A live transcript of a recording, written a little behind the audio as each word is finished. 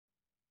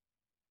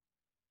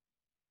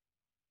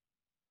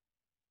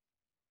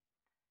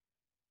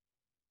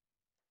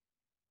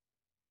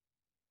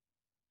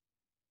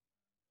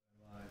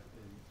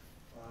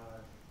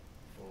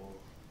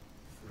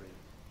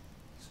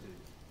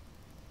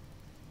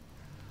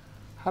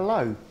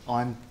Hello,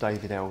 I'm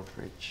David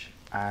Eldridge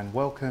and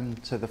welcome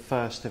to the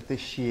first of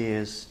this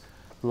year's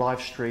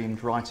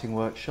live-streamed writing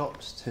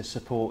workshops to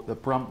support the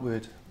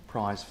Bruntwood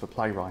Prize for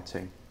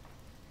Playwriting.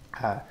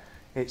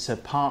 It's a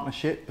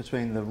partnership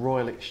between the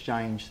Royal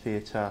Exchange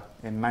Theatre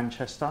in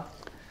Manchester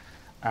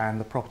and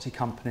the property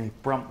company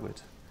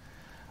Bruntwood.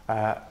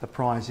 The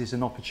prize is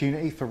an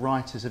opportunity for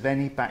writers of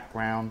any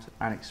background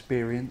and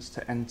experience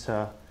to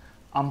enter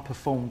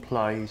unperformed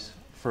plays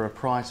for a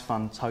prize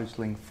fund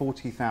totalling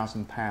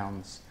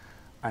 £40,000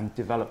 and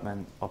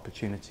development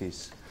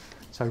opportunities.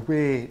 So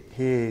we're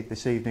here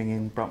this evening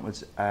in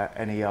Bruntwood's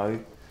NEO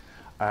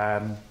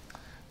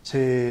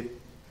to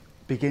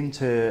begin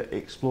to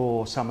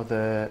explore some of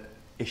the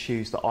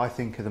issues that I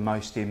think are the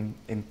most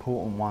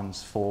important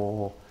ones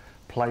for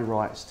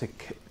playwrights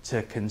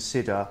to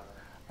consider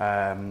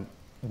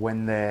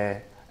when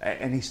they're at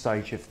any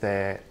stage of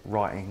their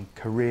writing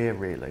career,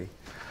 really.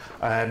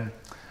 And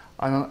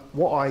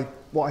what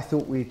I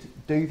thought we'd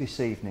do this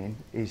evening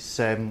is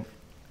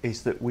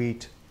that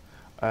we'd,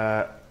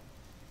 I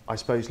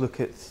suppose,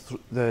 look at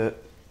the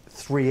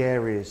three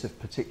areas of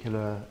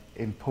particular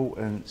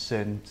importance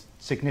and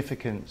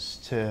significance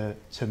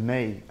to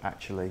me,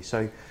 actually.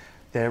 So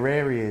they're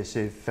areas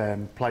of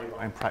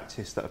playwriting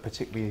practice that are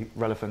particularly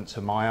relevant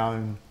to my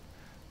own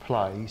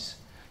plays.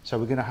 So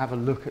we're going to have a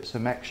look at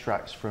some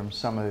extracts from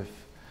some of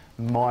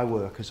my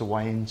work as a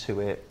way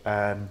into it.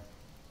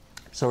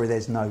 Sorry,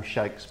 there's no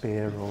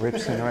Shakespeare or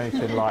Ibsen or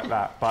anything like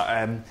that, but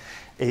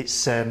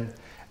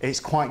it's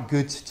quite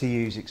good to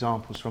use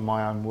examples from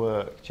my own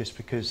work just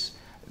because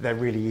they're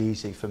really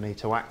easy for me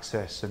to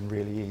access and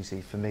really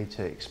easy for me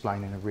to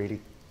explain in a really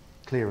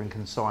clear and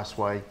concise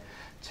way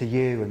to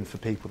you and for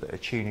people that are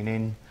tuning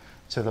in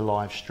to the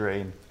live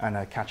stream and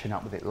are catching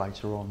up with it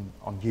later on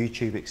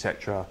YouTube,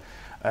 etc.,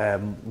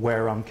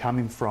 where I'm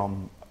coming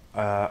from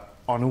on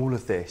all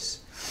of this.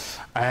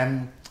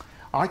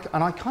 I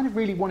kind of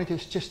really wanted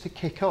us just to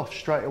kick off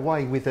straight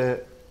away with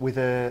a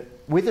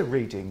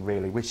reading,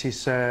 really, which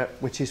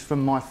is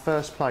from my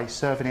first play,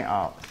 Serving It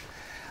Up,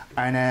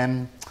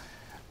 and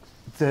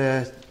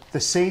the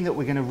scene that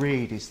we're going to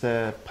read is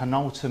the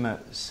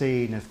penultimate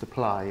scene of the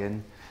play,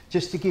 and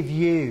just to give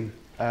you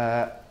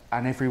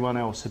and everyone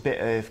else a bit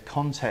of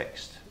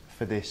context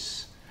for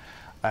this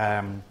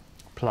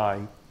play.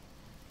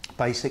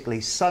 Basically,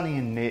 Sonny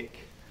and Nick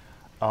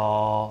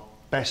are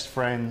best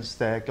friends.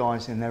 They're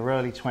guys in their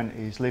early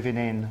 20s living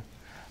in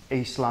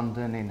East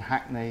London, in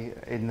Hackney,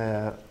 in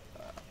the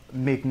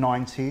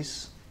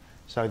mid-90s.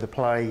 So the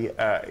play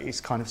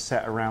is kind of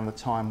set around the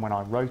time when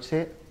I wrote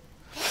it.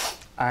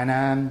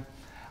 And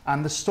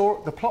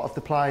the plot of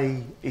the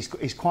play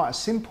is quite a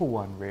simple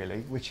one,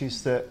 really, which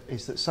is that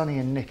Sonny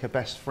and Nick are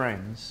best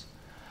friends.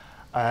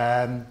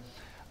 But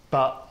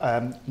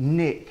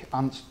Nick,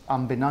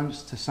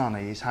 unbeknownst to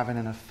Sonny, is having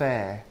an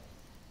affair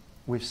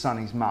with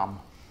Sonny's mum,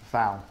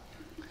 Val.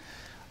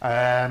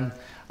 And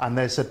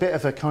there's a bit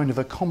of a kind of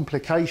a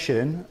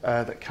complication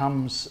that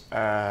comes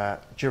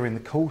during the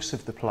course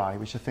of the play,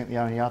 which I think the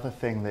only other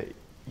thing that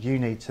you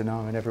need to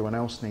know and everyone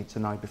else needs to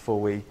know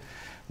before we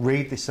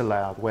read this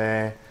aloud,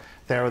 where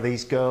there are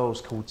these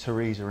girls called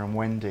Teresa and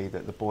Wendy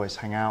that the boys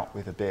hang out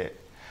with a bit,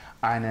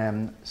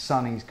 and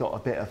Sonny's got a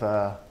bit of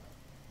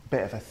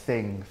a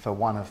thing for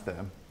one of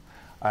them,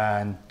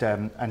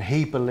 and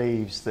he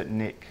believes that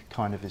Nick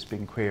kind of has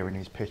been queering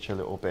his pitch a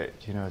little bit,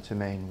 do you know what I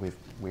mean,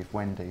 with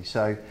Wendy.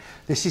 So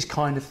this is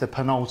kind of the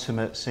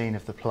penultimate scene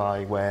of the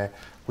play where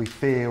we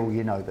feel,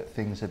 you know, that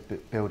things are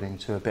building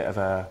to a bit of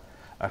a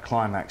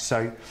climax.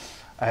 So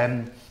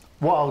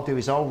what I'll do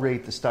is I'll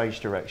read the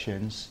stage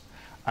directions,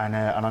 and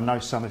I know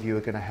some of you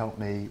are going to help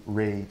me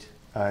read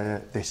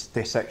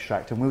this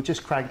extract, and we'll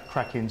just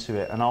crack into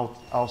it, and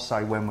I'll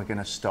say when we're going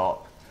to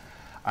stop,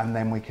 and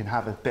then we can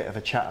have a bit of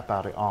a chat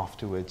about it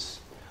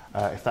afterwards,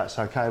 if that's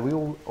okay. Are we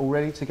all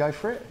ready to go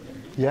for it?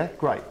 Yeah,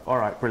 great. All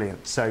right,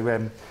 brilliant.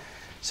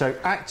 So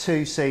Act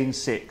 2, Scene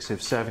 6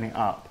 of Serving It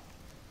Up.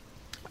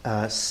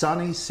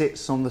 Sonny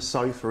sits on the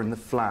sofa in the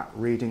flat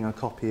reading a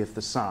copy of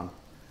The Sun.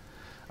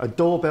 A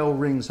doorbell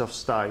rings off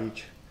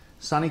stage.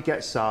 Sonny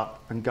gets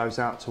up and goes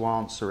out to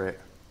answer it.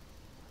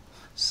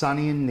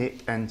 Sonny and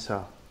Nick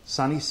enter.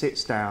 Sonny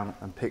sits down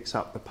and picks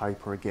up the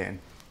paper again.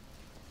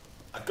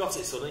 I got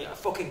it, Sonny. I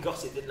fucking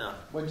got it, didn't I?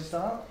 When did you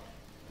start?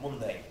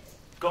 Monday.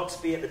 Got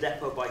to be at the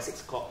depot by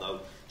 6 o'clock,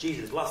 though.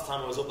 Jesus, last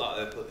time I was up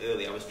that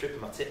early, I was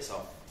tripping my tits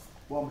off.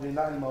 Won't be doing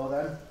that anymore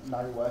then?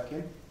 Now you're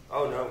working?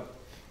 Oh, no.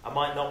 I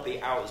might not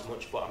be out as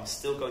much, but I'm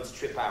still going to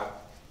trip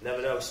out.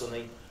 Never know,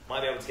 Sonny.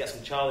 Might be able to get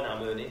some Charlie now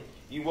I'm earning.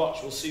 You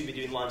watch, we'll soon be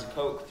doing lines of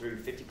coke through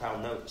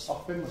 £50 notes.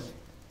 Off Finland?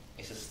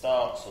 It's a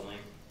start, Sonny.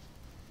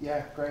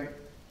 Yeah, great.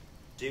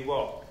 Do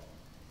what?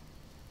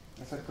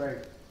 I said great.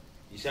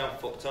 You sound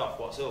fucked off.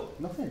 What's up?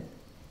 Nothing.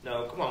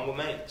 No, come on, we're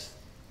mates.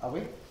 Are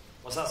we?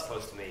 What's that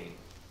supposed to mean?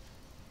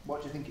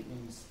 What do you think it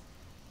means?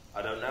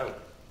 I don't know.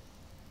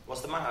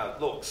 What's the matter?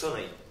 Look,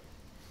 Sonny.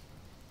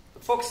 For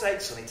fuck's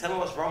sake, Sonny, tell me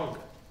what's wrong.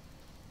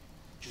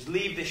 Just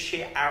leave this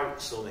shit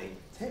out, Sonny.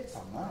 Tits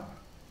on that.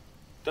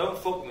 Don't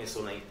fuck me,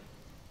 Sonny.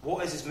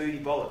 What is this moody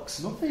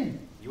bollocks? Nothing.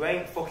 You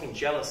ain't fucking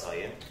jealous, are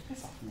you?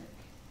 Piss off, Nick.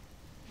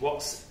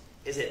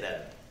 Is it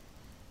then?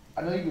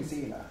 I know you've been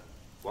seeing her.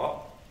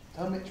 What?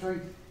 Tell me the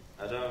truth.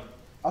 I don't.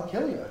 I'll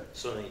kill you.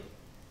 Sonny,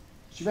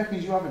 She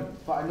reckons you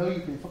haven't, but I know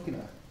you've been fucking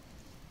her.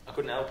 I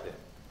couldn't help it.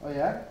 Oh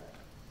yeah?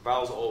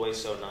 Val's always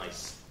so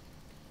nice.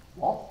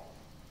 What?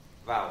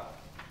 Val,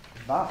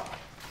 That?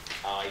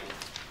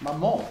 My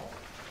mum.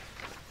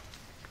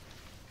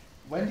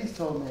 Wendy's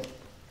told me.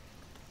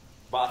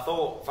 but I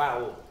thought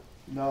Val...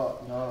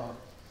 No.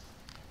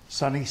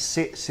 Sonny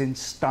sits in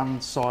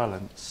stunned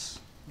silence.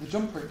 The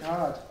jumper and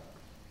card.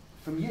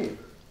 From you?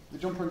 The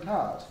jumper and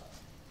card?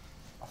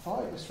 I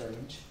thought it was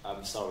strange.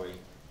 I'm sorry.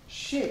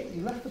 Shit,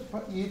 you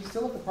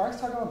still have the price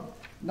tag on.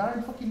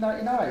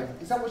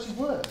 $9.99. Is that what she's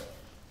worth?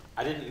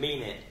 I didn't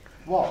mean it.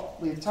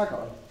 What? With the tag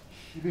on?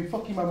 You've been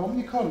fucking my mum,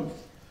 you cunt.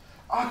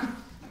 I could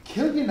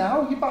kill you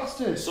now, you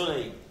bastard.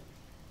 Sonny,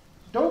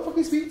 Don't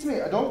fucking speak to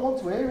me. I don't want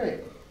to hear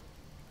it.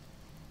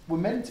 We're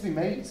meant to be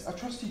mates. I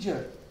trusted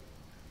you.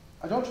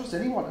 I don't trust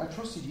anyone. I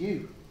trusted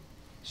you.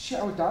 Shit,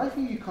 I would die for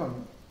you, you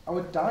cunt. I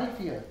would die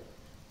for you.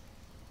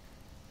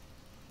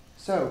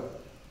 So,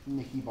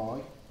 Nicky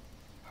boy,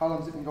 how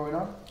long's it been going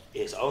on?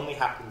 it's only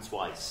happened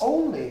twice.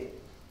 Only?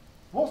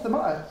 What's the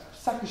matter?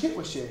 Sack of shit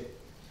was she?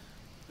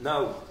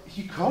 No.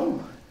 You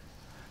come.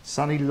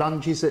 Sonny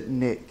lunges at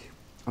Nick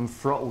and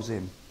throttles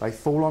him. They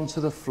fall onto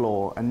the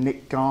floor and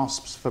Nick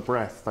gasps for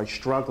breath. They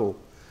struggle.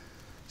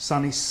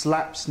 Sonny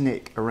slaps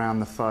Nick around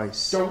the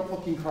face. Don't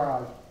fucking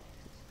cry.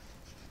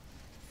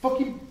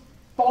 Fucking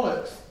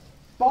bollocks.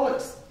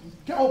 Bollocks.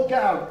 Get up,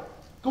 get out.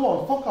 Go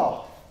on, fuck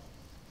off.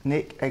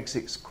 Nick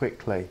exits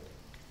quickly.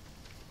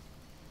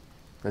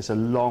 There's a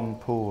long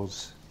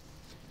pause.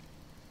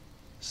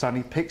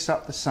 Sonny picks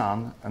up the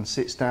Sun and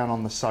sits down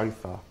on the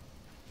sofa.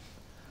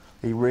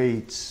 He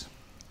reads.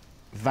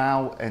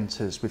 Val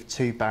enters with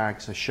 2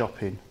 bags of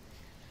shopping.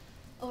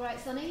 All right,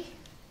 Sonny.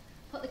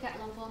 Put the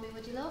kettle on for me,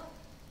 would you, love?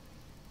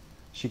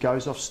 She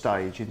goes off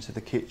stage into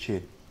the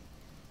kitchen.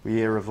 We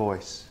hear a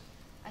voice.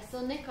 I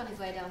saw Nick on his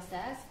way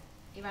downstairs.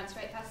 He ran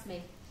straight past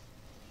me.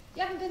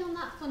 You haven't been on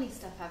that funny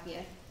stuff, have you?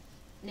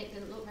 Nick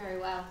didn't look very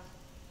well.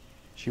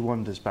 She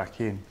wanders back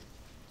in. Do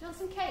you want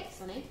some cake,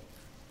 Sonny?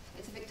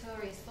 It's a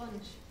Victoria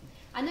sponge.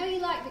 I know you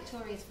like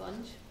Victoria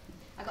sponge.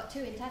 I got 2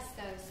 in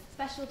Tesco's.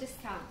 Special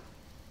discount.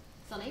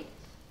 Sonny?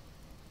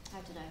 I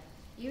don't know.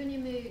 You and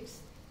your moods.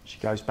 She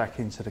goes back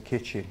into the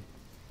kitchen.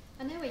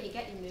 I know where you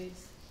get your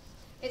moods.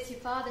 It's your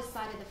father's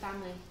side of the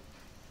family.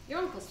 Your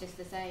uncle's just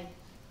the same.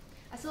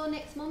 I saw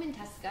Nick's mum in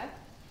Tesco.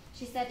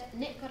 She said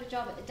Nick got a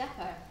job at the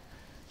depot.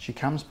 She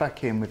comes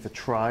back in with the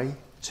tray,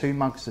 2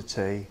 mugs of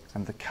tea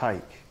and the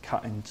cake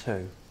cut in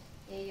 2.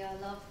 Here you are,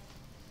 love.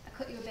 I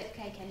cut you a bit of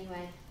cake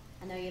anyway.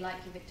 I know you like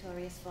your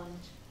Victoria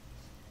sponge.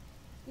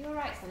 You all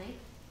right, Sonny?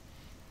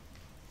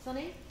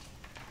 Sonny?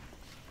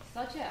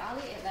 Sod it, I'll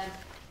eat it then.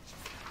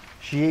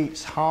 She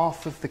eats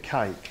half of the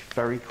cake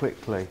very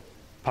quickly,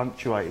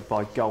 punctuated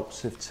by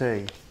gulps of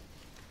tea.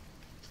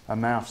 Her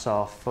mouth's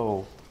half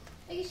full.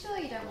 Are you sure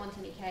you don't want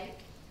any cake?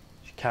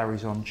 She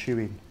carries on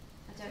chewing.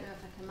 I don't know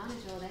if I can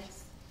manage all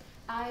this.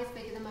 Eyes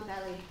bigger than my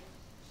belly.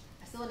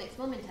 I saw Nick's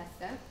mum in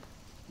Tesco.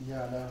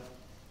 Yeah, I know.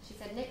 She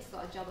said Nick's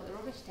got a job at the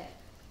rubbish tip.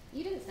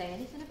 You didn't say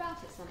anything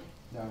about it, Sonny.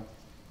 No.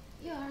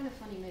 You are in a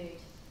funny mood.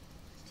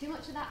 Too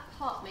much of that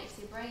pop makes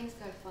your brains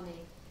go funny.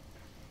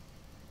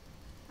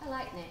 I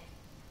like Nick.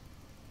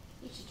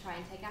 You should try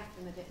and take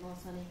after him a bit more,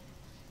 Sonny.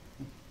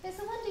 It's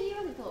a wonder you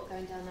haven't thought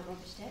going down that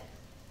rubbish tip.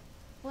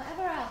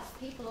 Whatever else,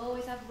 people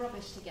always have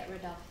rubbish to get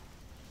rid of.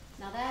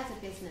 Now there's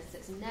a business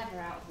that's never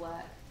out of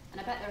work,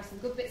 and I bet there are some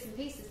good bits and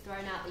pieces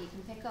thrown out that you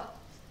can pick up.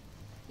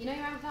 You know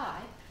your Aunt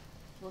Vi?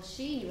 Well,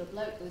 she knew a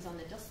bloke who was on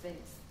the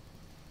dustbins.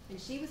 When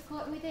she was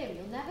caught with him,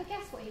 you'll never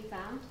guess what he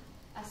found.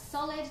 A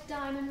solid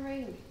diamond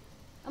ring.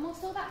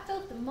 Amongst all that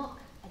filth and muck,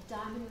 a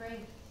diamond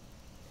ring.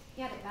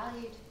 He had it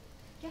valued.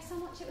 Guess how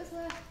much it was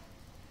worth?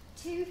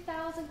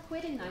 2,000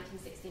 quid in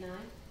 1969.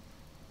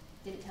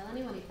 Didn't tell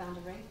anyone he found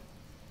a ring.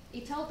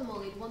 He told them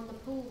all he'd won the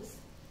pools.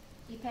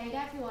 He paid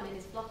everyone in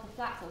his block of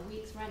flats a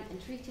week's rent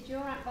and treated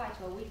your Aunt Vi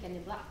to a weekend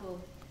in Blackpool.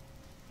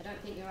 I don't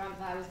think your Aunt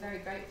Vi was very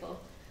grateful.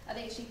 I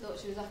think she thought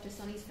she was after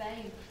Sonny's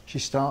fame. She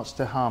starts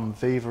to hum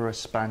Viva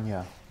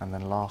España and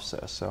then laughs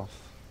at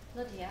herself.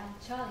 Bloody hell,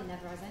 Charlie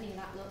never has any of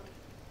that look.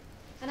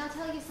 And I'll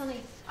tell you, Sonny,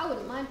 I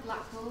wouldn't mind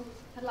Blackpool.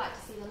 I'd like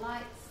to see the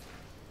lights.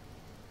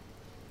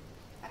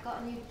 I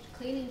got a new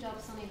cleaning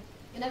job, Sonny.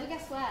 You'll never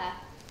guess where.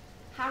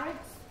 Harrods.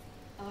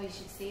 Oh, you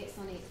should see it,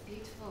 Sonny. It's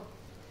beautiful.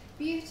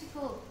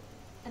 Beautiful.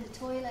 And the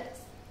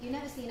toilets. You've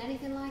never seen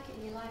anything like it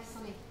in your life,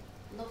 Sonny.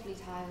 Lovely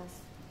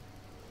tiles.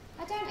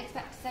 I don't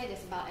expect to say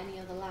this about any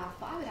other laugh,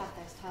 but I would have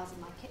those tiles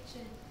in my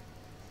kitchen.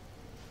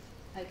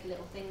 Pokey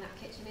little thing that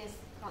kitchen is.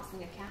 Can't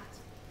swing a cat.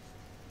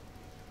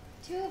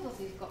 2 of us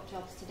who've got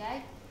jobs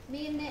today.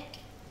 Me and Nick.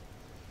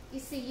 You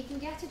see, you can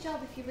get a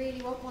job if you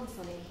really want one,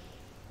 Sonny.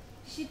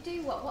 You should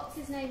do what's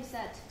his name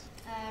said.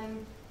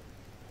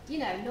 You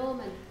know,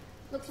 Norman.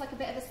 Looks like a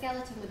bit of a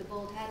skeleton with a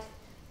bald head.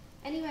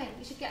 Anyway,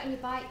 you should get on your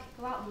bike,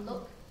 go out and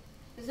look.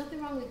 There's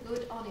nothing wrong with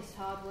good, honest,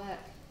 hard work.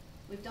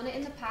 We've done it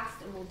in the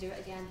past and we'll do it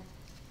again.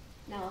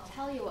 Now I'll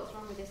tell you what's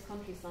wrong with this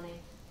country, Sonny.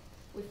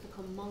 We've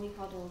become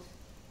mollycoddled.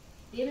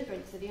 The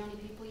immigrants are the only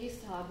people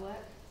used to hard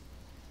work.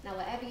 Now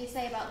whatever you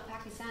say about the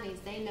Pakistanis,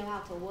 they know how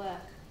to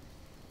work.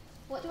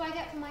 What do I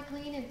get for my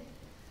cleaning?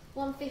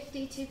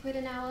 £1.50, £2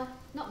 an hour?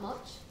 Not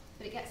much,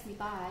 but it gets me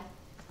by.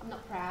 I'm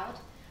not proud.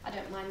 I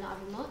don't mind not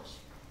having much.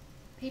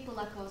 People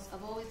like us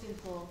have always been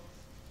poor.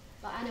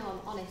 But I know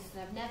I'm honest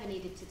and I've never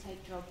needed to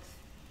take drugs.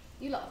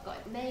 You lot have got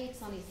it made,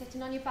 Sonny,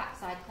 sitting on your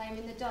backside,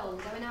 claiming the dole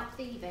and going out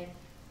thieving.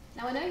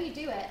 Now I know you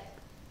do it.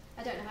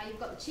 I don't know how you've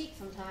got the cheek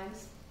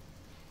sometimes.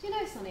 Do you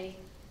know, Sonny,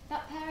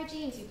 that pair of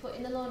jeans you put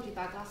in the laundry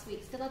bag last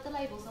week still had the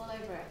labels all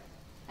over it.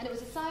 And it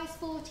was a size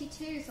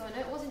 42, so I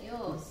know it wasn't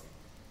yours.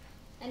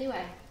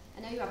 Anyway,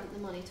 I know you haven't the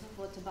money to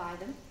afford to buy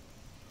them.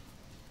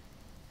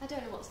 I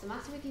don't know what's the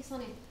matter with you,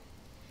 Sonny.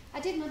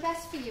 I did my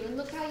best for you and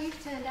look how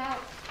you've turned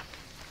out.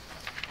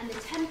 And the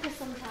temper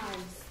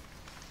sometimes.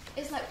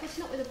 It's like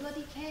putting up with a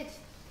bloody kid.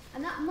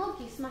 And that mug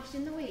you smashed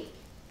in the week,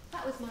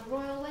 that was my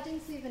royal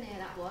wedding souvenir,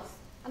 that was.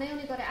 And I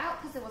only got it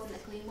out because there wasn't a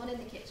clean one in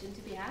the kitchen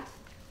to be had.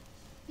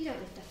 You don't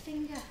lift a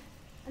finger.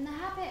 And the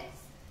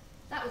habits.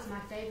 That was my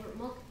favourite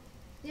mug.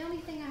 The only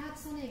thing I had,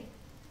 Sonny.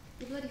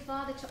 Your bloody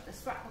father chucked the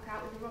scrapbook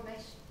out with the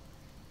rubbish.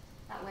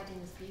 That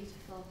wedding was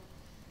beautiful.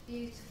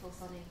 Beautiful,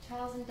 Sonny.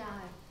 Charles and Di.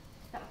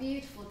 That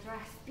beautiful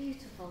dress.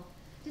 Beautiful.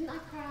 Didn't I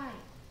cry?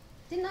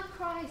 Didn't I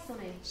cry,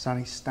 Sonny?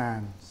 Sonny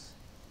stands.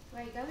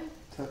 Where are you going?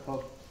 To the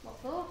pub. What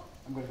for?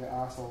 I'm going to get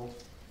arseholed.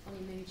 Funny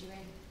mood you're in.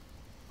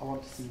 I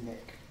want to see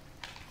Nick.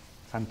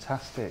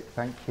 Fantastic,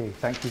 thank you.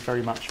 Thank you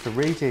very much for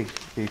reading,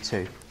 you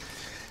two.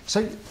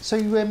 So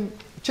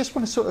just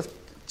want to sort of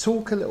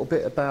talk a little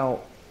bit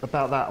about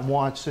that and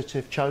why I'd sort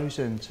of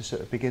chosen to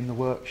sort of begin the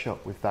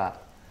workshop with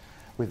that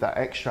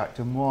extract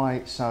and why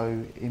it's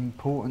so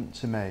important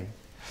to me.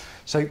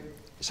 So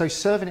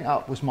Serving It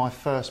Up was my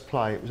first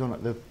play. It was on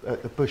at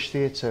the Bush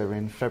Theatre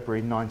in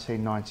February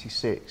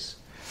 1996,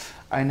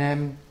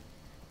 and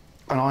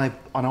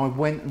I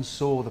went and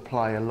saw the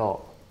play a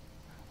lot,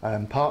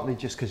 partly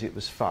just because it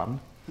was fun,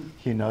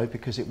 you know,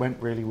 because it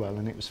went really well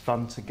and it was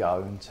fun to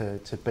go and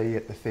to be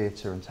at the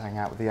theatre and to hang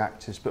out with the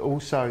actors, but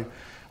also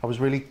I was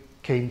really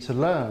keen to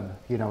learn,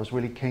 you know, I was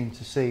really keen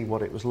to see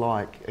what it was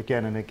like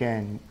again and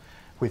again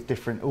with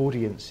different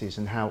audiences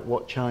and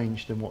what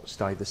changed and what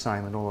stayed the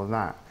same and all of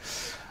that.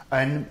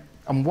 And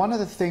one of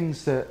the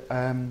things that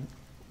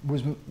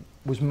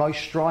was most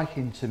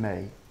striking to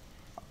me,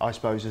 I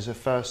suppose, as a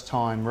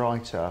first-time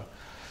writer,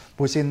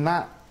 was in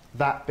that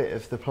bit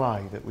of the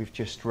play that we've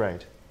just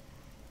read.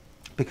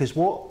 Because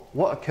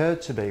what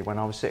occurred to me when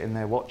I was sitting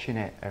there watching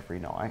it every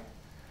night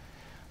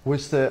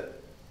was that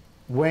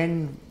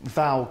when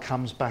Val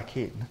comes back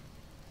in,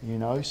 you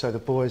know, so the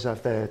boys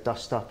have their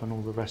dust up and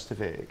all the rest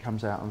of it, it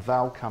comes out and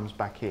Val comes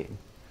back in.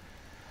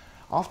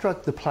 After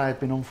the play had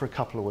been on for a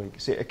couple of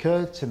weeks, it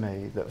occurred to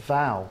me that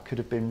Val could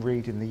have been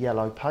reading the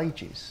yellow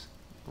pages,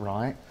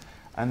 right?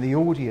 And the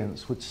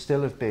audience would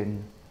still have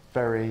been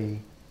very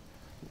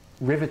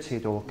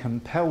riveted or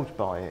compelled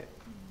by it.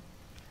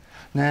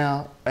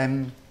 Now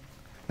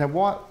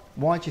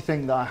why do you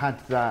think that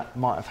I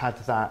might have had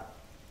that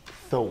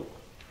thought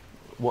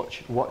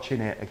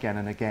watching it again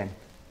and again?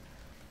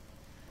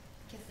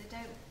 Because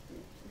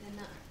they're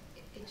not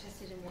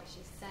interested in what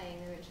she's saying,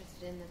 they're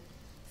interested in the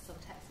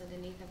subtext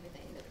underneath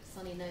everything, that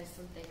Sonny knows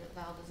something that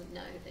Val doesn't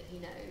know that he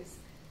knows,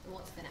 and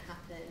what's going to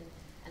happen,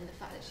 and the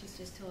fact that she's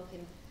just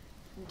talking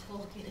and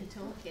talking and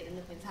talking and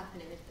nothing's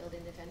happening is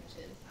building the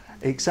tension.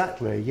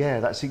 Exactly, yeah,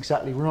 that's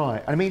exactly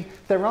right. I mean,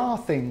 there are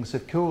things,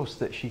 of course,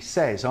 that she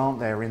says, aren't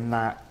there, in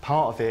that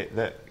part of it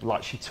that,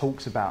 like, she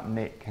talks about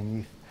Nick,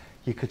 and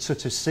you could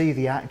sort of see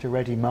the actor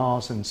Eddie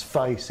Marsan's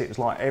face. It was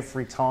like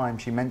every time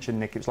she mentioned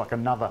Nick, it was like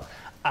another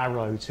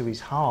arrow to his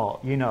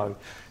heart, you know.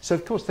 So,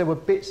 of course, there were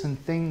bits and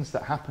things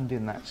that happened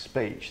in that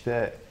speech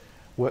that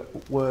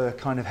were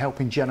kind of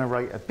helping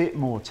generate a bit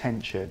more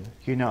tension,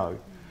 you know.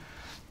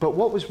 But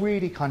what was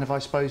really kind of, I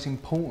suppose,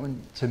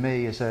 important to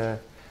me as a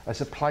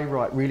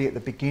playwright, really at the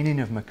beginning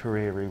of my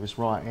career,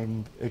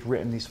 had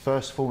written this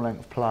first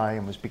full-length play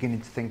and was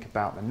beginning to think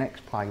about the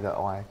next play that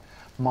I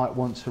might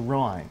want to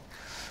write,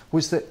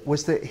 was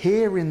that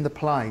here in the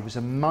play was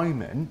a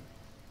moment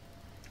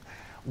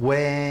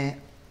where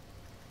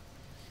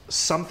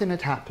something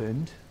had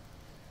happened,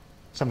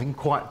 something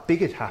quite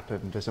big had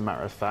happened, as a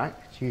matter of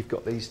fact. You've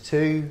got these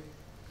two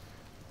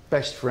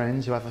best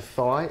friends who have a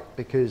fight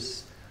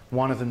because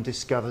one of them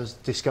discovers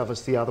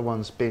the other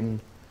one's been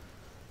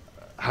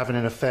having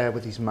an affair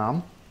with his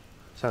mum.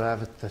 So they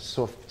have a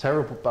sort of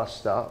terrible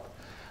bust up.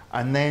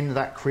 And then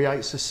that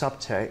creates a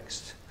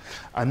subtext.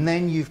 And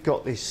then you've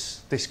got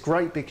this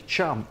great big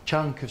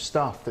chunk of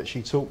stuff that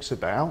she talks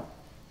about.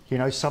 You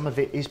know, some of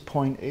it is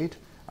pointed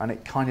and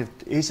it kind of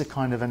is a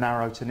kind of an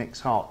arrow to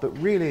Nick's heart. But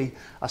really,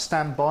 I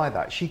stand by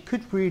that. She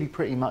could really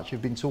pretty much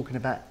have been talking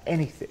about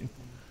anything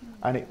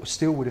and it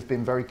still would have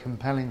been very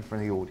compelling for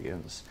the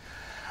audience.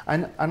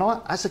 And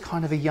I, as a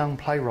kind of a young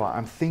playwright,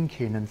 I'm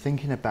thinking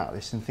about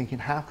this and thinking,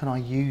 how can I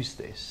use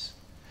this?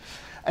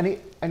 And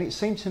it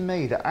seemed to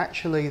me that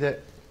actually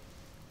that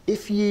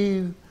if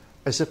you,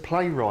 as a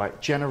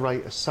playwright,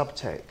 generate a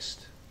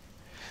subtext,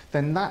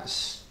 then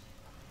that's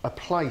a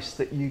place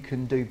that you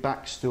can do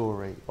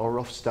backstory or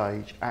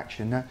offstage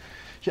action. Now,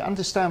 do you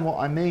understand what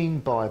I mean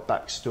by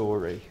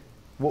backstory?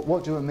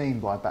 What do I mean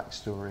by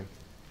backstory?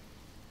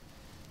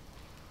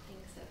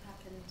 Things that have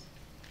happened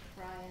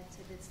prior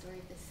to the story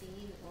of the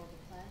scene or the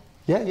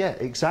play. Yeah,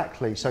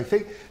 exactly. So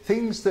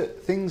things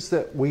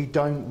that we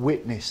don't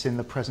witness in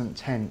the present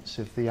tense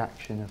of the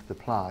action of the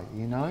play,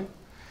 you know,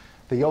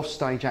 the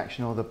offstage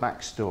action or the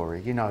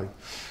backstory, you know,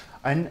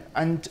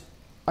 and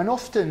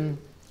often,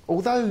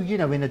 although, you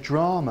know, in a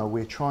drama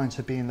we're trying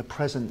to be in the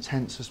present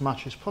tense as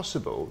much as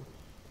possible,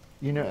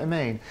 you know what I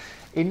mean?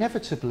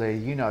 Inevitably,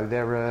 you know,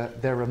 there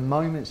are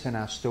moments in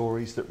our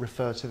stories that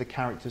refer to the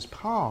characters'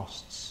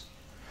 pasts,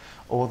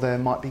 or there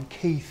might be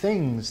key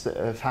things that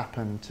have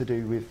happened to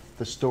do with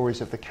the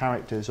stories of the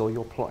characters or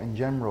your plot in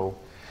general.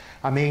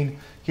 I mean,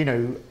 you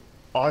know,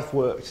 I've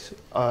worked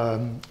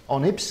on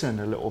Ibsen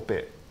a little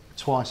bit,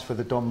 twice for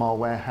the Donmar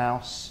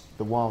Warehouse,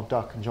 the Wild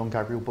Duck and John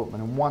Gabriel Bookman,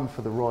 and one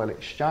for the Royal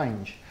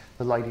Exchange,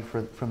 the Lady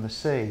from the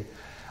Sea.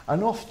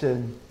 And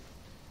often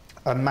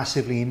a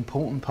massively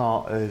important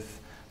part of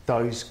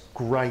those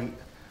great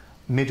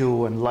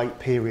middle and late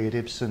period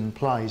Ibsen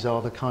plays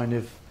are the kind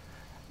of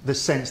the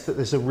sense that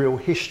there's a real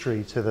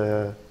history to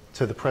the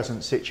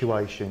present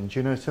situation. Do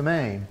you know what I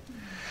mean?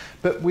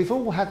 But we've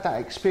all had that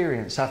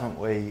experience, haven't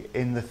we,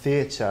 in the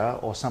theatre,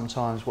 or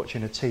sometimes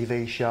watching a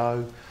TV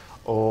show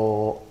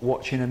or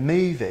watching a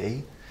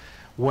movie,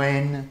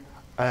 when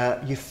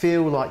you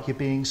feel like you're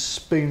being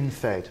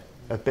spoon-fed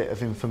a bit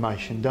of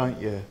information,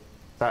 don't you?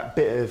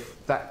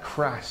 That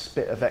crass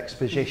bit of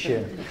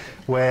exposition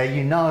where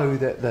you know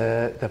that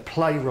the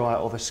playwright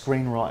or the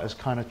screenwriter's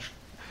kind of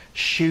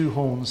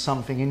shoehorn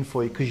something in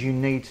for you because you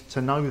need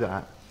to know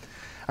that.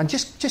 And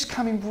just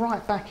coming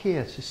right back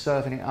here to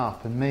serving it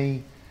up, and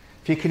me,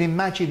 if you can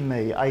imagine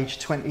me, age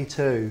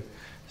 22,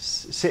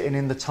 sitting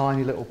in the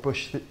tiny little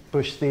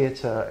bush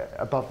theatre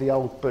above the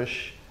old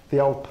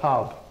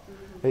pub,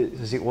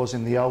 as it was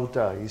in the old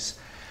days,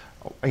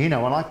 you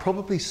know, and I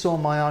probably saw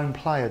my own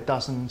play a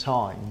dozen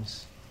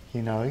times,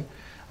 you know,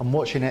 and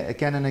watching it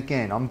again and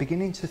again, I'm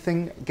beginning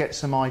to get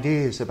some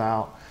ideas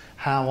about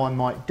how I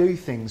might do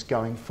things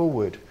going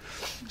forward.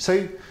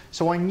 So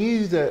I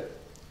knew that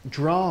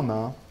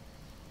drama,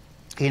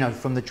 you know,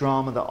 from the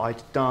drama that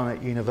I'd done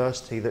at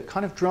university, that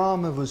kind of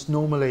drama was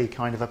normally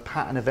kind of a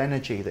pattern of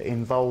energy that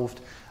involved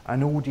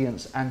an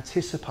audience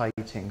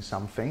anticipating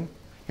something.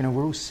 You know,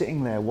 we're all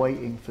sitting there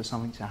waiting for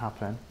something to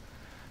happen.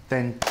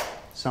 Then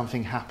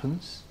something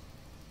happens.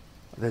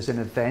 There's an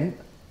event,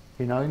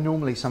 you know,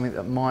 normally something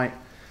that might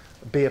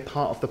be a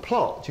part of the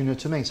plot. Do you know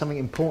what I mean? Something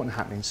important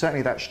happening.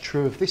 Certainly that's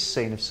true of this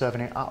scene of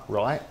serving it up,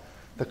 right?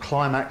 The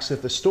climax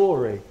of the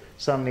story.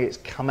 Suddenly it's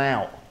come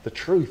out. The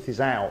truth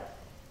is out.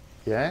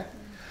 Yeah?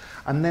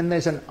 And then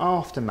there's an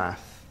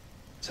aftermath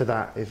to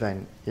that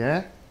event.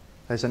 Yeah?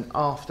 There's an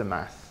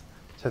aftermath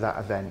to that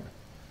event.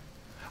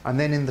 And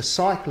then in the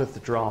cycle of the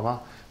drama,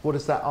 what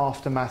does that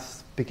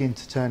aftermath begin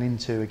to turn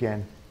into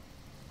again?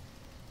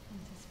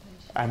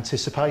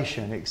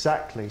 Anticipation,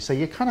 exactly. So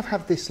you kind of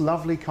have this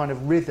lovely kind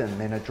of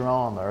rhythm in a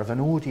drama of an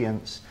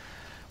audience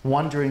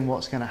wondering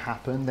what's going to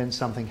happen, then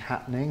something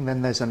happening,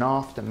 then there's an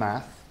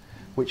aftermath,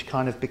 which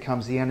kind of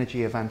becomes the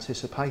energy of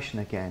anticipation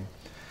again.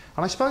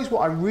 And I suppose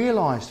what I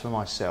realised for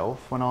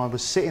myself when I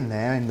was sitting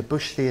there in the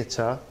Bush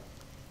Theatre,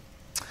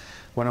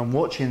 when I'm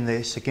watching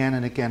this again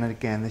and again and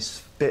again,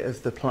 this bit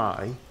of the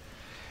play,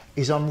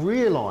 is I'm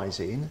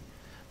realising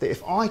that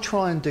if I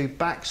try and do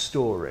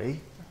backstory,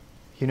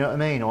 you know what I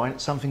mean, or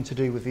something to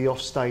do with the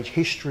offstage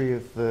history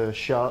of the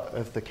show,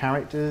 of the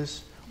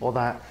characters, or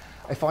that,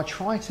 if I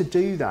try to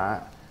do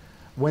that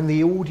when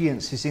the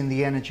audience is in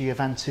the energy of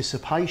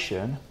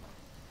anticipation,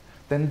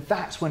 then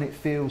that's when it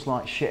feels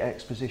like shit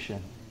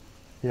exposition.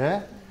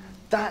 Yeah?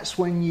 That's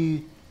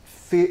when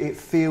it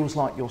feels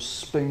like you're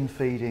spoon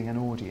feeding an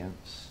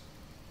audience.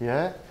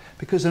 Yeah?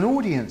 Because an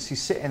audience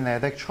is sitting there,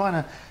 you're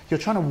trying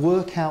to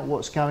work out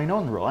what's going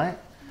on, right?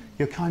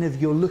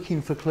 You're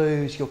looking for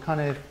clues,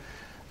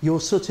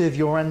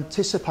 you're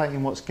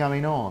anticipating what's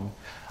going on,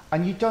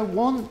 and you don't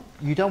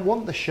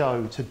want the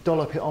show to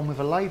dollop it on with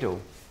a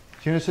ladle.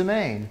 Do you know what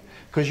I mean?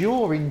 Because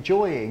you're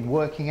enjoying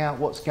working out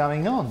what's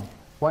going on,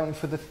 waiting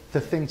for the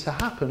thing to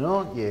happen,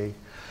 aren't you?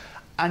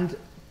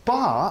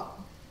 But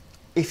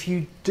if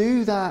you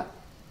do that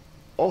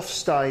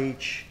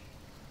offstage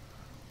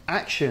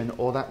action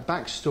or that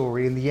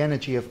backstory in the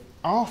energy of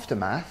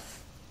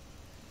aftermath,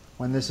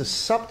 when there's a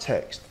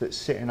subtext that's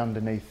sitting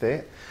underneath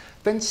it,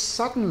 then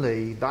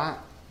suddenly that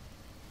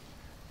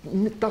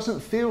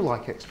doesn't feel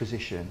like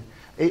exposition.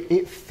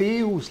 It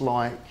feels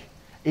like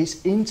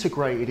it's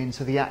integrated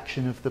into the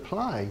action of the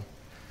play.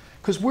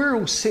 Because we're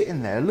all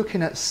sitting there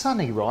looking at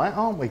Sonny, right,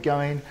 aren't we,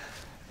 going,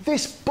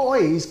 this boy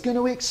is going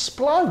to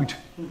explode.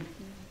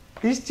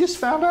 He's just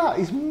found out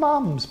his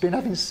mum's been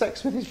having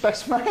sex with his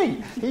best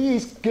mate. He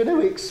is going to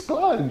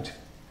explode.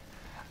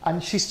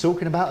 And she's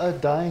talking about her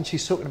day, and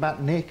she's talking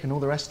about Nick and all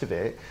the rest of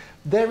it.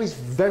 There is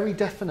very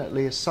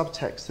definitely a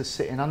subtext that's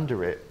sitting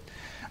under it.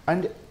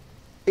 And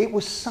it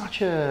was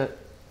such a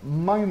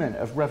moment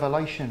of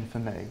revelation for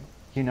me,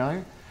 you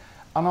know.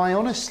 And I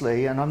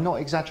honestly, and I'm not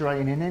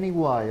exaggerating in any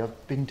way,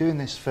 I've been doing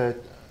this for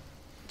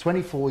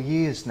 24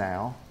 years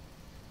now.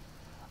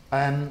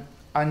 And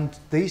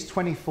these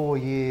 24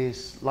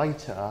 years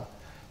later,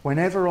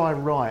 whenever I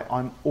write,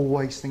 I'm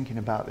always thinking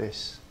about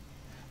this.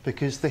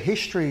 Because the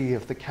history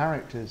of the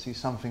characters is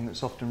something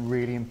that's often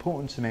really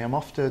important to me. I'm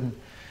often,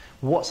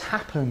 what's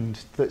happened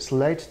that's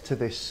led to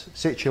this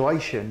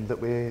situation that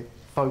we're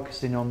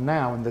focusing on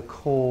now and the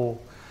core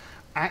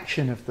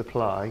action of the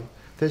play,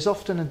 there's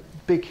often a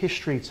big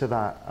history to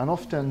that, and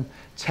often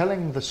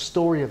telling the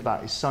story of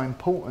that is so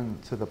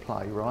important to the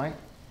play, right?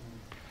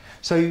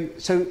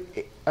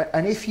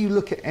 And if you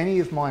look at any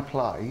of my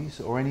plays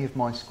or any of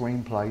my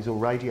screenplays or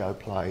radio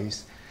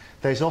plays,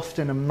 there's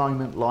often a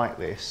moment like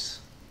this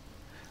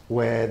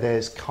where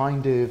there's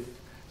kind of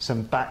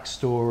some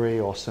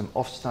backstory or some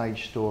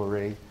offstage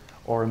story,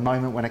 or a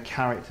moment when a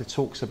character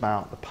talks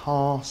about the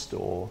past,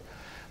 or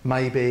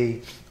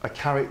maybe a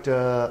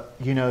character,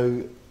 you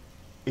know,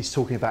 is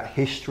talking about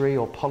history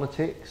or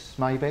politics,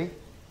 maybe,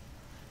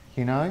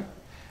 you know?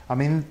 I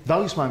mean,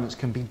 those moments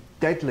can be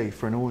deadly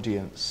for an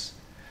audience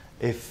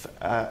if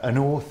an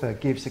author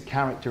gives a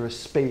character a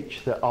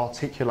speech that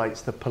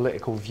articulates the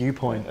political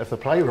viewpoint of the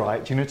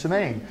playwright. Do you know what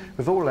I mean?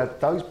 We've all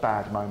had those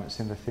bad moments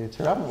in the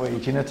theatre, haven't we?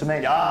 Do you know what I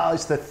mean? Ah,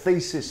 it's the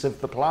thesis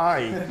of the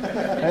play.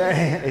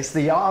 It's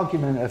the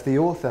argument of the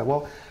author.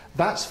 Well,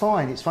 that's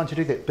fine. It's fine to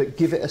do that, but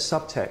give it a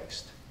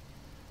subtext.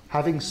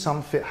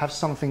 Have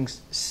something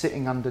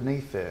sitting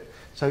underneath it.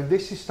 So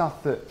this is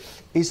stuff that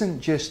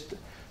isn't just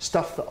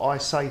stuff that I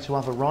say to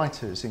other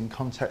writers in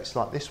contexts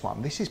like this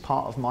one. This is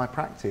part of my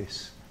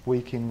practice,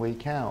 week in,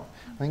 week out.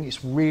 I think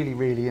it's really,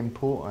 really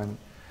important,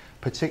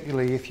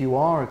 particularly if you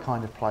are a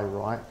kind of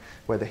playwright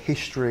where the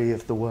history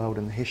of the world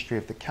and the history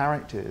of the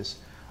characters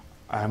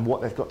and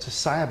what they've got to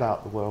say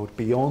about the world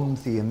beyond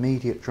the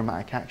immediate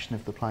dramatic action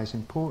of the play is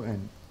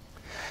important.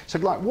 So,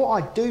 like,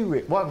 what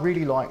I'd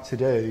really like to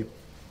do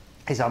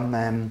is I'm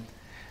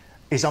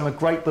a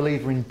great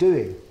believer in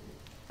doing,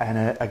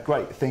 and a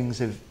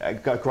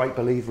great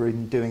believer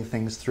in doing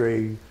things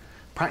through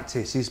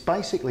practice is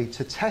basically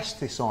to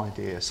test this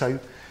idea. So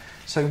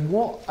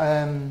what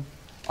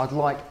I'd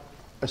like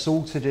us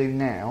all to do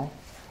now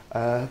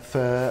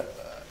for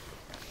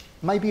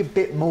maybe a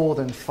bit more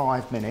than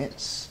 5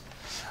 minutes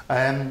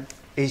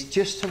is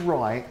just to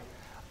write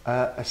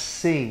a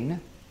scene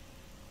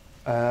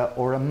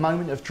or a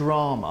moment of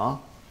drama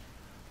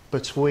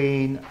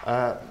between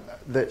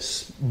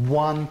that's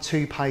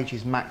 1-2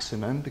 pages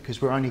maximum,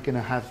 because we're only going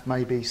to have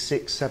maybe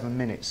 6-7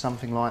 minutes,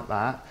 something like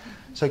that.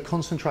 So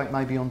concentrate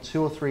maybe on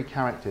 2 or 3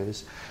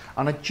 characters,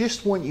 and I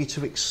just want you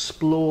to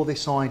explore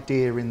this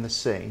idea in the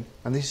scene.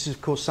 And this is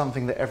of course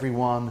something that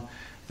everyone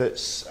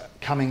that's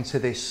coming to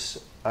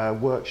this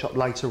workshop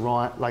later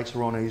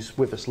on who's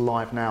with us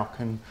live now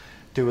can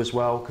do as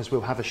well, because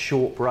we'll have a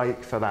short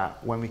break for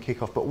that when we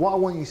kick off. But what I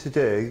want you to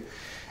do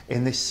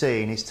in this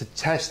scene is to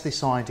test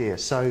this idea.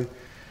 So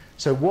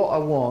what I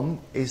want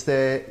is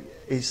to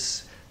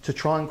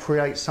try and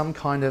create some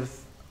kind of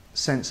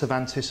sense of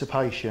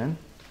anticipation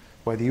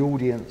where the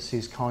audience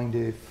is kind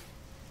of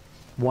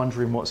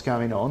wondering what's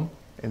going on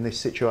in this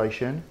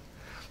situation.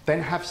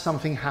 Then have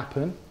something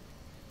happen.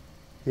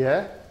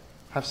 Yeah?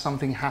 Have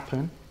something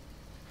happen.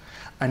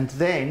 And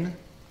then,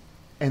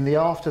 in the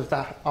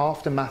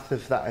aftermath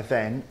of that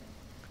event,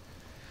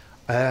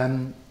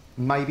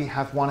 maybe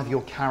have one of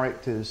your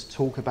characters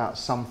talk about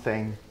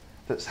something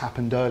that's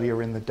happened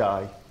earlier in the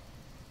day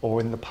or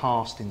in the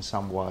past in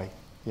some way.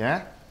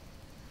 Yeah?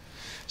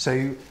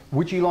 So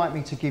would you like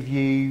me to give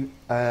you,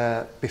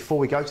 before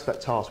we go to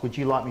that task, would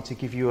you like me to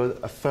give you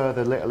a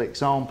further little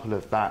example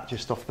of that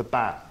just off the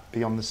bat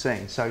beyond the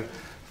scene? So,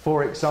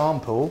 for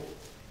example,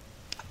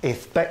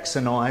 if Bex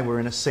and I were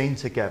in a scene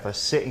together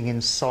sitting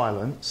in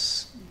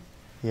silence,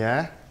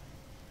 yeah?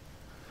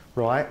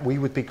 Right, we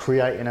would be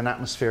creating an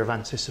atmosphere of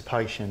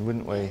anticipation,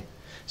 wouldn't we?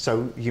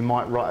 So you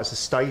might write as a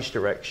stage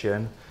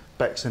direction,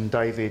 Bex and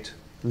David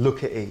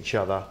look at each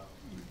other.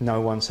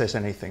 No one says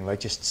anything, they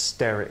just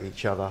stare at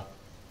each other.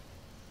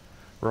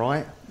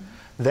 Right?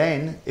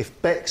 Then, if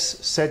Bex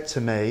said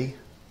to me,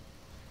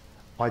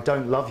 I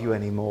don't love you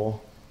anymore,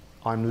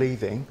 I'm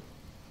leaving,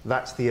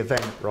 that's the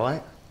event,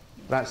 right?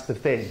 That's the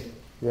thing.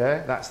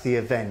 Yeah? That's the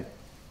event.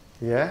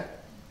 Yeah?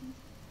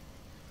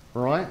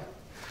 Right?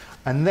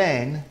 And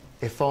then,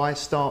 if I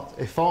start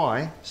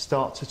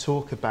to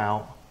talk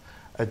about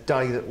a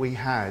day that we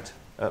had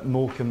at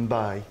Morecambe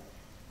Bay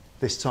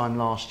this time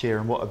last year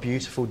and what a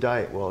beautiful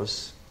day it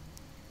was,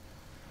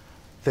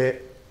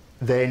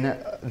 then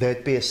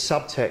there'd be a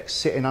subtext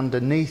sitting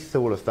underneath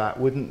all of that,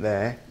 wouldn't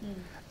there,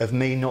 of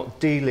me not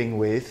dealing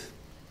with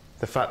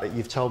the fact that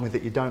you've told me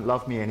that you don't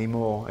love me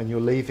anymore and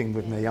you're leaving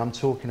with me. I'm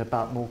talking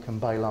about Morecambe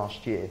Bay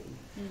last year.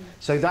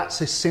 So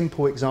that's a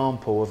simple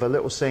example of a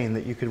little scene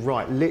that you could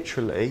write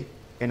literally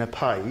in a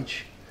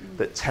page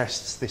that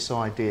tests this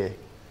idea.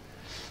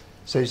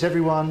 So has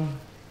everyone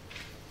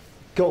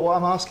got what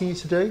I'm asking you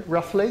to do,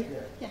 roughly?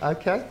 Yeah.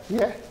 Okay,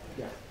 yeah?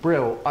 Yeah.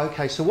 Brill.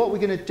 Okay, so what we're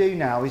going to do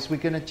now is we're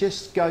going to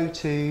just go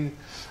to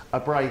a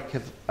break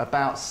of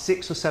about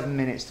 6 or 7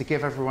 minutes to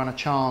give everyone a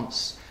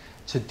chance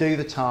to do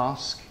the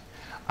task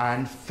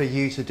and for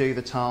you to do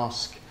the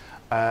task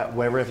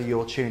wherever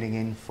you're tuning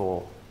in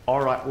for.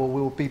 All right, well,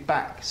 we'll be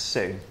back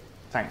soon.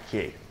 Thank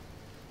you.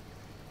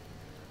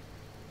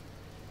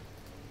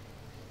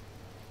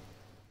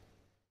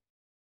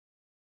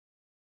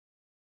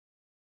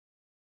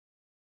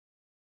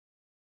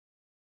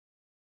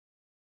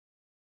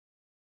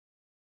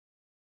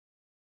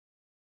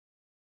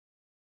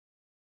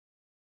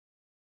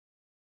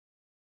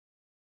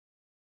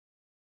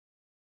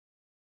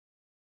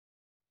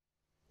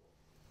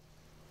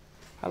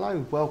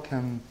 Hello,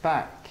 welcome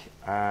back.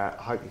 I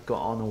hope you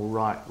got on all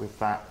right with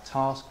that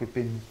task. We've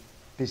been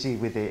busy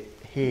with it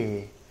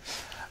here.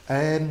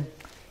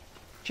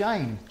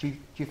 Jane, do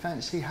you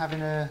fancy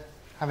having a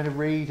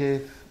read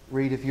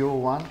of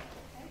your one? Okay.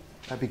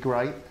 That'd be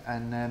great,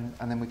 and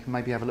then we can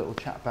maybe have a little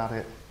chat about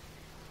it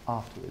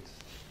afterwards.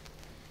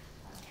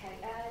 Okay,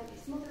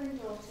 it's mother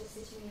and daughter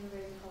sitting in a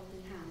room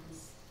holding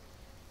hands.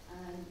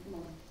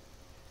 Mum.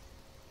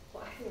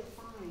 But I feel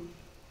fine.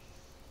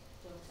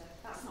 Daughter,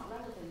 that's not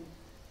relevant.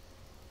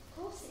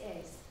 Of course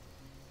it is.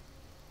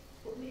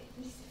 But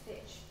Mr.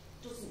 Fitch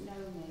doesn't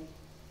know me.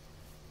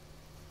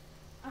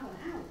 I went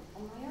out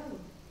on my own.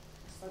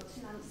 I spoke to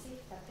Nancy,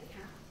 fed the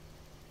cat.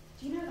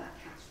 Do you know that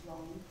cat's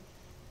wrong?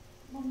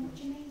 Mum, what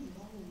do you mean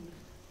wrong?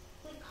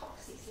 Well, it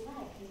cocks its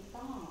leg and it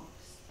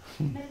barks.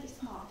 Maybe it's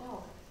part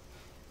dog.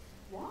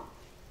 What?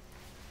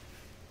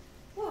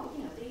 Well,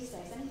 you know, these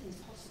days anything's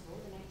possible.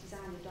 They make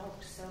designer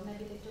dogs, so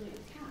maybe they've done it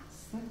with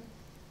cats.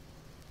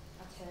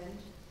 I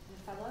turned and I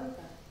fell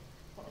over.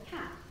 What, the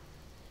cat?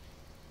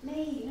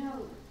 Me, no.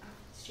 I'm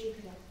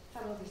stupid. I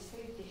fell over his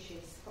food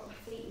dishes. Got my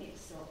feet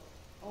mixed up.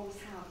 Always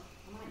have.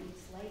 I might need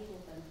to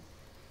label them.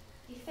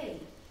 Your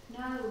feet?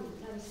 No,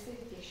 his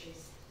food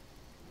dishes.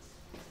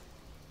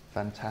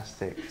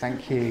 Fantastic.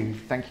 Thank you.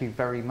 Thank you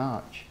very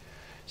much.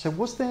 So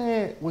was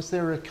there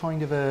a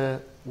kind of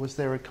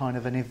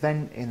an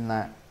event in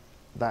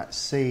that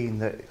scene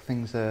that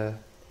things are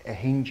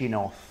hinging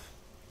off,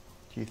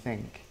 do you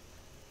think?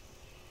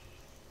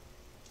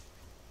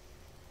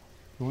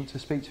 You want to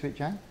speak to it,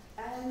 Jane?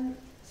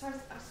 So I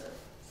sort of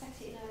set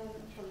it in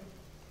probably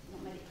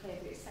not made it clear,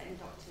 but it's set in a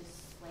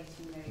doctor's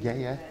waiting room.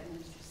 Yeah. And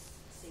he's just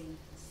seen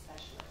a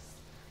specialist.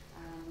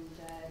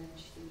 And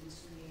she's been given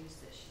some news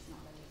that she's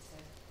not ready to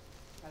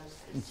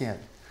process. Yeah.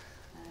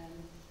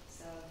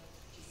 So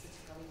she's sort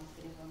of going off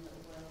in her own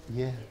little world.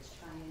 Yeah. To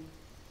try and,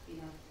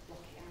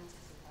 block it out,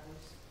 I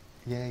suppose.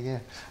 Yeah.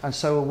 And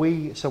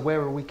so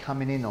where are we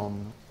coming in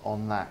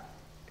on that?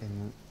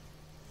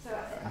 So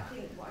I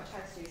think what I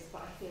tried to do is,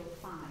 but I feel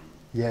fine.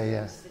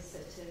 Yeah. So this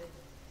sort of,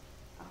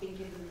 I've been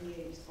given the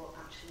news, but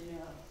actually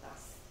no,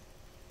 that's,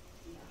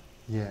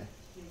 Yeah.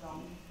 you're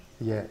wrong.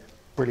 Yeah.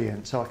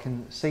 Brilliant. So I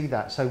can see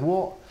that.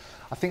 So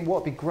I think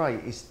what'd be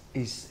great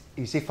is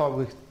if I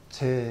were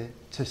to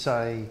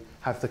say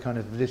have the kind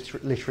of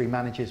literary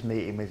managers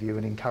meeting with you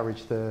and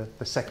encourage the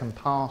second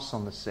pass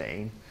on the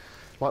scene,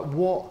 like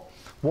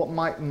what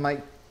might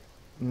make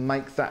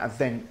that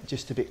event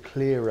just a bit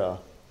clearer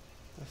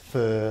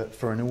for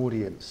an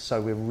audience,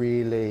 so we're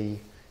really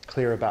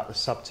clear about the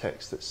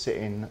subtext that's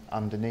sitting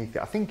underneath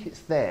it. I think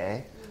it's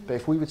there, but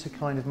if we were to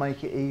kind of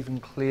make it even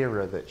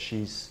clearer that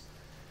she's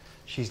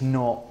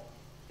not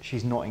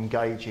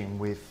engaging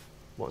with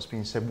what's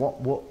being said,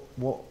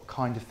 what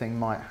kind of thing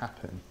might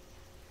happen?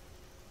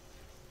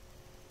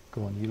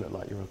 Go on, you look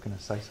like you're going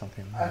to say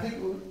something. I think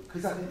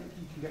because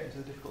you can get into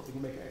the difficult thing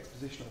and make it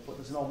expositional, but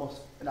there's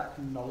almost an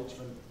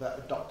acknowledgement that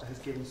a doctor has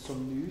given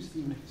some news,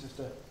 even if it's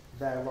just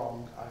they're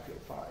wrong, I feel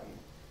fine,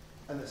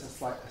 and there's a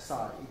slight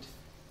aside.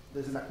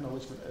 There's an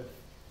acknowledgement of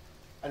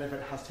an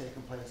event has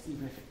taken place,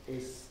 even if it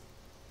is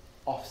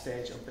off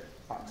stage or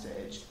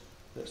backstage,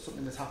 that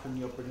something has happened.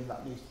 You're bringing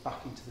that news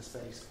back into the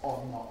space,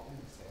 or not in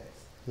the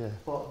space. Yeah.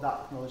 But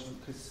that acknowledgement,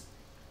 because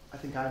I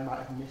think I might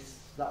have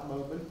missed that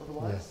moment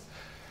otherwise. Yeah.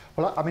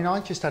 Well, I mean,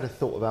 I just had a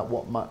thought about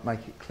what might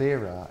make it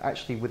clearer,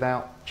 actually,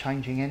 without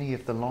changing any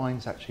of the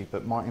lines, actually,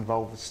 but might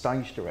involve the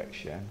stage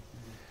direction,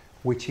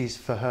 which is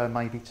for her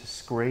maybe to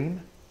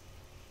scream,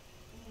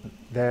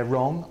 "They're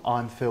wrong,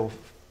 I feel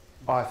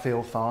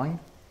fine.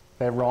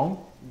 They're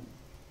wrong.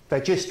 They're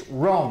just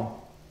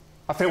wrong.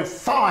 I feel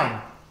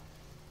fine."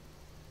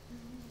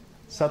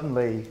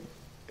 Suddenly,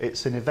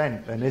 it's an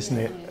event, then, isn't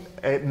it?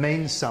 It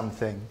means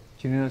something.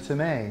 Do you know what I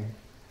mean?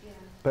 Yeah.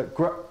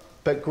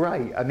 But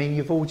great. I mean,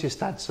 you've all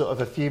just had sort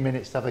of a few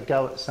minutes to have a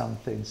go at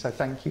something, so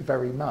thank you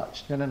very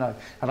much. No.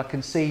 And I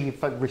can see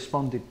you've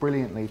responded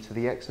brilliantly to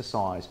the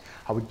exercise.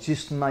 I would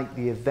just make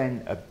the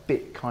event a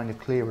bit kind of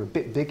clearer, a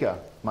bit bigger,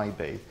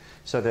 maybe,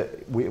 so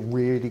that we're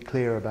really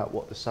clear about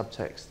what the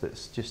subtext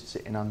that's just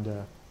sitting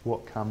under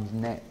what comes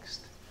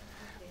next.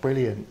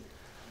 Brilliant.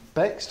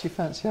 Bex, do you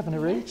fancy having a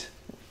read?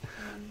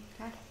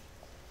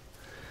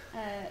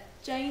 Okay.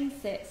 Jane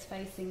sits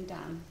facing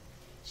Dan.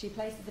 She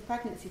places the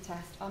pregnancy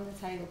test on the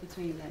table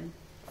between them,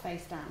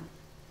 face down.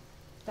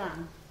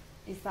 Dan,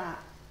 is that?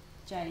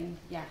 Jane,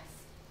 yes.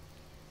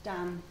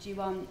 Dan, do you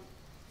want?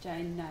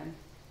 Jane, no.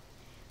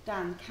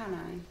 Dan, can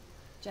I?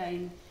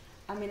 Jane,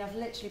 I mean, I've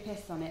literally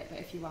pissed on it, but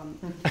if you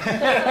want.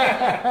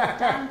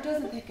 Dan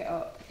doesn't pick it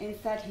up.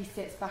 Instead, he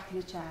sits back in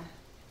a chair.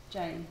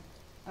 Jane,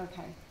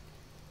 okay.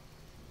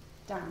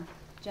 Dan,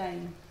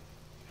 Jane.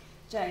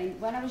 Jane,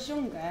 when I was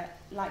younger,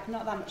 like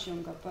not that much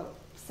younger, but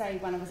say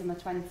when I was in my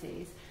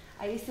 20s,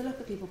 I used to look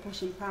at people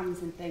pushing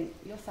prams and think,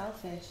 you're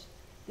selfish.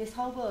 This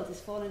whole world is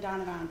falling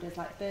down around us,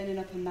 like burning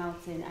up and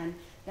melting, and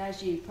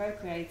there's you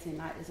procreating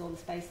like there's all the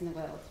space in the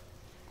world.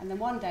 And then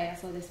one day I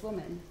saw this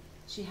woman.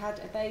 She had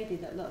a baby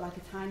that looked like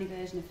a tiny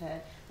version of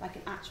her, like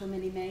an actual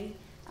mini-me.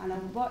 And I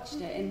watched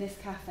it in this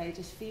cafe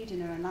just feeding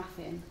her and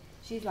laughing.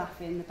 She's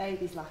laughing, the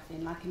baby's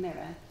laughing, like a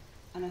mirror.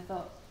 And I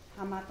thought,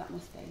 how mad that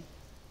must be.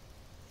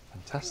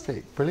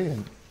 Fantastic,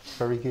 brilliant,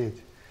 very good.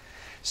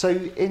 So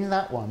in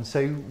that one,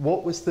 so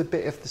what was the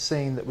bit of the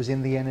scene that was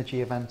in the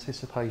energy of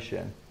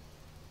anticipation?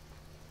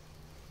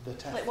 The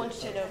test. Like wanted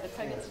to know the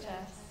pregnancy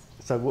test.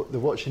 So what, the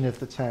watching of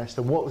the test,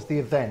 and what was the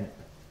event?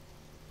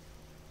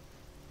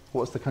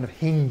 What was the kind of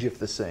hinge of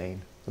the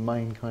scene, the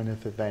main kind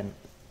of event?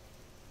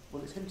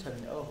 Well, it's him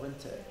turning it over,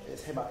 isn't it?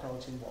 It's him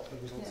acknowledging what the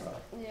results are.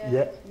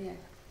 Yeah.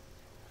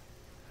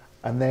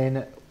 And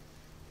then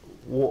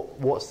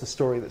what's the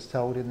story that's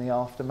told in the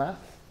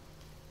aftermath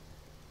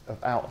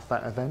out of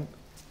that event?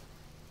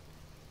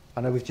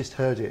 I know we've just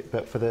heard it,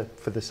 but for the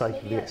sake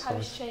of the Maybe how he's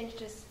exercise. changed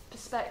his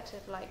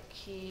perspective, like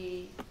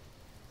he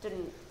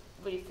didn't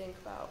really think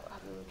about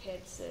having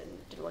kids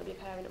and didn't want to be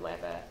a parent and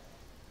whatever,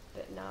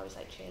 but now he's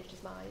like changed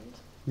his mind.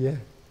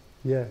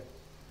 Yeah,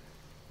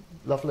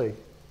 lovely.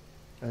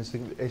 And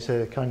it's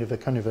a kind of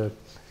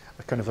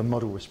a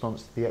model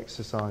response to the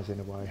exercise in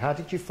a way. How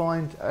did you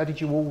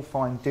all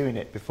find doing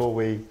it before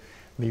we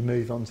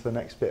move on to the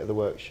next bit of the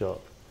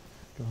workshop?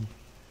 Go on.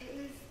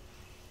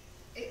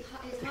 It's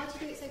hard to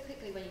do it so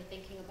quickly when you're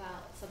thinking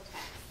about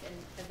subtext and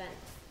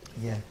events.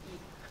 Yeah. You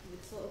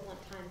would sort of want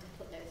time to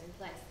put those in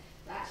place.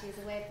 But actually,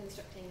 as a way of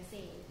constructing a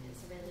scene,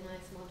 it's a really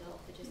nice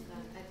model for just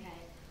going, okay,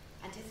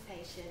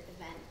 anticipation,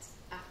 event,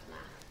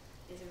 aftermath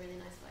is a really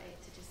nice way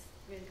to just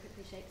really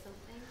quickly shape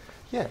something.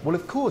 Yeah, well,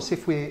 of course,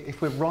 if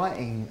we're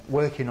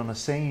working on a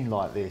scene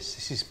like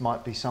this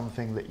might be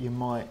something that you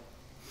might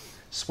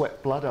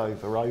sweat blood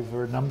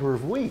over a number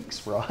of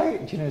weeks,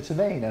 right? Do you know what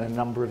I mean? And a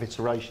number of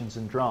iterations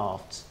and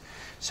drafts.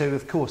 So,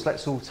 of course,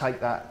 let's all take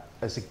that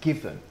as a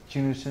given. Do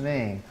you know what I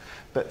mean?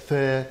 But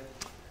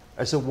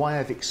as a way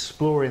of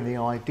exploring the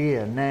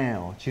idea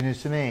now, do you know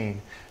what I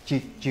mean?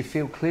 Do you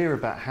feel clear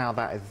about how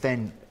that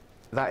event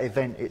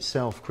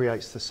itself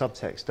creates the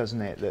subtext,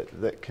 doesn't it?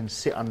 That can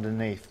sit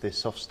underneath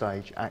this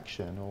offstage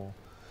action or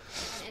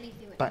And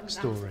anything that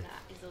backstory. comes after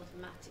that is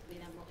automatically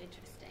then more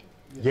interesting.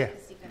 Yeah.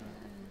 Because you go,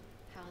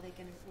 how are they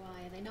going to,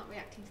 why are they not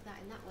reacting to that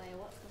in that way,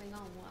 or what's going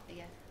on, what,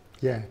 yeah.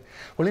 Yeah.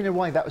 Well, in a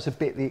way, that was a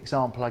bit the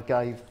example I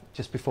gave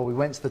just before we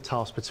went to the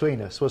task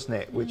between us, wasn't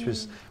it? Which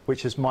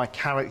was my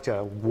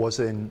character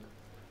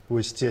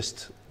was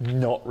just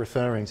not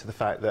referring to the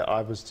fact that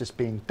I was just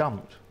being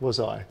dumped, was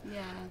I?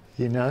 Yeah.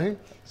 You know?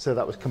 So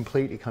that was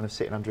completely kind of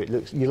sitting under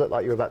it. You look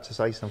like you're about to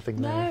say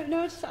something there.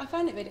 No, I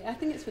find it really, I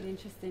think it's a really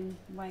interesting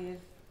way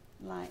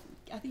of, like,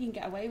 I think you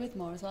can get away with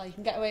more as well. You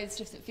can get away with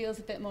stuff that feels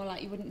a bit more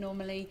like you wouldn't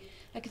normally,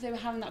 like if they were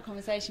having that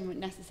conversation, you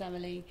wouldn't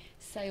necessarily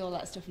say all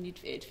that stuff and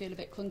it'd feel a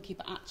bit clunky,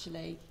 but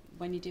actually,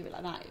 when you do it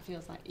like that, it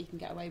feels like you can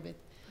get away with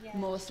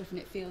more stuff and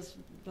it feels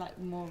like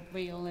more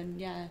real and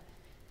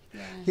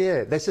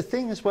Yeah, there's a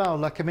thing as well,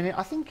 like, I mean,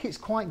 I think it's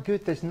quite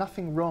good, there's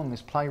nothing wrong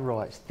as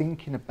playwrights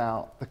thinking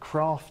about the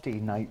crafty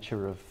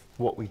nature of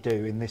what we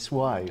do in this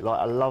way. Like,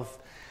 I love,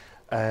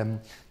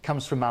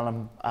 comes from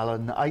Alan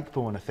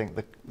Ayckbourn, I think,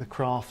 the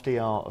crafty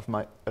art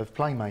of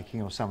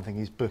playmaking or something,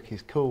 his book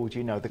is called,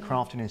 you know, the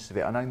craftiness of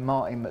it. I know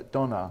Martin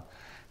McDonagh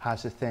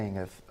has a thing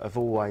of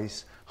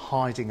always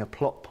hiding a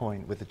plot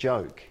point with a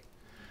joke,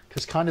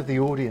 because kind of the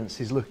audience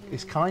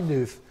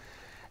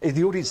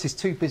the audience is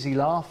too busy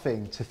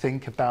laughing to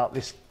think about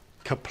this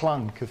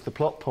kerplunk of the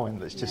plot point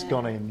that's just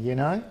gone in, you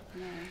know?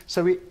 Yeah.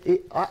 So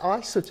I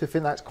sort of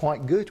think that's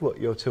quite good what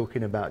you're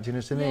talking about, do you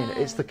know what I mean?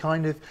 Yeah.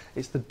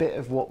 It's the bit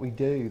of what we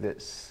do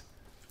that's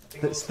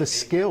the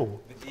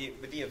skill.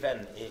 With the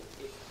event,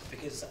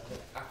 because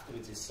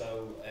afterwards is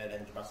so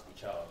then dramatically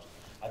charged,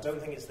 I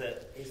don't think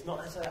it's not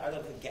necessarily, I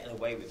don't think getting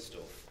away with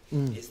stuff,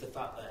 it's the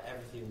fact that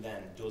everything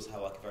then does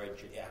have like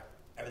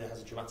everything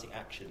has a dramatic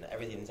action,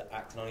 everything's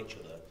acting on each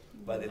other.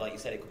 Whether, like you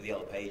said, it could be the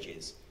yellow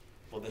pages,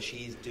 but that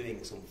she's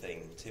doing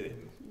something to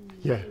him.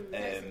 Yeah.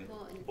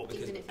 But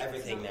because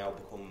everything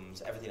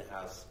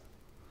has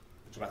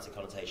dramatic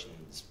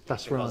connotations.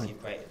 That's because right.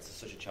 You've created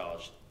such a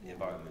charged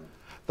environment.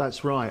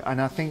 That's right,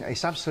 and I think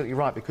it's absolutely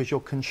right because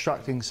you're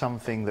constructing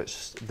something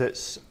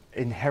that's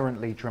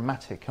inherently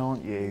dramatic,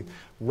 aren't you?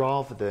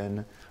 Rather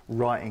than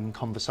writing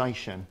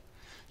conversation,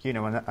 you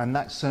know, and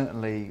that's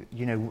certainly,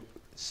 you know,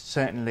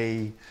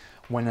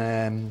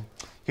 when.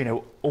 You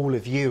know, all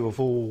of you have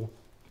all,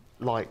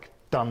 like,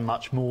 done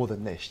much more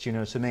than this. Do you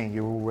know what I mean?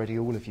 You're already,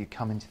 all of you,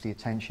 come into the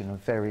attention of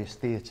various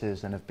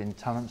theatres and have been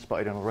talent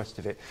spotted and all the rest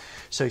of it.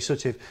 So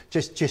sort of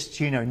just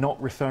you know,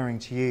 not referring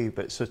to you,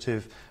 but sort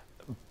of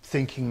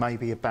thinking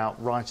maybe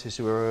about writers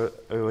who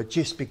are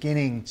just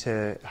beginning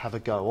to have a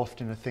go.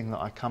 Often a thing that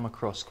I come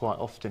across quite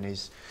often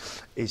is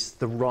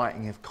the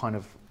writing of kind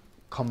of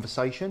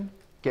conversation,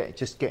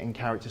 just getting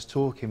characters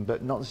talking,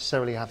 but not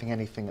necessarily having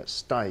anything at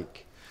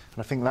stake. And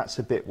I think that's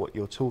a bit what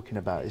you're talking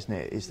about, isn't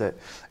it? Is that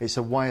it's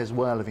a way as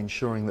well of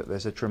ensuring that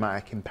there's a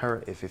dramatic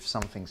imperative if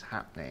something's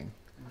happening.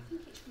 I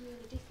think it's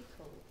really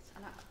difficult,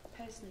 and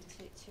personally,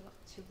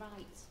 to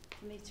write,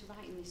 for me to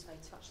write in this way,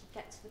 to actually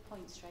get to the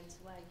point straight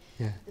away.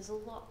 Yeah. There's a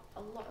lot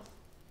of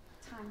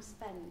time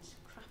spent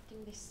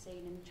crafting this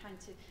scene and trying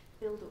to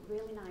build up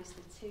really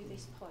nicely to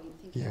this point,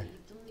 thinking that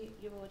you've done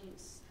your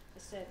audience a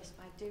service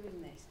by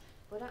doing this.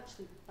 But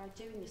actually, by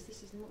doing this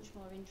is much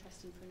more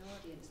interesting for an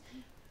audience.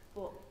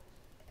 But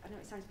I know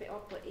it sounds a bit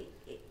odd, but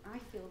I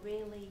feel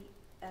really,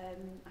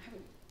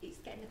 it's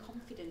getting the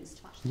confidence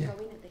to actually go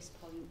in at this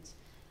point.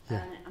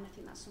 Yeah. And I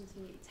think that's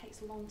something, it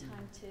takes a long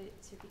time to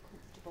be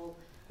comfortable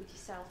with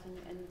yourself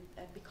and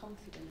be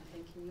confident, I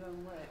think, in your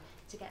own work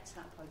to get to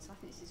that point. So I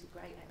think this is a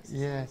great exercise.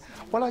 Yeah,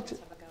 well,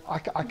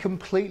 I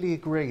completely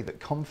agree that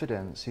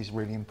confidence is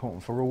really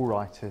important for all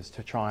writers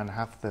to try and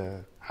have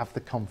the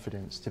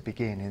confidence to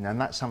begin in,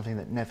 and that's something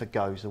that never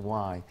goes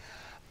away.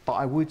 But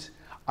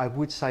I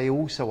would say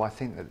also, I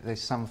think that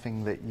there's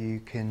something that you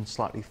can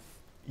slightly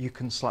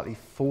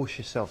force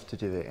yourself to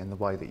do it in the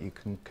way that you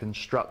can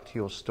construct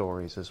your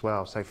stories as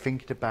well. So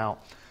thinking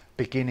about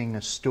beginning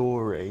a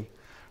story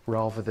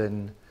rather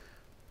than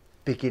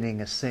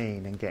beginning a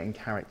scene and getting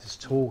characters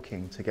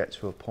talking to get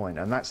to a point.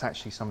 And that's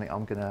actually something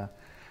I'm going to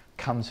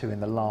come to in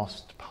the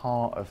last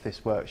part of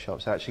this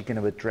workshop. So actually going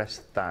to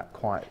address that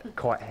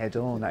quite head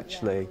on,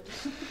 actually.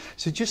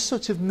 So just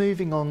sort of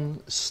moving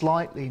on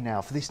slightly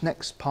now for this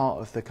next part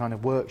of the kind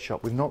of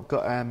workshop. We've not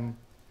got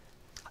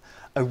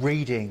a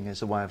reading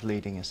as a way of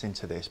leading us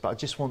into this, but I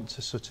just want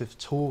to sort of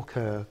talk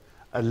a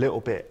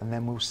little bit, and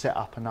then we'll set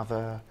up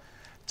another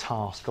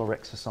task or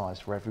exercise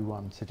for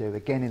everyone to do,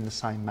 again in the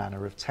same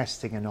manner of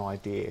testing an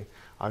idea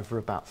over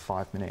about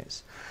 5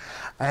 minutes.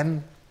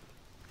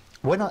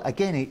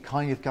 Again, it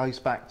kind of goes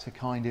back to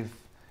kind of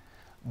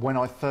when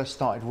I first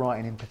started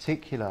writing in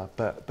particular,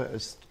 but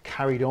has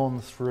carried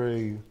on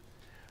through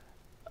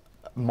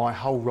my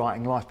whole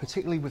writing life,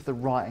 particularly with the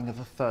writing of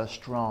a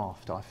first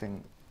draft. I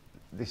think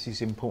this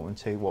is important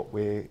to what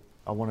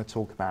I want to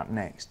talk about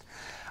next,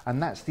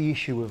 and that's the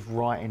issue of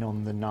writing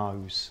on the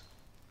nose.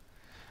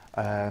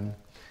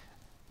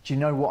 Do you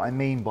know what I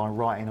mean by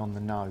writing on the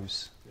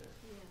nose?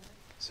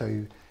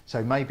 Yeah.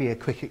 So maybe a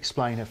quick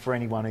explainer for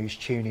anyone who's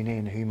tuning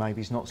in who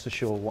maybe is not so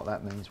sure what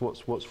that means.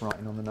 What's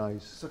writing on the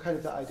nose? So kind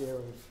of the idea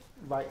of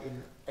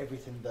writing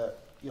everything that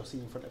you're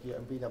seeing in front of you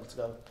and being able to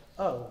go,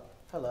 oh,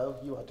 hello,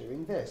 you are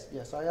doing this.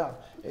 Yes, I am.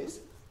 It's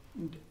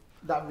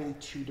that really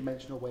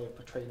two-dimensional way of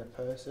portraying a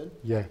person,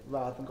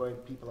 rather than going,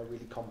 people are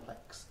really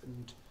complex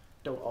and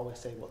don't always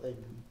say what they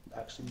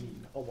actually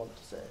mean or want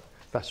to say.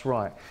 That's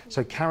right.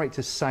 So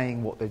characters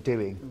saying what they're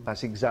doing.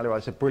 That's exactly right.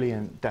 It's a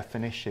brilliant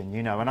definition,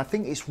 you know. And I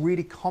think it's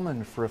really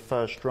common for a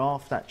first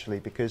draft,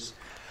 actually, because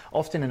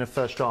often in a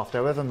first draft,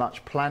 however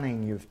much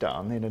planning you've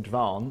done in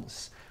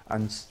advance,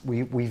 and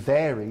we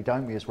vary,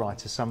 don't we, as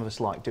writers? Some of us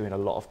like doing a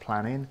lot of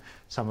planning.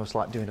 Some of us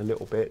like doing a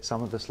little bit.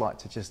 Some of us like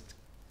to just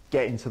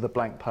get into the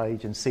blank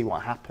page and see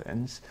what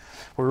happens.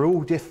 We're all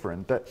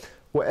different, but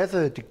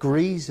whatever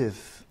degrees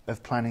of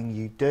planning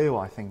you do,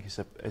 I think, as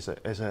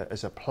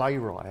a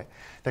playwright,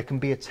 there can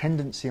be a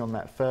tendency on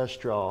that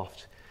first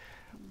draft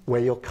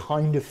where you're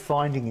kind of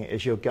finding it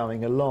as you're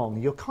going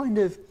along. You're kind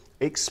of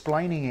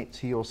explaining it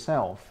to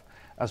yourself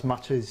as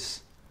much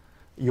as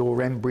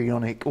your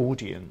embryonic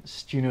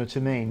audience. Do you know what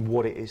I mean?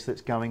 What it is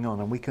that's going on.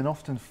 And we can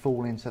often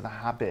fall into the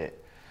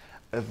habit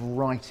of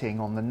writing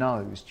on the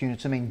nose. Do you know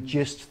what I mean?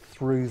 Just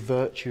through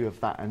virtue of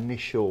that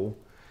initial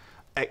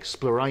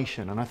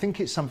exploration. And I think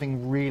it's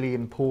something really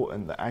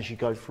important that as you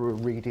go through a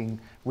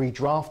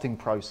redrafting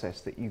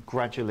process, that you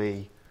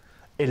gradually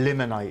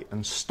eliminate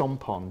and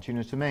stomp on. Do you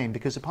know what I mean?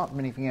 Because apart from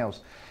anything else,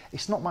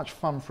 it's not much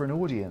fun for an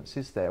audience,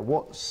 is there?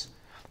 What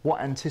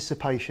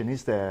anticipation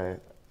is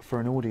there for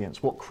an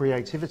audience? What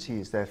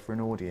creativity is there for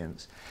an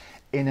audience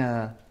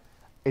in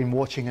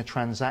watching a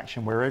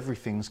transaction where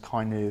everything's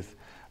kind of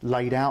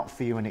laid out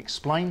for you and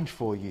explained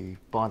for you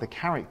by the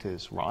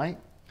characters, right?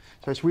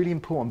 So it's really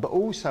important. But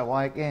also,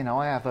 I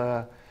have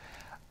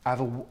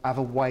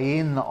a way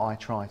in that I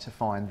try to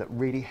find that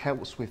really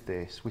helps with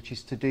this, which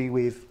is to do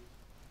with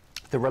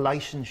the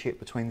relationship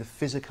between the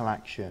physical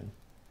action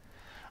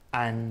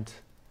and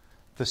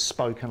the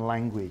spoken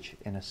language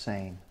in a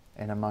scene,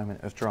 in a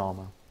moment of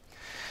drama.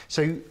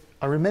 So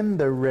I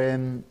remember,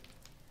 in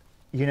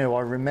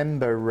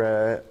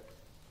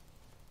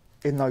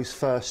those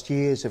first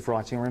years of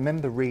writing, I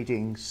remember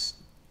reading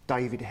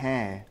David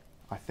Hare,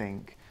 I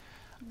think,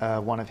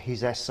 one of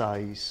his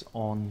essays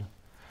on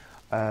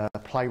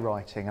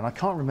playwriting, and I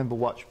can't remember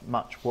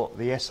much what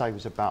the essay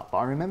was about, but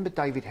I remember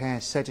David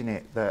Hare said in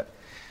it that,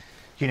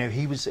 you know,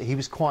 he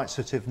was quite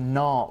sort of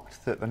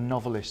narked that the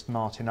novelist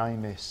Martin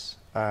Amis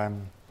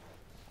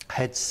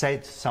had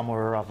said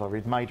somewhere or other,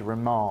 he'd made a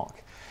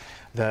remark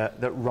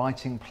that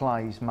writing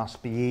plays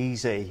must be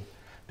easy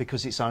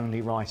because it's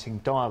only writing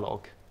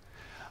dialogue.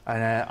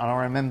 And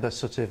I remember I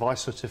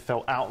sort of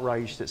felt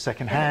outraged at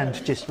second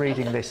hand just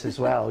reading this as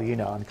well, you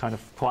know, and kind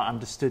of quite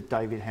understood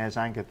David Hare's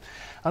anger.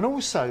 And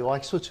also I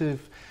sort of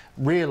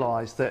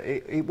realised that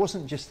it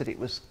wasn't just that it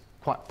was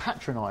quite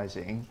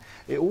patronising,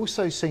 it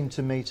also seemed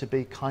to me to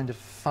be kind of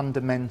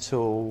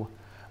fundamental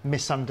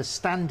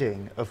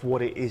misunderstanding of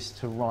what it is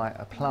to write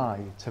a play,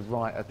 to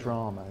write a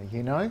drama,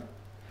 you know?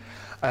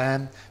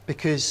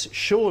 Because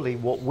surely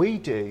what we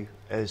do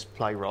as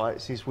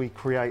playwrights is we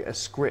create a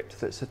script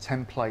that's a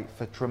template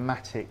for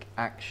dramatic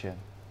action,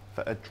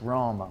 for a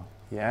drama,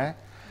 yeah?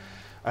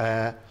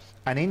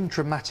 And in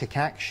dramatic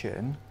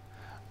action,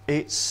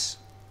 it's,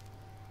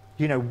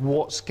 you know,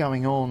 what's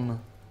going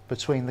on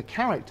between the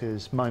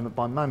characters moment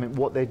by moment,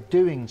 what they're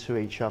doing to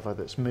each other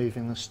that's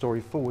moving the story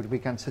forward. We're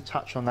going to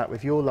touch on that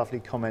with your lovely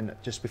comment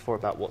just before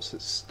about what's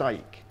at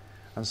stake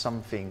and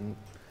something,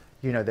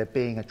 you know, there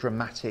being a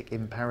dramatic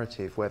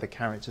imperative where the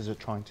characters are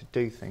trying to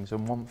do things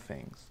and want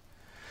things.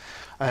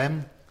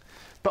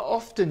 But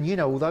often, you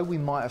know, although we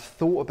might have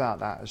thought about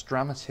that as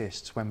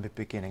dramatists when we're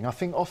beginning, I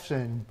think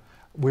often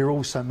we're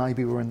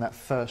in that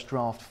first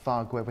draft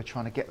fug where we're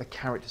trying to get the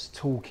characters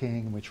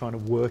talking and we're trying to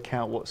work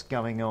out what's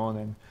going on,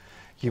 and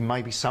you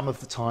maybe some of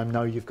the time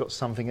know you've got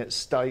something at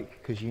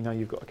stake because you know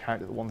you've got a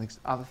character that wants things,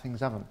 other things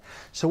haven't.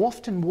 So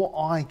often what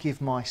I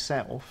give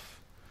myself,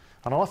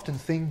 and I often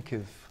think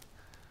of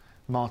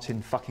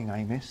Martin fucking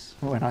Amis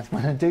when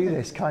I do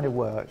this kind of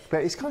work,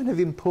 but it's kind of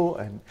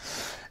important,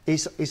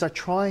 is I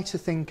try to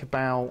think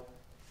about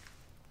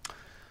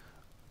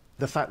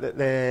the fact that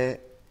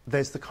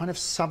there's the kind of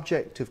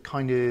subject of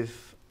kind of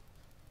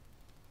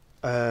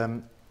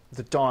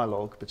the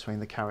dialogue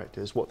between the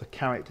characters, what the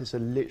characters are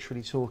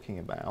literally talking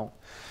about,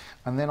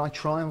 and then I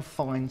try and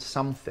find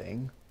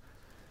something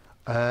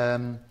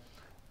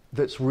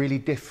that's really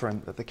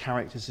different that the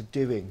characters are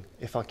doing,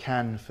 if I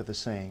can, for the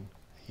scene,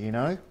 you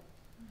know?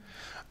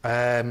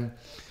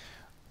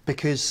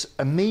 Because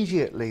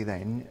immediately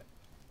then,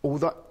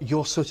 although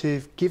you're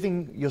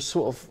setting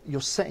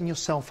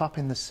yourself up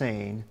in the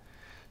scene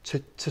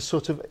to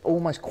sort of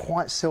almost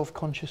quite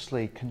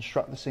self-consciously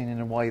construct the scene in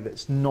a way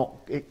that's not,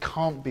 it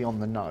can't be on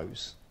the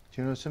nose.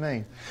 Do you know what I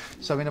mean?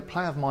 So in a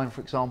play of mine,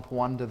 for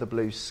example, Under the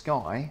Blue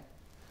Sky,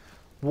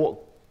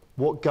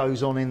 what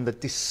goes on in the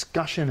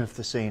discussion of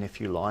the scene,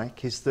 if you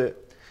like, is that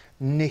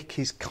Nick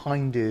is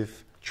kind of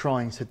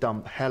trying to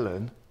dump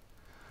Helen,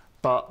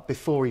 but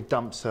before he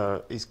dumps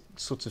her, he's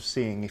sort of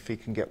seeing if he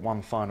can get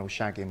one final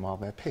shag in while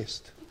they're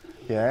pissed.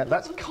 Yeah,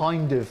 that's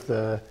kind of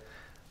the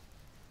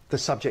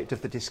subject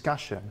of the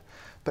discussion,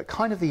 but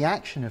kind of the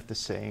action of the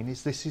scene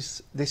is this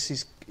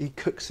is he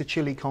cooks a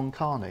chili con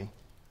carne,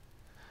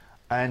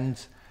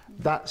 and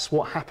that's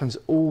what happens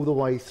all the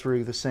way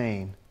through the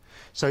scene.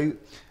 So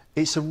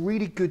it was a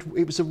really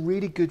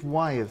good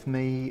way of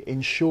me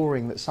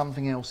ensuring that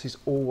something else is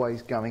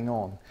always going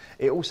on.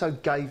 It also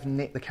gave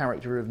Nick, the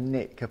character of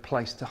Nick, a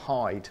place to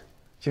hide.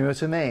 Do you know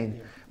what I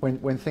mean? Yeah.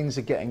 When things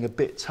are getting a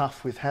bit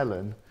tough with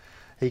Helen,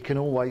 he can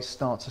always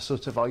start to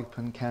sort of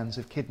open cans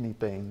of kidney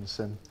beans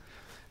and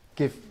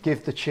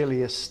give the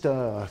chili a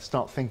stir,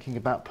 start thinking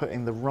about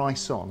putting the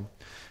rice on.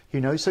 You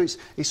know, so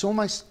it's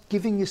almost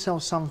giving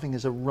yourself something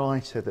as a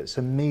writer that's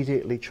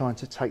immediately trying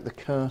to take the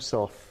curse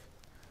off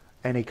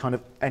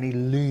any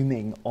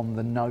looming on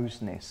the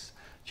noseness.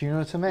 Do you know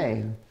what I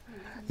mean?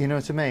 You know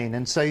what I mean?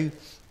 And so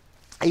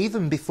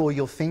even before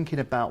you're thinking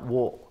about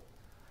what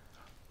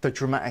the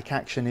dramatic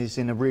action is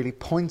in a really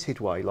pointed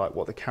way, like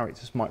what the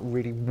characters might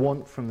really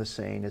want from the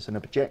scene as an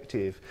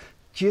objective,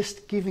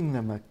 just giving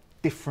them a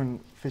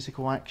different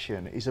physical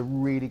action is a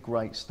really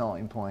great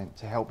starting point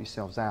to help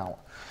yourselves out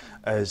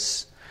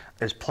as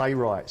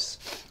playwrights.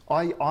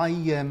 I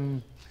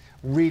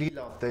really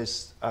love,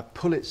 there's a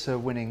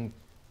Pulitzer-winning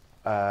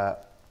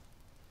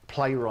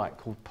playwright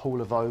called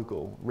Paula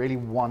Vogel, really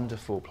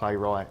wonderful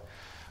playwright,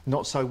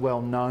 not so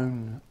well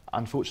known,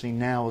 unfortunately,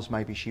 now as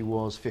maybe she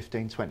was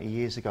 15, 20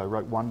 years ago,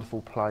 wrote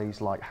wonderful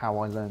plays like How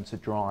I Learned to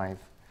Drive,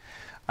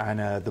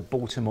 and The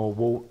Baltimore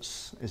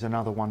Waltz is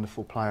another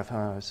wonderful play of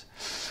hers.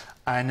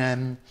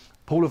 And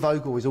Paula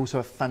Vogel is also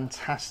a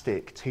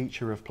fantastic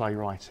teacher of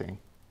playwriting.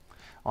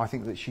 I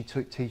think that she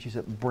teaches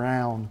at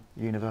Brown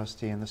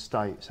University in the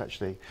States,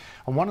 actually.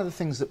 And one of the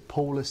things that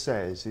Paula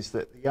says is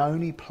that the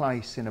only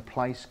place in a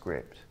play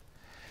script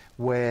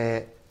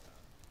where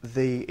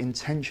the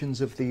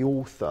intentions of the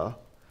author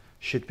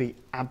should be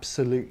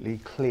absolutely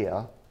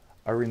clear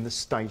are in the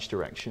stage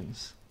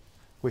directions,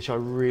 which I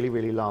really,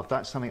 really love.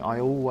 That's something I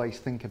always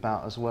think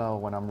about as well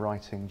when I'm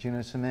writing. Do you know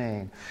what I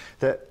mean?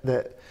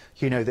 That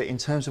you know, that in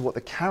terms of what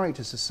the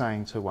characters are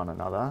saying to one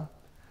another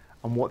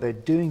and what they're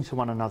doing to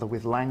one another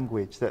with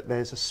language, that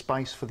there's a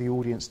space for the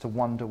audience to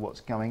wonder what's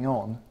going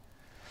on.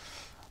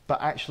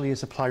 But actually,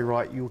 as a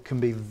playwright, you can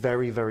be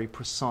very, very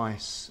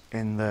precise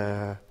in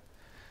the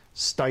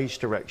stage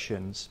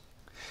directions.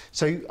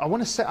 So I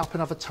want to set up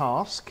another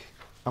task,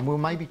 and we'll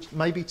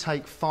maybe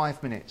take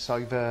 5 minutes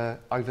over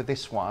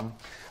this one.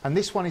 And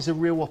this one is a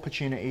real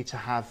opportunity to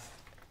have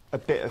a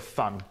bit of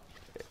fun.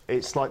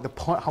 It's like the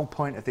whole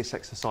point of this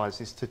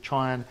exercise is to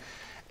try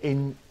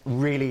and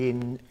really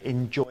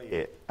enjoy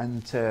it,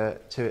 and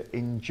to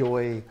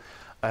enjoy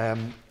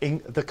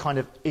the kind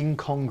of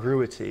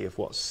incongruity of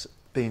what's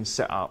being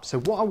set up. So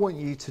what I want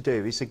you to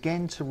do is,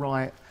 again, to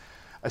write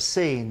a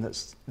scene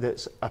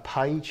that's a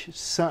page,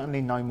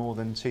 certainly no more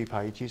than 2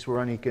 pages. We're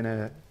only going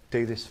to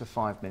do this for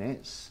 5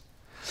 minutes.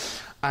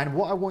 And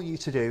what I want you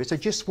to do is, I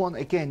just want,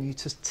 again, you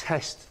to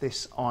test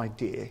this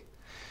idea.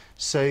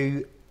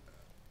 So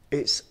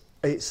it's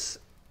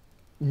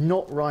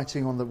not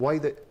writing on the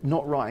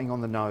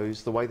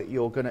nose. The way that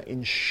you're going to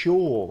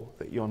ensure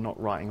that you're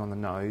not writing on the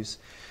nose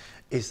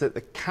is that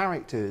the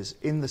characters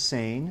in the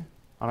scene,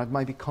 and I'd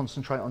maybe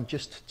concentrate on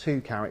just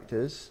 2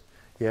 characters,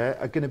 yeah,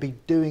 are going to be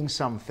doing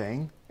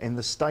something in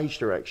the stage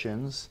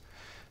directions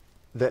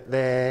that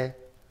they're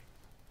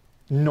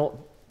not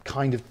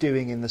kind of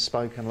doing in the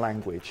spoken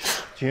language.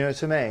 Do you know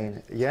what I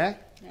mean? Yeah?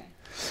 Yeah.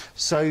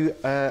 So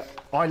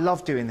I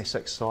love doing this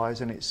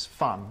exercise, and it's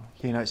fun.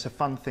 You know, it's a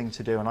fun thing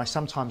to do, and I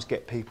sometimes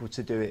get people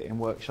to do it in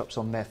workshops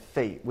on their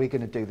feet. We're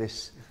going to do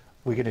this,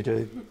 we're going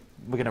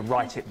to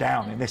write it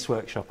down in this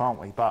workshop, aren't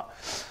we? But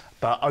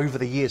over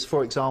the years,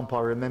 for example,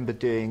 I remember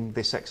doing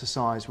this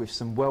exercise with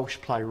some Welsh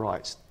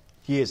playwrights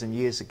years and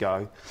years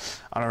ago,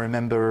 and I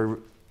remember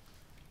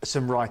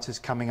some writers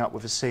coming up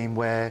with a scene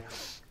where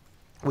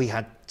we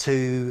had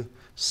 2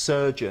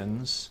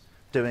 surgeons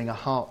doing a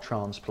heart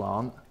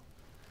transplant,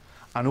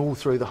 and all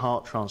through the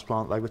heart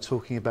transplant they were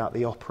talking about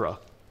the opera.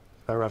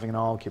 They were having an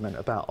argument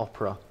about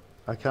opera,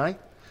 okay?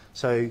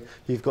 So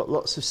you've got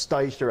lots of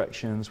stage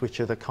directions which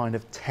are the kind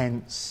of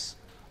tense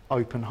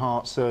open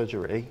heart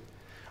surgery,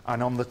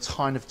 and on the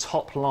kind of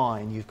top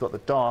line you've got the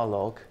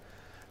dialogue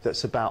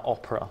that's about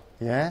opera,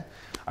 yeah?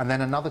 And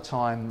then another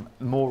time,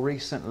 more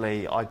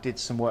recently, I did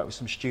some work with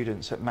some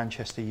students at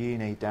Manchester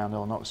Uni down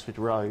on Oxford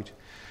Road,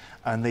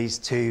 and these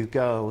 2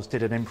 girls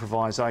did an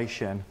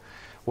improvisation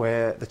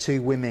where the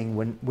 2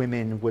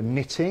 women were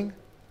knitting,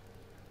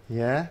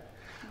 yeah?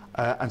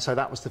 And so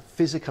that was the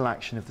physical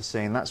action of the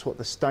scene. That's what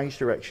the stage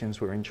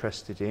directions were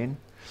interested in.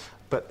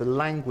 But the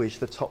language,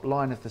 the top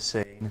line of the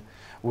scene,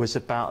 was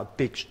about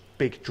a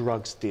big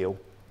drugs deal,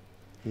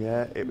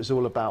 yeah? It was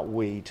all about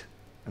weed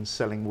and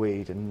selling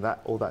weed and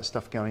all that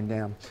stuff going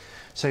down.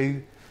 So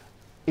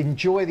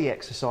enjoy the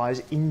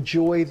exercise,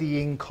 enjoy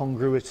the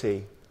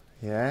incongruity,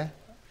 yeah,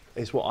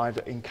 is what I'd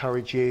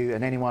encourage you,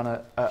 and anyone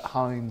at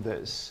home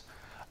that's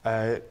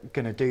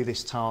going to do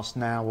this task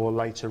now or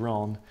later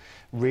on,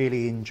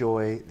 really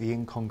enjoy the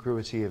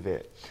incongruity of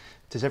it.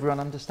 Does everyone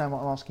understand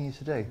what I'm asking you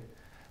to do?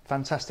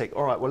 Fantastic.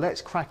 All right, well,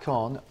 let's crack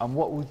on, and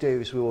what we'll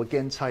do is we'll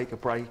again take a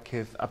break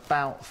of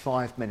about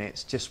 5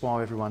 minutes just while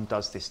everyone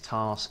does this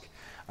task,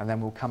 and then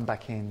we'll come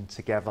back in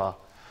together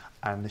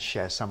and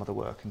share some of the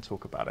work and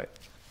talk about it.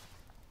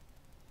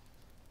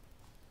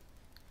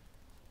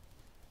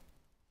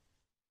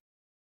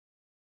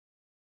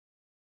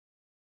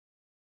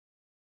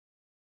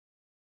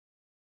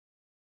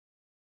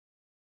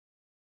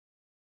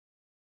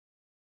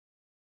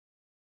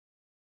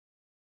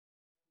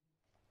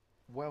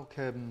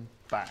 Welcome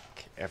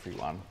back,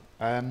 everyone.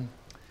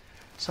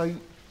 So,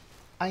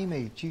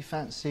 Amy, do you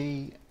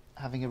fancy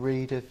having a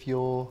read of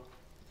your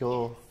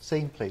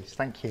scene, please?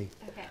 Thank you.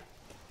 Okay.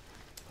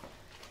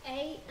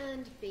 A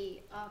and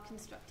B are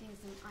constructing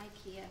some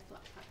IKEA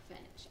flat pack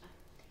furniture.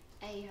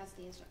 A has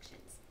the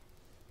instructions.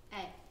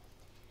 A.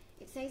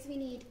 It says we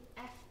need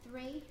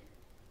F3.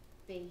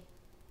 B.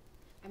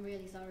 I'm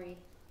really sorry.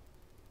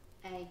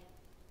 A.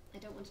 I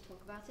don't want to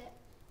talk about it.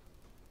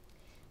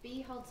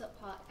 B holds up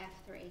part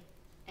F3.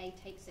 A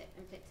takes it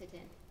and fits it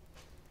in.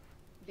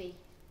 B.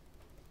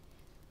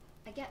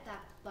 I get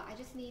that, but I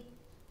just need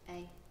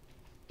A.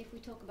 If we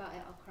talk about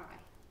it, I'll cry.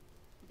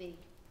 B.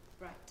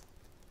 Right.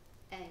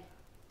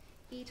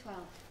 A. E12.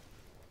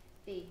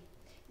 B.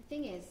 The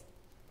thing is,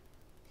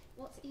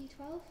 what's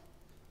E12?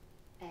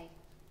 A.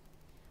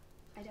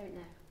 I don't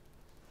know.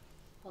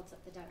 Holds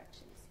up the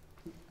directions.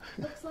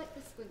 Looks like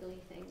the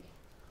squiggly thing.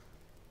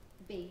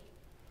 B.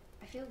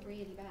 I feel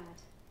really bad.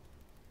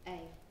 A.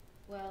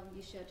 Well,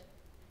 you should.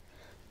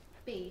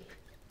 B.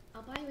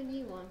 I'll buy you a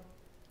new one.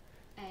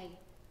 A.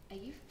 Are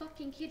you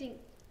fucking kidding?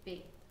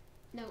 B.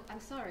 No, I'm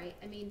sorry.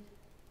 I mean,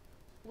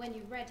 when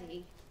you're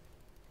ready,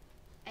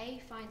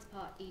 A finds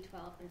part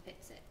E12 and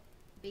fits it.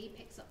 B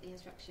picks up the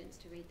instructions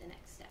to read the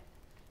next step.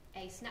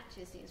 A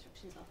snatches the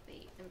instructions off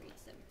B and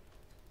reads them.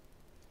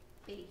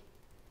 B.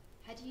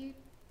 I heard you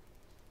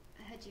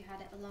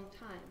had it a long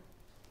time.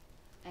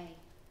 A.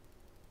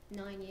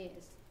 9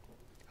 years.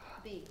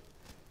 B.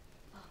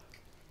 Fuck.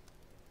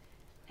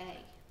 A.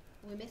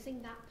 We're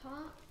missing that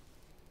part?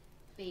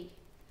 B.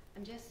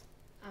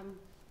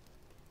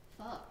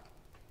 Fuck.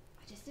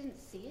 I just didn't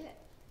see it.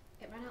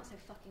 It ran out so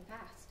fucking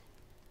fast.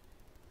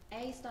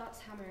 A starts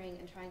hammering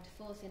and trying to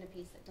force in a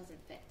piece that doesn't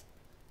fit.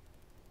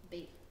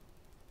 B.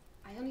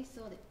 I only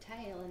saw the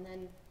tail and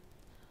then...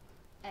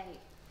 A.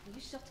 Will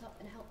you shut up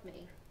and help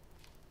me?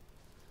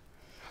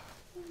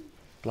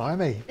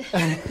 Blimey.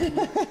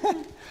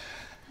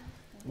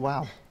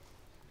 Wow.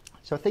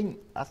 So I think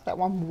that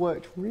one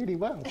worked really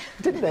well,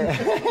 didn't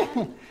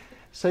it?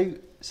 So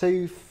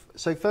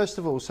first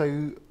of all,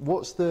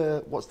 what's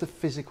the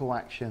physical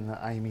action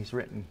that Amy's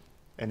written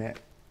in it?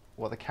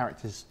 What the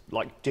character's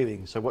like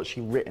doing? So what's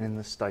she written in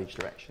the stage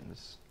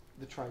directions?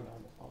 The trying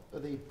on, are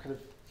they kind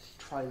of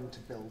trying to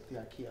build the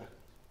IKEA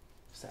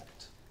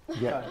set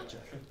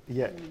furniture?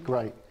 Yeah,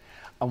 great.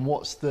 And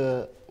what's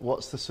the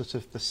sort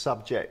of the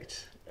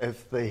subject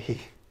of the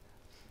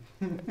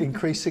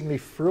increasingly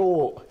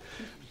fraught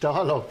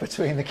dialogue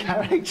between the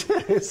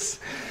characters?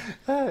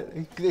 So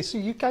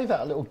you gave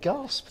that a little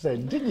gasp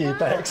then, didn't you,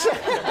 Bex?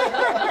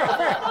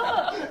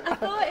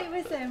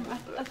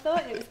 I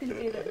thought it was going to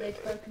be that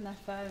they'd broken their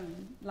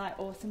phone, like,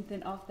 or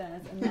something of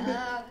theirs, and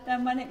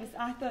then when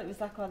I thought it was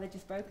like, oh, they'd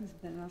just broken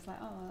something, and I was like,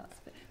 oh, that's.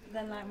 But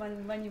then, like,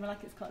 when you were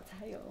like, it's got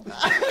a tail.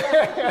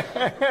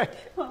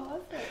 What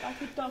was it?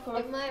 Like a dog or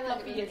it might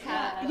have been a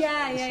cat.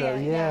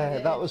 Yeah.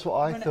 That was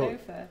what I thought.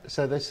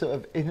 So they're sort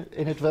of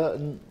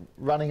inadvertent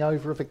running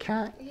over of a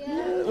cat,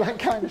 that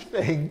kind of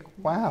thing.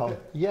 Wow,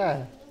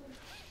 yeah.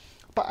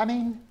 But I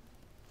mean,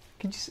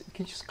 can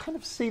you just kind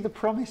of see the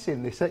promise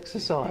in this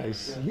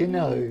exercise? You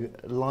know,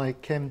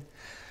 like,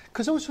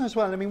 because also as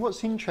well, I mean,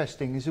 what's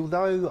interesting is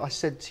although I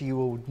said to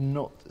you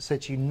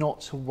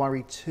not to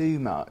worry too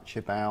much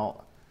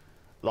about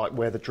like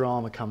where the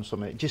drama comes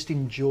from, it just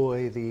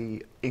enjoy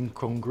the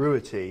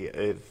incongruity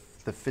of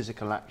the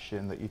physical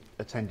action that you're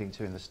attending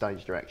to in the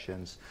stage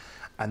directions,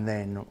 and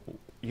then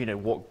you know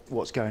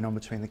what's going on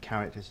between the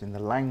characters in the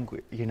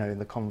language, you know, in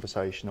the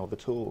conversation or the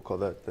talk or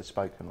the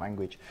spoken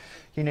language,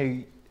 you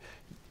know.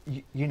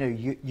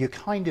 You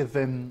kind of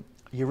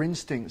your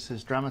instincts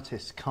as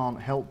dramatists can't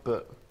help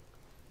but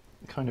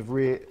kind of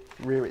rear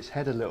its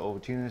head a little.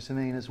 Do you know what I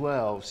mean as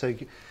well? So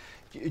do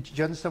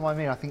you understand what I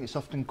mean? I think it's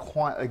often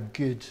quite a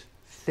good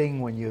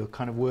thing when you're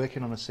kind of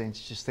working on a scene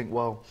to just think,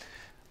 well,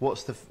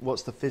 what's the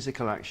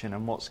physical action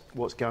and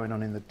what's going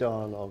on in the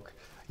dialogue,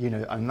 you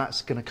know, and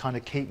that's going to kind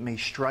of keep me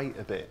straight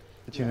a bit.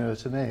 Do you know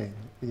what I mean?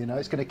 You know,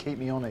 it's going to keep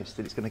me honest,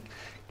 and it's going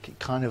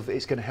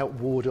to help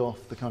ward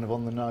off the kind of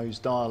on the nose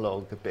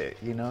dialogue a bit,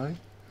 you know. I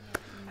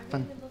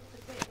really love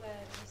the bit where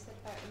you said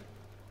about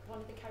one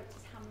of the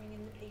characters hammering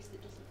in the piece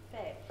that doesn't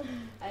fit,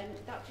 and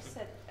that just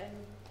said,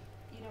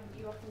 you know,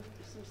 you often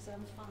sort of say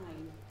I'm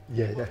fine.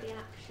 Yeah. But the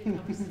action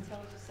obviously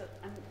tells us that,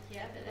 and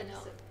but they're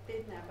not.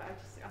 Been there, but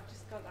I've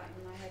just got that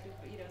in my head of,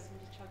 you know,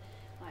 somebody trying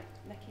like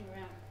making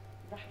around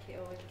racket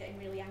or getting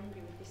really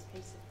angry with this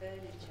piece of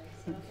furniture.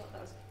 So I thought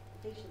that was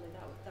visually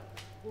that was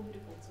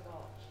wonderful to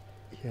watch.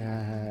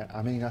 Yeah,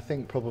 I mean, I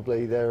think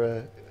probably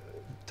there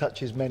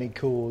touches many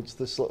chords.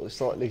 The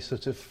slightly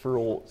sort of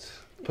fraught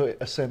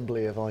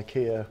assembly of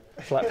IKEA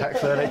flat pack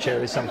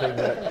furniture is something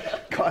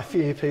that quite a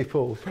few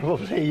people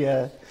probably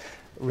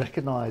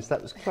recognise.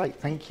 That was great.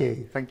 Thank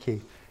you.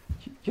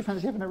 Do you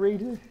fancy having a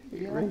read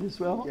as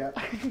well?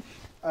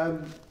 Yeah.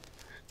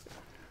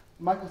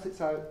 Michael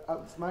sits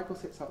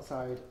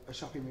outside a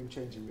shopping room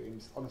changing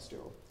rooms on a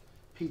stool.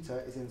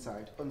 Peter is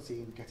inside,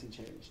 unseen, getting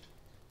changed.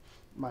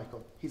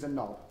 Michael, he's a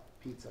knob.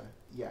 Peter,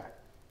 yeah.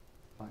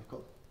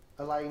 Michael,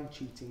 a lying,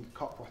 cheating,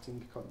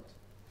 cock-rotting cunt.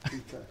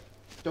 Peter,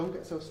 don't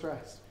get so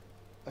stressed.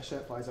 A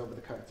shirt flies over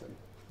the curtain.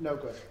 No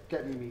good,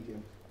 get me a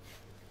medium.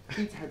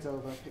 Peter heads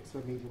over, picks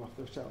up a medium off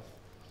the shelf.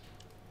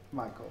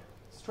 Michael,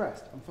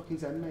 stressed, I'm fucking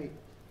Zen, mate.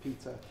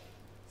 Peter,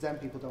 Zen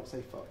people don't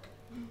say fuck.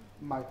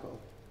 Michael,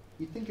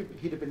 you'd think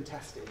he'd have been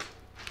tested.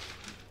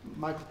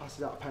 Michael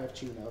passes out a pair of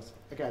chinos.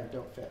 Again,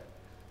 don't fit.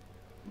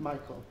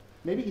 Michael,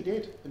 maybe he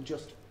did and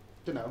just,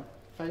 dunno,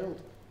 failed.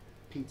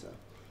 Peter,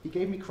 he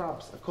gave me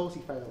crabs, of course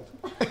he failed.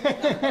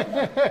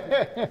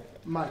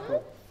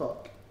 Michael,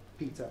 fuck.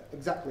 Peter,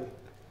 exactly.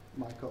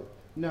 Michael,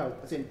 no,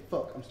 as in,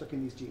 fuck, I'm stuck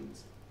in these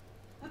jeans.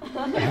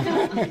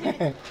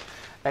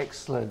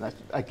 Excellent. That's,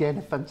 again,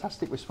 a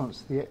fantastic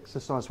response to the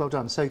exercise. Well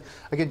done. So,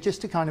 again,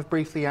 just to kind of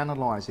briefly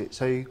analyse it.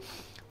 So,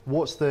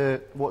 what's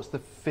the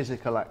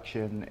physical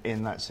action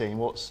in that scene?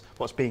 What's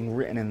being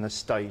written in the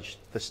stage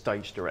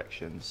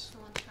directions?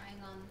 Someone trying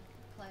on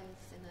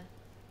clothes in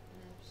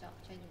a shop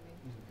changing room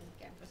and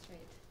getting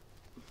frustrated.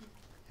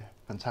 Yeah,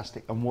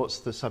 fantastic. And what's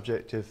the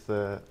subject of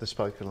the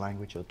spoken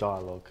language or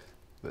dialogue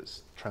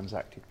that's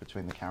transacted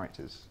between the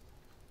characters?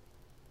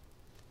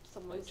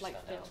 Someone's like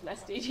failed an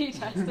SDG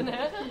test, isn't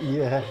it?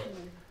 Yeah.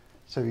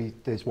 So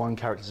there's one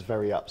character who's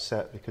very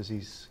upset because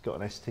he's got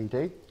an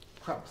STD.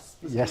 Crabs.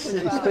 Yes,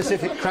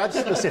 crabs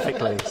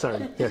specifically.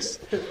 Sorry. Yes.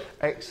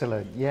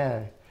 Excellent.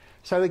 Yeah.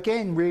 So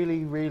again,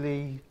 really,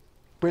 really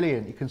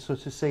brilliant. You can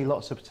sort of see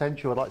lots of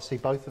potential. I'd like to see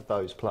both of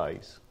those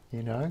plays.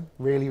 You know,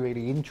 really,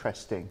 really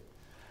interesting.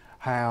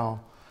 How,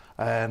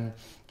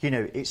 you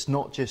know, it's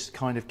not just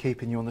kind of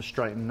keeping you on the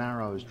straight and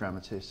narrow as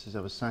dramatists, as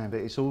I was saying, but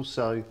it's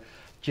also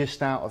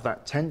just out of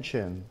that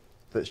tension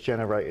that's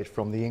generated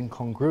from the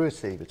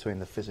incongruity between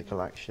the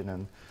physical action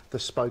and the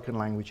spoken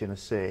language in a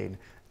scene,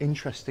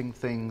 interesting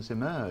things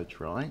emerge,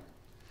 right?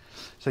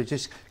 So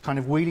just kind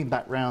of wheeling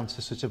back round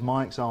to sort of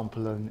my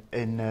example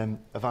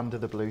of Under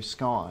the Blue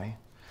Sky,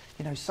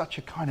 you know, such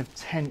a kind of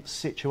tense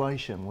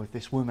situation with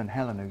this woman,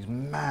 Helen, who's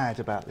mad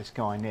about this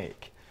guy,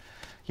 Nick.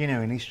 You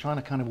know, and he's trying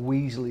to kind of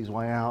weasel his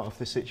way out of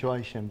the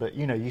situation, but,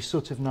 you know, you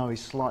sort of know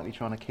he's slightly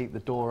trying to keep the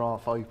door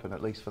half open,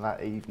 at least for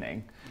that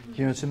evening. Do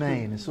you know what I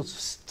mean? It's sort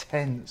of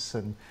tense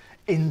and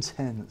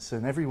intense,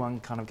 and everyone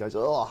kind of goes,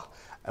 oh,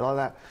 like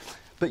that.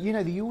 But, you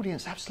know, the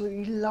audience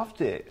absolutely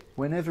loved it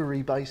whenever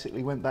he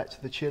basically went back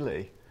to the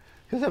chili.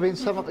 Because there'd been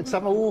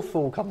some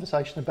awful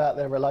conversation about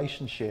their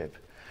relationship.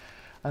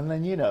 And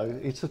then, you know,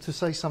 it's to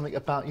say something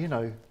about, you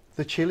know,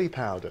 the chili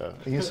powder.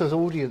 You know, so the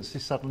audience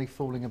is suddenly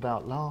falling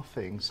about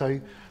laughing. So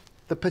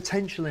the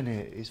potential in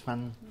it is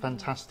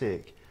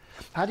fantastic.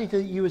 How did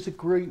you as a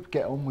group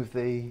get on with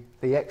the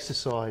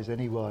exercise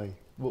anyway?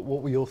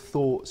 What were your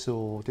thoughts,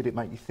 or did it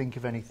make you think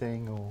of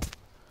anything? Or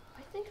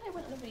I think I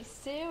went on a really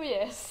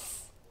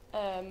serious,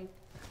 a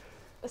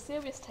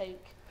serious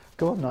take.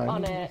 Go on, Naomi.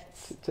 On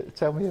it.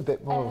 Tell me a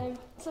bit more.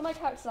 So my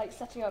character's like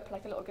setting up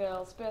like a little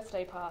girl's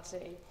birthday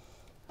party,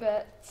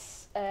 but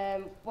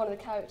one of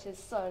the character's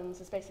sons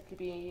has basically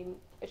been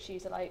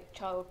accused of like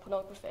child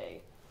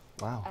pornography.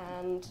 Wow.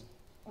 And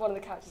one of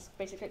the characters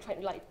basically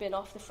trying to like bin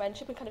off the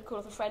friendship and kind of call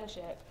off the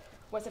friendship,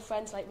 whereas the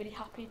friend's like really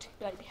happy to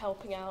like be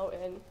helping out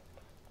and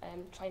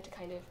trying to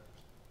kind of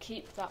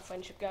keep that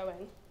friendship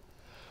going.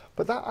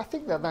 But I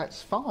think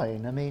that's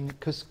fine. I mean,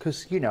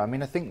 because you know, I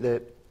mean, I think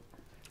that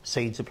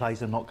scenes and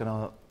plays are not going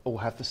to all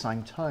have the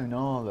same tone,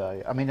 are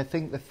they? I mean, I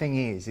think the thing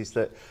is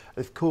that,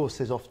 of course,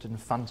 there's often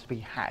fun to be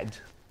had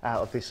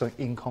out of this like,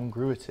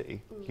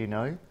 incongruity, you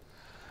know,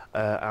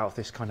 out of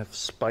this kind of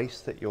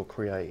space that you're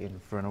creating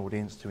for an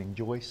audience to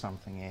enjoy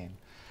something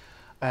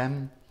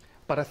in.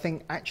 But I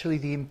think actually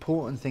the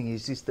important thing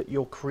is that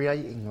you're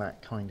creating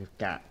that kind of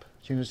gap.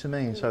 Do you know what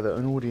I mean? So that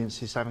an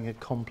audience is having a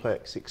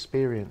complex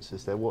experience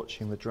as they're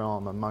watching the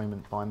drama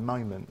moment by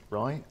moment,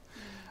 right?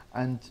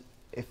 And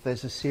if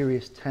there's a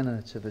serious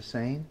tenor to the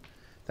scene,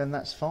 then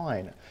that's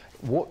fine.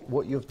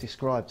 What you've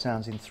described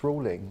sounds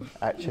enthralling,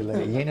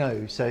 actually, you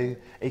know, so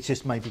it's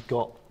just maybe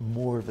got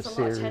more of a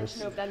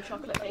serious... a lot of tension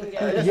over them chocolate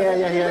fingers.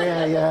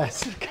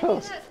 Yes, of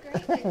course. I think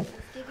that's great, though, 'cause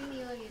it's giving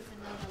the audience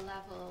another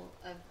level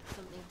of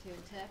something to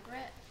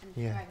interpret and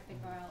Yeah. try to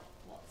figure out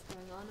what's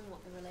going on and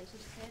what the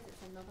relationship is.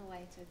 It's another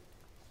way to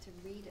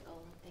read it all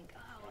and think,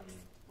 oh,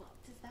 what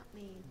does that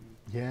mean?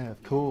 Yeah,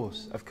 of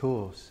course, of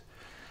course.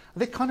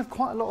 They're kind of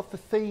quite a lot of the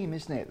theme,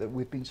 isn't it, that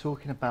we've been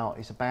talking about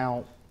is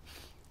about,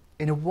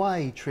 in a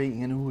way,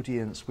 treating an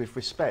audience with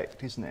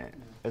respect, isn't it?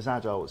 As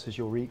adults, as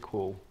your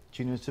equal.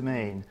 Do you know what I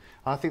mean?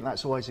 I think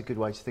that's always a good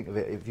way to think of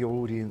it, if your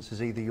audience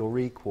is either your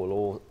equal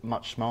or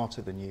much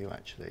smarter than you,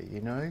 actually, you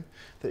know?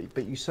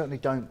 But you certainly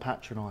don't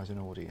patronise an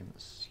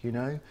audience, you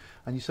know?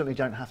 And you certainly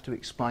don't have to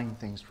explain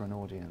things for an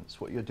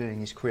audience. What you're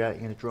doing is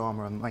creating a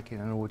drama and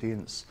making an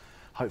audience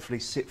hopefully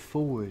sit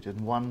forward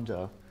and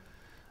wonder,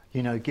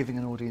 you know, giving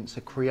an audience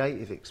a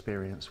creative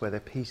experience where they're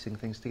piecing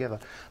things together.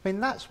 I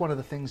mean, that's one of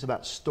the things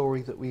about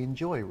story that we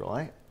enjoy,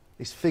 right?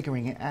 Is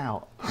figuring it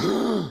out.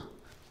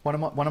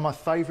 One of my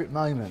favourite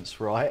moments,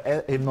 right,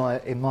 in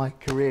my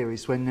career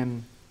is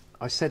when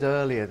I said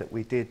earlier that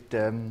we did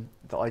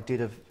that I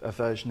did a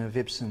version of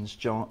Ibsen's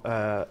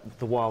The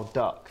Wild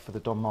Duck for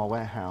the Donmar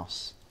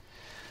Warehouse,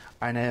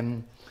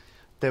 and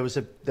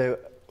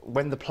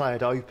when the play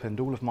had opened,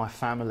 all of my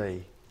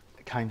family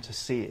came to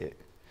see it.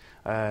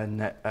 And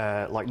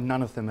like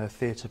none of them are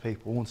theatre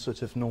people, all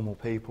sort of normal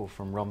people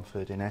from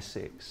Romford in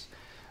Essex,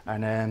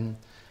 and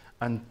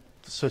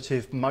sort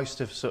of most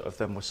of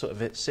them were sort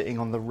of sitting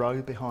on the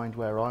row behind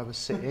where I was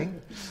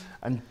sitting,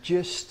 and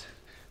just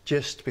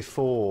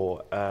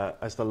before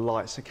as the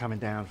lights are coming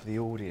down for the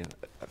audience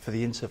for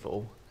the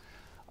interval,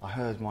 I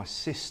heard my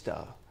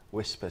sister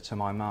whisper to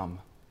my mum,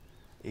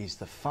 "He's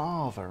the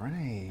father, isn't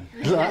he?"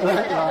 like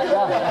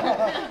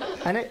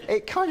that. And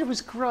it kind of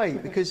was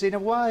great because in a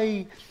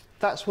way,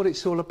 that's what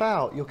it's all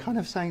about. You're kind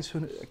of saying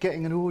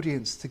getting an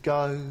audience to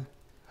go,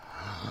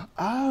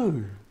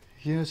 oh,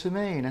 you know what I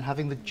mean? And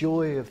having the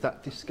joy of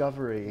that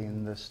discovery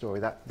in the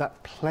story,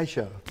 that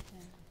pleasure.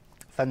 Yeah.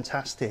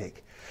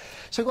 Fantastic.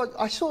 So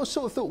I sort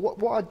of thought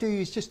what I'd do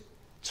is just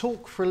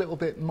talk a little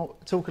bit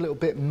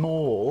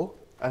more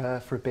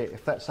for a bit,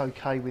 if that's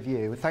okay with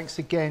you. And thanks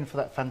again for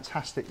that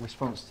fantastic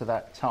response to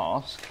that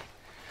task.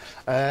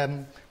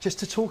 Just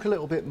to talk a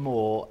little bit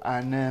more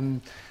and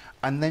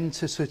then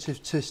to sort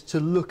of to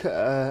look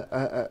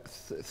at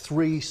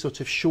three sort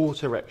of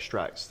shorter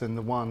extracts than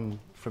the one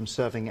from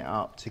Serving It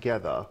Up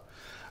Together,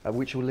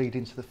 which will lead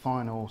into the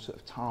final sort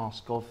of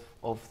task of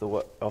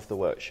the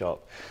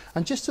workshop.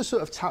 And just to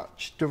sort of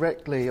touch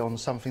directly on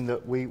something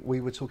that we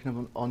were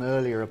talking on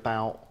earlier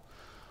about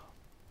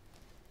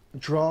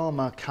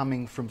drama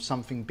coming from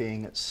something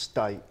being at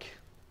stake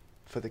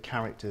for the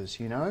characters,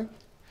 you know?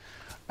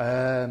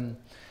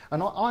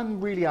 And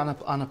I'm really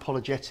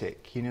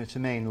unapologetic, you know what I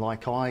mean?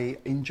 Like, I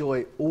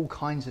enjoy all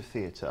kinds of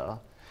theatre,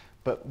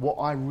 but what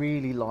I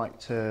really like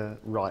to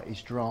write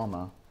is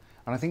drama.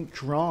 And I think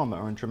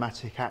drama and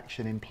dramatic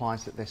action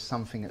implies that there's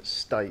something at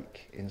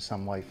stake in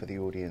some way for the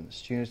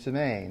audience. Do you know what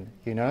I mean?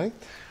 You know?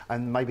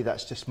 And maybe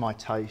that's just my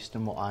taste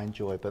and what I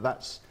enjoy, but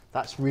that's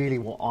really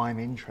what I'm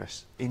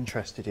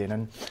interested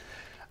in.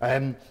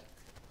 And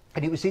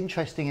it was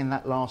interesting in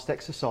that last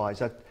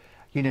exercise. As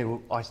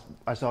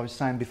I was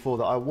saying before,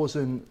 that I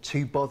wasn't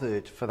too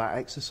bothered for that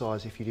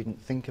exercise if you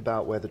didn't think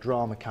about where the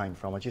drama came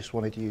from. I just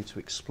wanted you to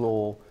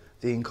explore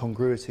the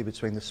incongruity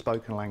between the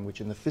spoken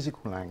language and the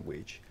physical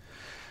language.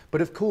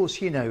 But of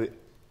course, you know,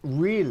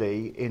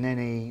 really in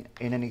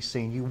any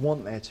scene, you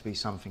want there to be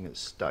something at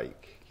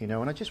stake, you know.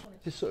 And I just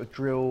wanted to sort of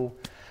drill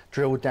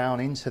down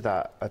into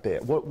that a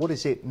bit. What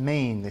does it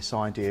mean, this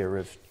idea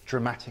of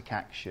dramatic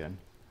action,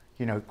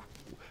 you know,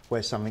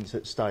 where something's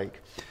at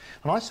stake?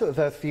 And I sort of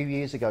a few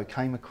years ago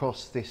came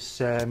across this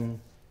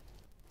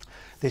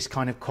this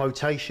kind of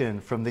quotation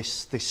from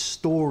this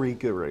story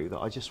guru that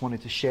I just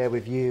wanted to share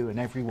with you and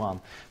everyone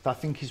that I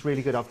think is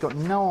really good. I've got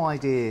no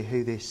idea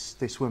who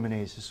this woman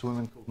is. This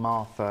woman called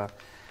Martha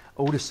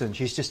Alderson.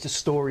 She's just a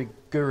story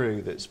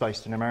guru that's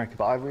based in America.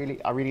 But I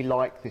really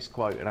like this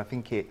quote, and I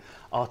think it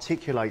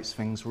articulates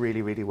things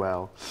really, really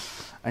well.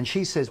 And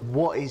she says,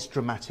 "What is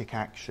dramatic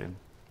action?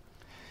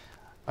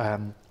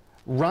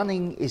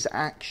 Running is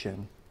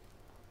action.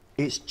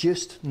 It's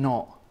just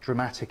not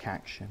dramatic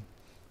action.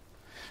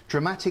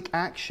 Dramatic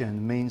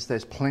action means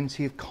there's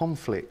plenty of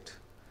conflict,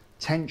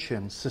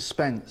 tension,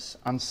 suspense,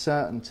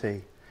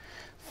 uncertainty,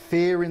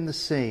 fear in the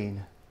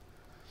scene.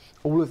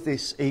 All of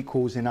this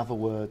equals, in other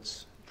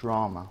words,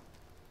 drama.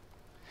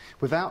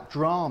 Without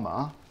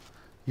drama,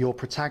 your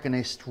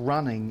protagonist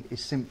running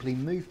is simply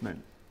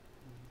movement.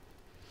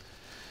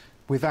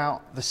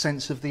 Without the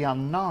sense of the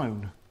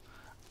unknown,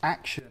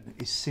 action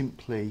is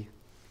simply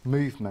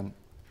movement.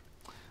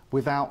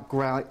 Without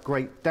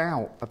great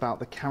doubt about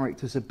the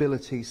character's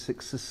ability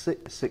to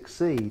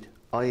succeed,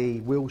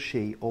 i.e. will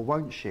she or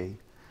won't she,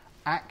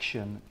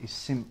 action is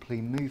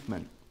simply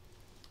movement.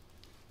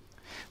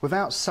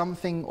 Without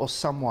something or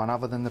someone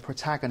other than the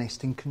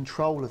protagonist in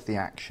control of the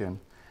action,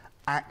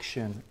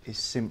 action is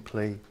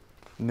simply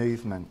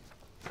movement."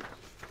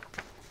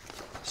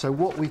 So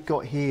what we've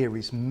got here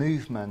is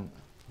movement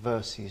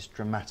versus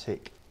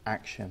dramatic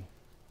action.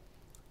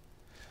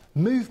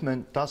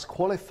 Movement does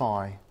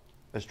qualify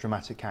as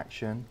dramatic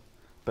action,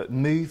 but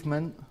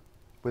movement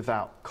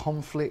without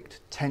conflict,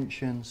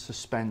 tension,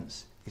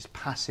 suspense is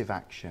passive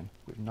action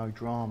with no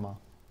drama.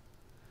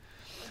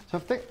 So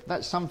I think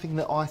that's something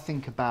that I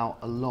think about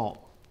a lot.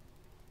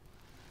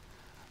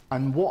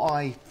 And what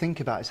I think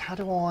about is how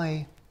do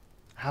I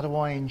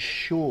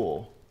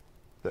ensure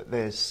that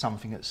there's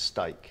something at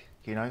stake?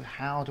 You know,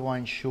 how do I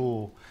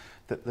ensure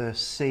that the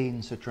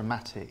scenes are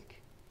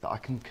dramatic, that I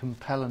can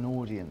compel an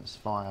audience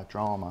via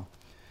drama?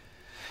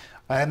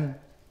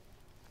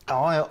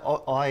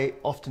 I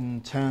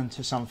often turn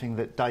to something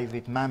that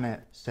David Mamet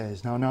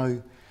says. Now, I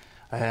know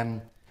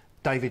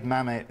David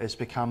Mamet has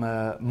become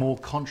a more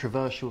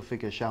controversial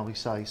figure, shall we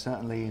say,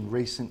 certainly in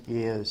recent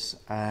years,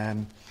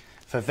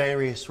 for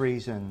various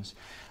reasons.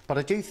 But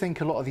I do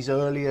think a lot of his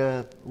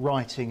earlier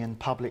writing and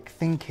public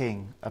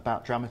thinking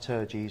about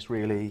dramaturgy is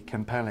really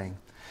compelling.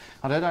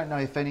 And I don't know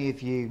if any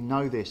of you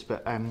know this,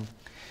 but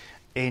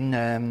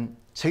in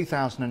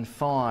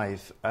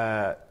 2005,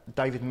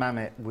 David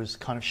Mamet was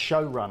kind of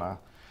showrunner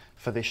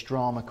for this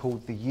drama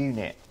called The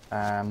Unit,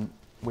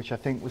 which I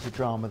think was a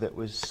drama that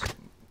was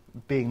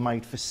being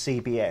made for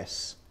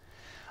CBS.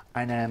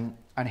 And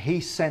he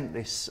sent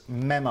this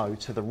memo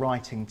to the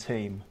writing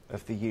team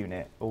of The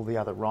Unit, all the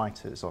other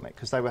writers on it,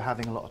 because they were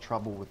having a lot of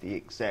trouble with the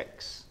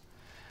execs,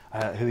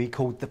 who he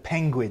called the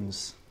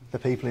penguins, the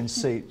people in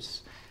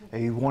suits,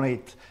 who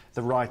wanted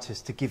the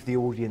writers to give the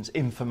audience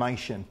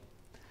information.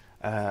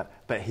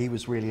 But he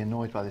was really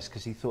annoyed by this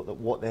because he thought that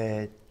what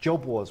their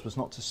job was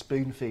not to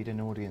spoon feed an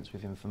audience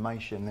with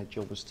information. Their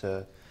job was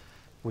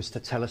to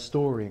tell a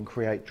story and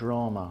create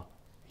drama,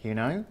 you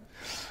know.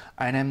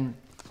 And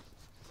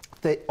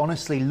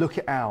honestly, look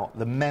it out.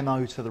 The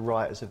memo to the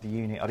writers of The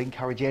Unit. I'd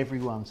encourage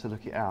everyone to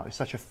look it out. It's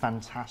such a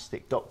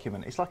fantastic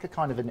document. It's like a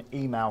kind of an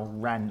email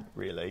rant,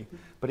 really,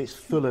 but it's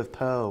full of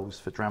pearls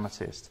for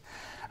dramatists.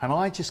 And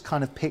I just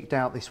kind of picked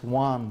out this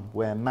one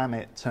where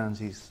Mamet turns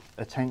his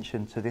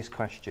attention to this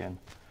question.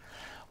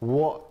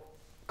 What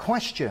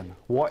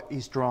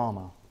is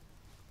drama?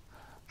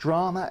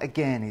 Drama,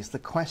 again, is the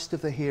quest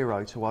of the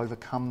hero to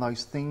overcome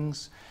those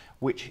things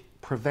which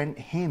prevent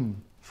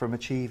him from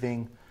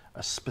achieving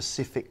a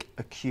specific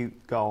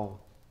acute goal.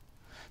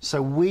 So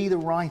we, the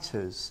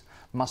writers,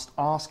 must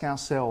ask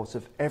ourselves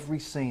of every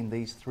scene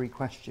these three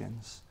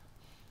questions.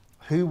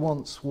 Who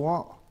wants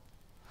what?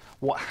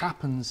 What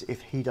happens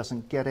if he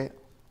doesn't get it?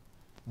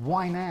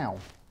 Why now?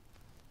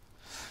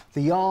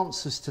 The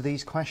answers to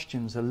these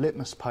questions are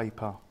litmus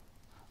paper.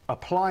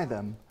 Apply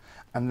them,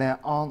 and their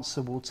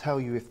answer will tell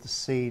you if the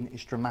scene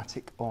is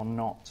dramatic or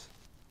not.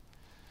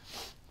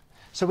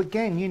 So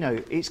again, you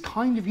know, it's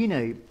kind of, you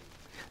know,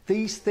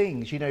 these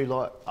things, you know,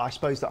 like I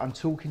suppose that I'm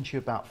talking to you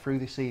about through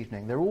this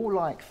evening, they're all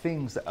like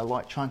things that are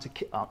like trying to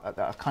that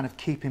are kind of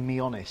keeping me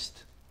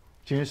honest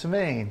Do you know what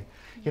I mean?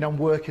 You know, I'm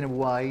working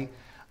away,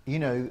 you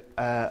know,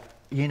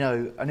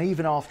 and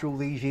even after all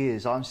these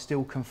years, I'm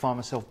still can find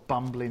myself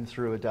bumbling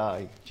through a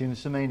day. Do you know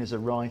what I mean? As a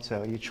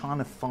writer, you're trying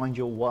to find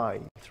your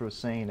way through a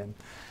scene, and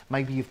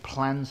maybe you've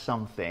planned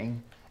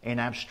something in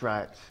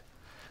abstract,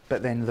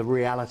 but then the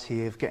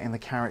reality of getting the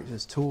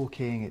characters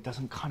talking, it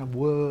doesn't kind of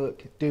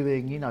work,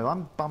 you know,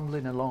 I'm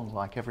bumbling along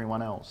like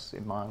everyone else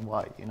in my own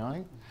way, you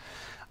know?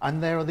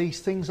 And there are these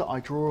things that I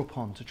draw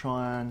upon to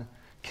try and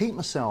keep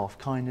myself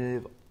kind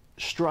of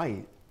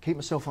straight, keep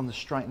myself on the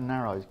straight and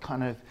narrow,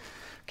 kind of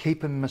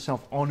keeping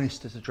myself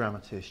honest as a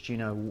dramatist, you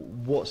know,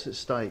 what's at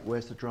stake,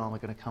 where's the drama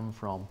going to come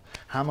from,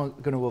 how am I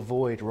going to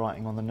avoid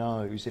writing on the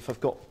nose, if I've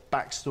got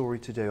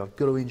backstory to do, I've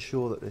got to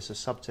ensure that there's a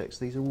subtext.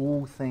 These are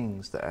all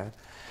things that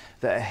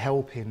are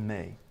helping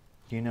me,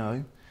 you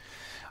know.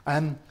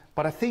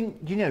 But I think,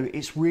 you know,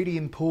 it's really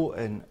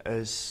important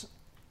as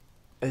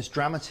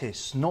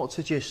dramatists not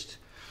to just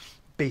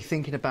be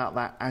thinking about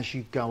that as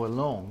you go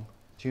along,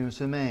 do you know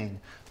what I mean?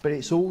 But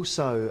it's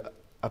also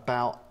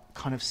about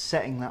kind of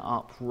setting that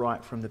up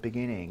right from the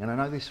beginning. And I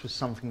know this was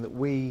something that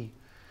we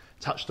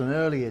touched on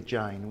earlier,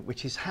 Jane,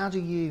 which is how do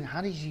you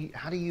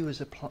as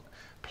a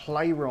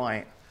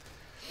playwright,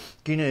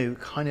 you know,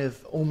 kind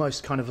of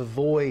almost kind of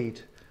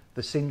avoid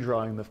the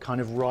syndrome of kind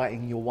of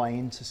writing your way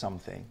into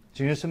something.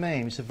 Do you know what I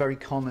mean? It's a very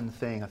common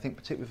thing. I think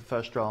particularly for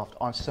first draft,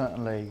 I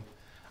certainly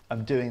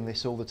am doing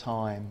this all the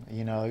time,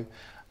 you know.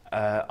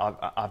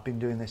 I've been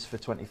doing this for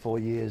 24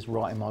 years,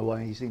 writing my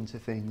ways into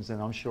things,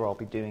 and I'm sure I'll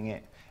be doing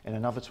it in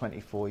another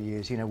 24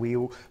 years. You know, we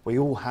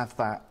all have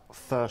that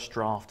first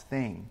draft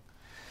thing.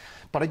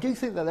 But I do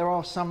think that there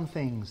are some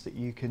things that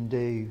you can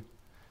do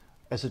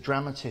as a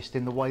dramatist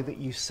in the way that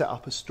you set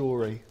up a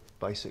story,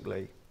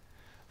 basically,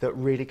 that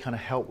really kind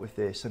of help with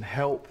this and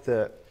help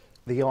the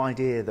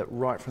idea that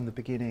right from the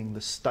beginning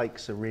the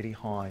stakes are really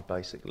high,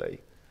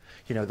 basically.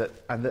 You know,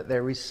 and that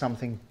there is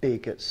something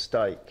big at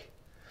stake.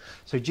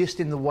 So just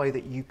in the way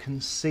that you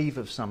conceive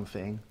of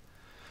something,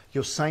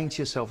 you're saying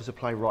to yourself as a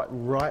playwright,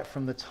 right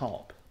from the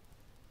top,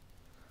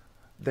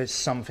 there's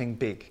something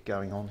big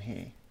going on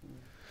here.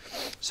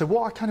 So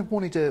what I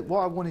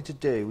wanted to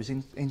do was,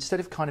 instead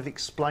of kind of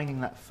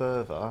explaining that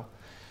further,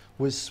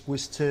 was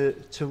to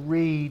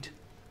read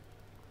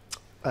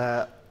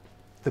the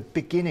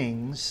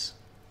beginnings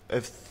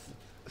of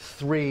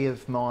three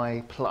of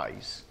my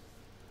plays.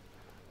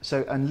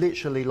 So, and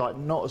literally, like,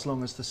 not as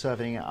long as the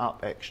Serving It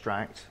Up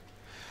extract.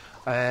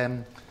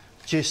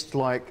 Just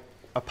like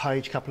a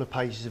page, couple of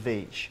pages of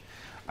each,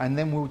 and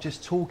then we'll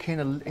just talk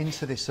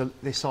into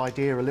this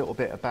idea a little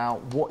bit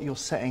about what you're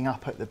setting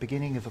up at the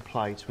beginning of a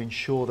play to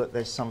ensure that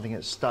there's something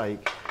at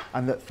stake,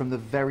 and that from the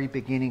very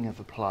beginning of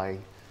a play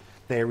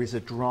there is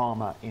a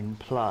drama in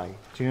play.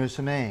 Do you know what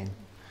I mean?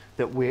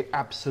 That we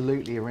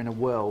absolutely are in a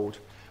world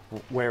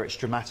where it's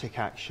dramatic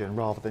action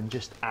rather than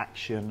just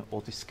action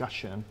or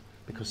discussion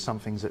because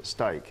something's at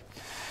stake.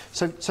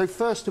 So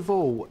first of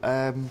all,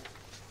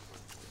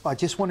 I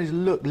just wanted to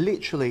look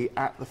literally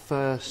at the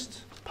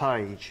first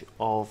page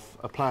of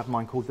a play of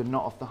mine called The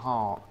Knot of the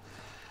Heart.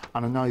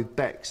 And I know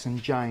Bex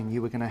and Jane,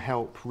 you were going to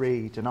help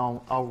read, and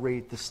I'll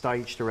read the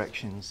stage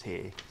directions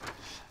here.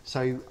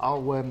 So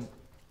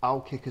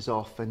I'll kick us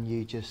off and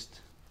you just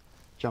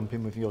jump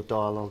in with your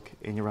dialogue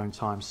in your own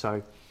time.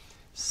 So,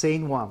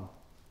 scene 1.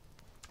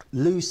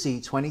 Lucy,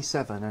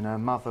 27, and her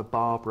mother,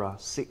 Barbara,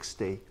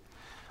 60,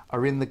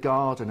 are in the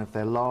garden of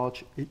their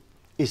large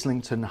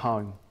Islington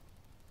home.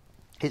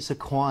 It's a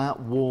quiet,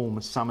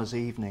 warm summer's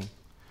evening.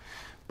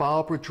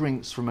 Barbara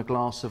drinks from a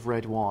glass of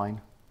red wine.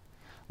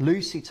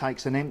 Lucy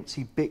takes an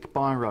empty Bic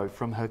biro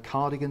from her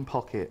cardigan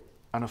pocket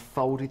and a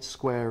folded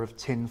square of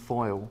tin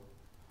foil.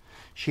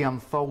 She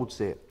unfolds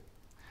it,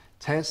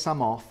 tears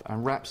some off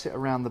and wraps it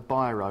around the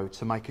biro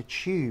to make a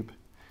tube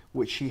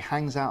which she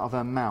hangs out of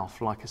her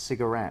mouth like a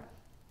cigarette.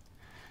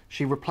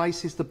 She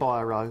replaces the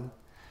biro,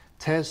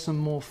 tears some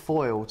more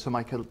foil to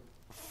make a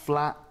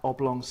flat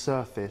oblong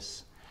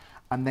surface,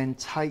 and then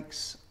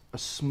takes a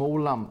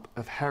small lump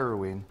of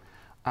heroin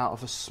out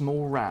of a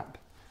small wrap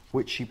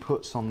which she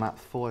puts on that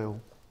foil.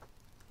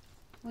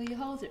 Will you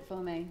hold it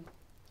for me?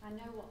 I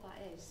know what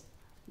that is.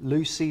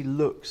 Lucy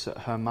looks at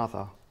her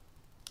mother.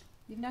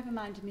 You've never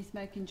minded me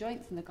smoking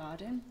joints in the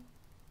garden.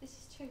 This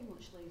is too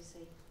much,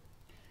 Lucy.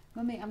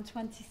 Mummy, I'm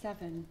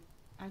 27.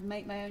 I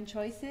make my own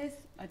choices.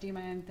 I do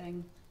my own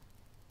thing.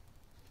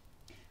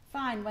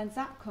 Fine, when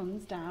Zach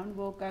comes down,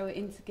 we'll go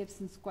into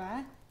Gibson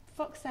Square.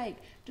 For fuck's sake,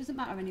 doesn't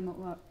matter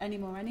anymore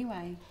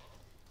anyway.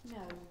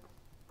 No,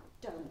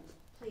 don't.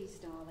 Please,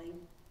 darling.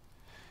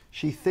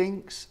 She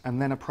thinks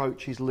and then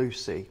approaches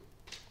Lucy.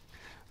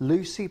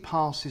 Lucy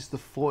passes the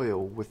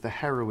foil with the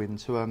heroin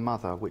to her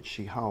mother, which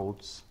she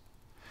holds.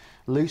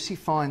 Lucy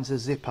finds a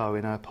Zippo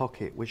in her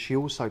pocket, which she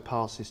also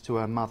passes to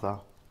her mother.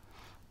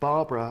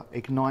 Barbara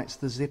ignites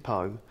the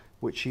Zippo,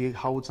 which she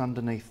holds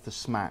underneath the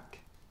smack.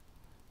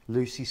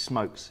 Lucy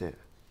smokes it.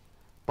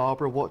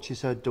 Barbara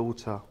watches her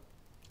daughter.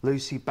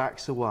 Lucy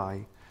backs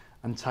away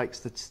and takes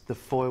the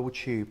foil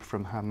tube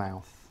from her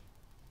mouth.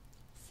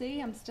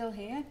 See, I'm still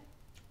here.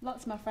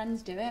 Lots of my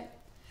friends do it.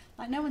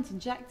 Like, no one's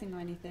injecting or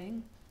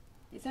anything.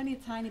 It's only a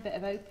tiny bit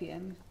of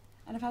opium.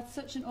 And I've had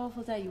such an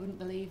awful day, you wouldn't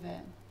believe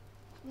it.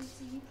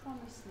 Lucy, you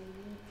promised me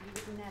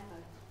you would never.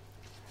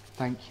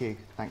 Thank you.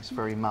 Thanks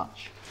very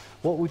much.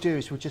 What we'll do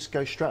is we'll just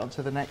go straight on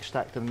to the next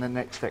extract and the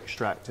next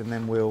extract, and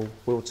then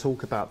we'll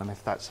talk about them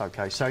if that's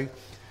okay. So,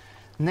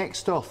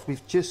 next off,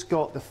 we've just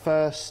got the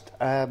first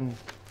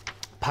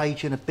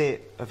page and a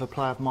bit of a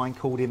play of mine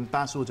called In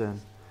Basildon.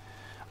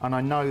 And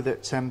I know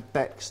that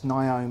Bex,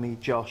 Naomi,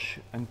 Josh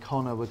and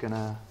Connor were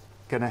gonna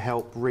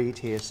help read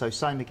here. So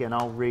same again,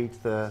 I'll read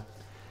the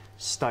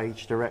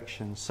stage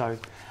directions. So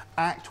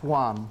Act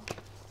 1,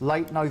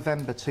 late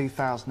November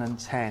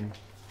 2010.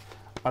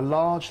 A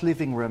large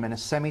living room in a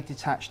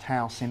semi-detached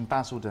house in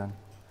Basildon.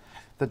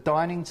 The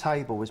dining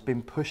table has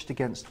been pushed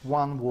against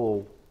one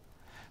wall,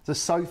 the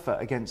sofa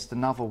against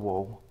another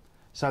wall,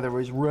 so there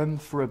is room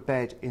for a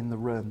bed in the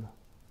room.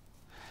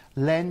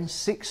 Len,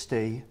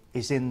 60,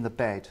 is in the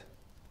bed.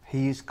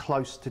 He is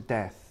close to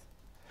death.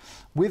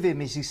 With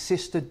him is his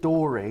sister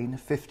Doreen,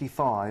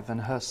 55, and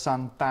her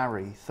son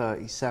Barry,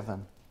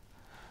 37.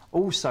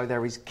 Also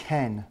there is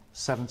Ken,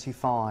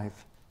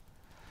 75.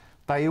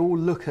 They all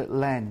look at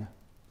Len.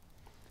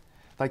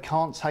 They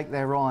can't take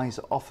their eyes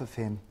off of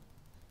him.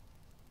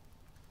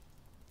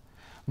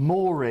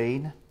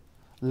 Maureen,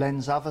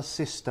 Len's other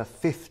sister,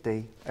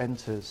 50,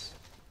 enters.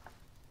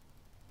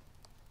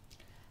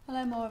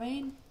 Hello,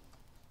 Maureen.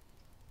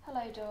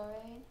 Hello,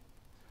 Doreen.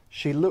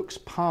 She looks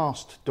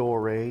past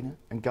Doreen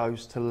and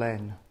goes to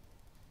Len.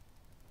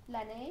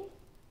 Lenny?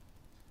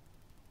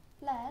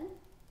 Len?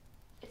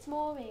 It's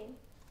Maureen.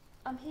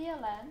 I'm here,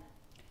 Len.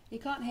 He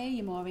can't hear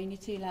you, Maureen, you're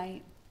too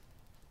late.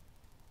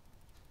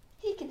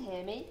 He can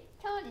hear me,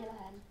 can't you,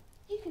 Len?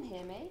 You can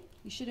hear me.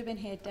 You should have been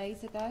here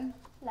days ago.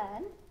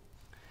 Len?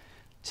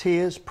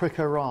 Tears prick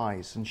her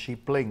eyes and she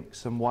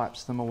blinks and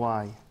wipes them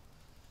away.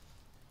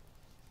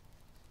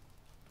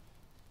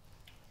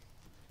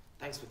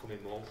 Thanks for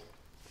coming, Maul.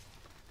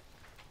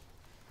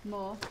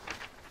 More.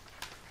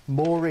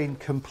 Maureen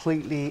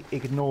completely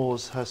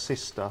ignores her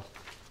sister.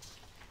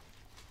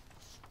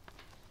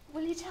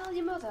 Will you tell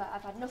your mother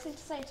I've had nothing to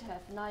say to her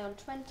for nigh on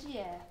 20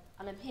 years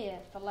and I'm here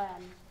for Len?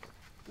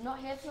 I'm not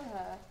here for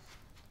her.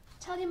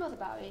 Tell your mother,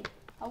 Barry.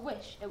 I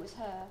wish it was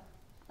her.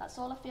 That's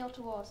all I feel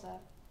towards her.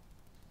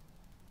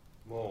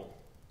 Maul.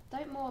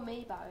 Don't moor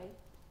me, Barry.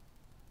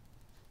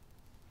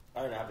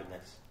 I ain't having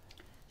this.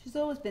 She's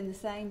always been the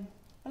same.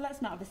 Well,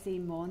 let's not have a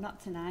scene more,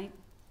 not tonight.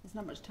 There's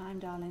not much time,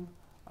 darling.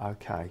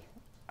 Okay,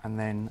 and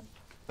then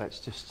let's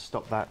just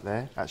stop that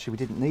there. Actually, we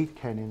didn't need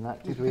Ken in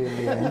that, did we, in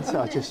the end?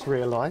 I just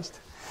realised.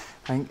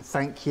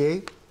 Thank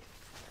you.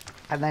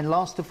 And then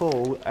last of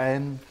all,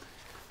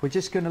 we're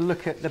just going to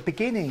look at the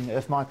beginning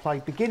of my play,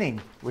 Beginning,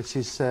 which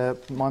is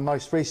my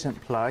most recent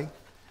play.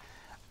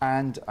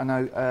 And I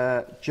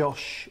know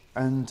Josh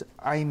and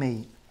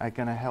Amy are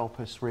going to help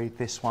us read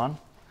this one.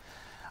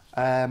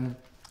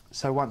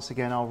 So once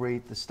again, I'll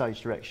read the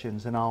stage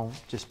directions and I'll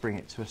just bring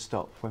it to a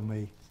stop when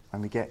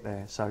we get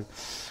there. So,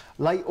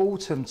 late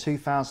autumn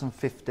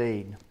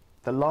 2015,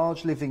 the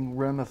large living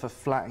room of a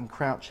flat in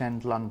Crouch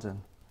End,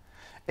 London.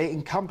 It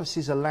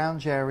encompasses a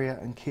lounge area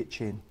and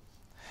kitchen.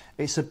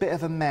 It's a bit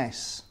of a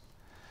mess.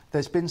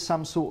 There's been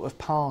some sort of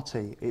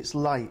party. It's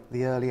late,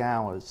 the early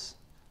hours.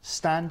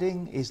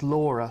 Standing is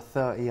Laura,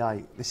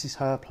 38. This is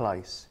her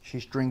place.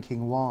 She's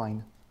drinking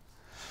wine.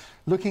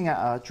 Looking at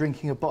her,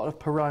 drinking a bottle of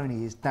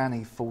Peroni, is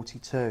Danny,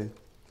 42.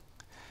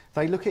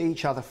 They look at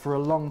each other for a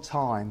long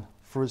time,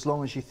 for as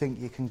long as you think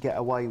you can get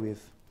away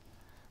with.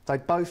 They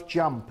both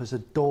jump as a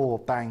door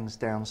bangs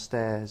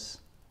downstairs.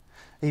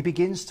 He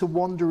begins to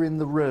wander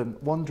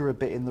a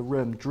bit in the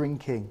room,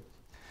 drinking.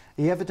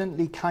 He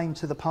evidently came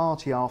to the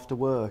party after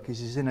work as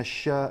he's in a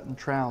shirt and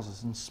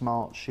trousers and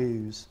smart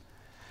shoes,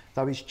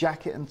 though his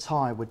jacket and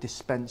tie were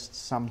dispensed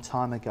some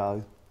time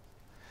ago.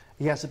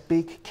 He has a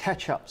big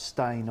ketchup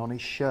stain on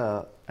his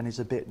shirt and is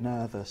a bit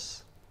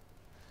nervous.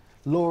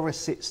 Laura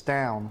sits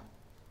down.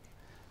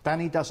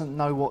 Danny doesn't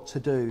know what to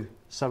do,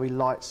 so he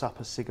lights up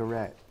a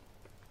cigarette.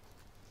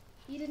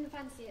 You didn't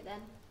fancy it then?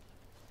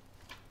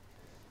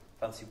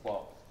 Fancy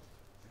what?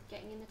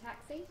 Getting in the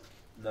taxi?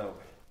 No.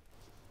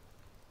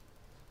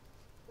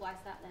 Why's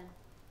that then?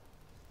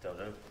 Don't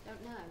know.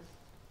 Don't know.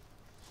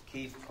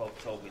 Keith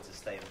told me to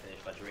stay and finish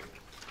my drink.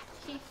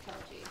 Keith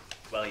told you?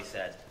 Well, he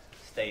said,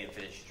 stay and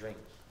finish your drink.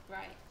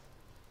 Right.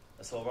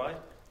 That's all right?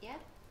 Yeah?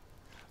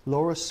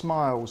 Laura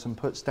smiles and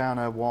puts down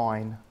her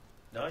wine.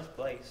 Nice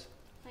place.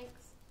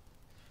 Thanks.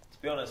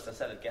 To be honest, I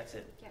said I'd get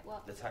it. Get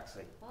what? The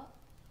taxi. What?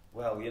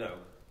 Well, you know,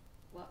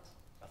 What?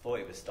 I thought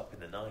it was stopping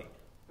the night.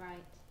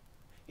 Right.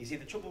 You see,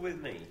 the trouble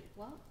with me,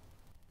 What?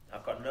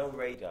 I've got no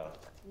radar.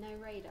 No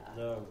radar?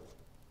 No.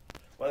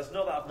 Well, it's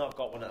not that I've not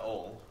got one at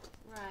all.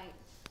 Right.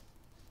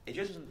 It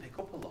just doesn't pick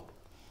up a lot.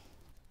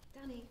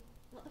 Danny,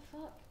 what the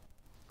fuck?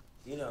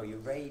 You know, your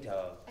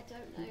radar, I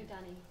don't know,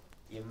 Danny.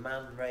 your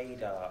man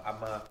radar, and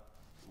my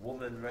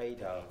woman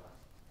radar.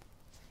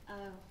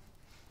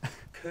 Oh.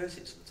 Curse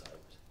it sometimes.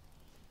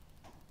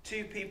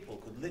 Two people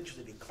could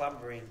literally be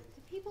clambering,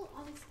 Do people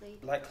honestly...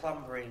 like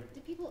clambering.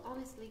 Do people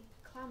honestly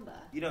clamber?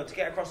 You know, to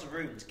get across the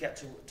room, to get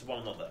to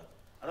one another.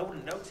 And I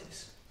wouldn't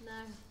notice.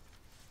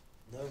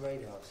 No, No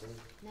radar, see?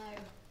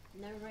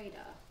 no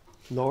radar.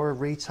 Laura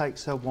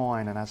retakes her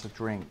wine and has a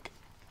drink.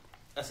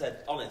 I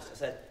said,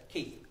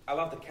 Keith, I'll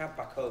have the cab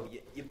back home.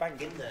 You're bang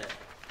in there.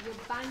 You're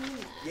banging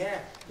there? Yeah.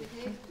 With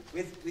who?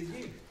 With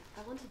you.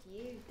 I wanted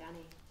you,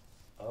 Danny.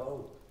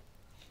 Oh.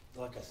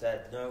 Like I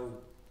said, no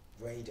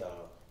radar.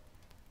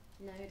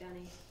 No,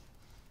 Danny.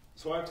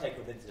 So I've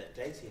taken up internet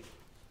dating.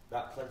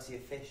 That plenty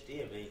of fish,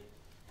 dear me.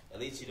 At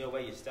least you know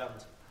where you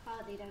stand.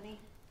 Hardly, Danny.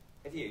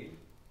 Have you?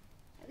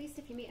 At least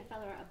if you meet a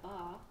fella at a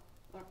bar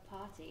or a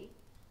party,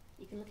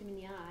 you can look him in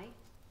the eye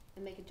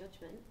and make a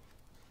judgment.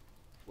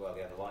 Well,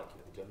 the other like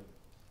you, have you done?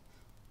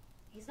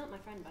 He's not my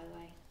friend, by the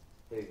way.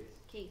 Who?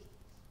 Keith.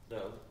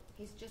 No.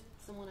 He's just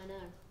someone I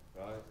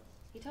know. Right.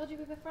 He told you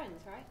we were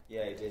friends, right?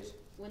 Yeah, he did.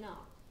 We're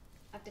not.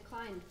 I've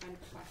declined friend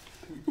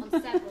requests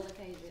on several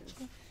occasions.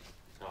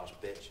 Harsh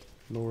bitch.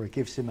 Laura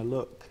gives him a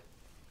look.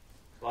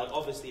 Like,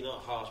 obviously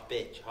not harsh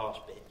bitch, harsh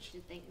bitch.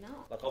 Should think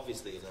not. Like,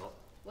 obviously you're not.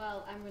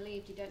 Well, I'm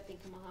relieved you don't think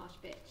I'm a harsh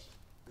bitch.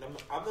 And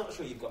I'm not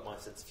sure you've got my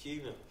sense of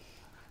humour.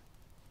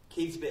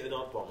 Keith's a bit of an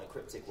odd one, a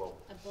cryptic one.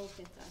 A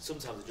bullshitter.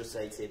 Sometimes I just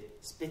say to him,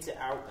 spit it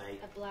out, mate.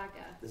 A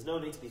blagger. There's no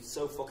need to be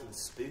so fucking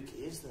spooky,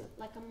 is there?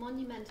 Like a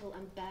monumental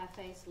and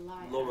barefaced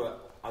liar. Laura,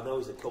 I know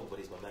he's a cunt, but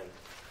he's my mate.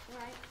 All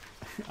right.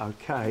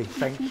 Okay,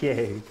 thank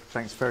you.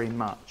 Thanks very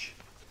much.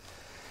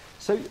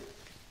 So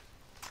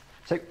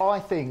I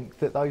think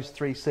that those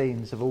three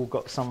scenes have all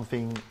got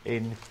something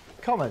in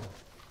common.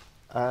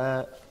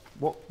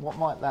 What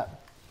might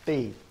that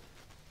be?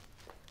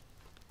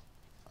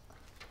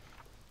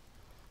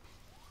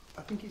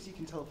 I think, as you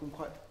can tell from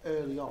quite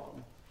early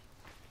on,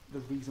 the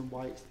reason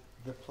why it's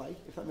the play,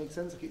 if that makes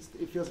sense. Like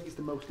it feels like it's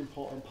the most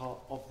important part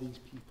of these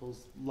people's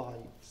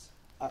lives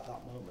at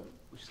that moment,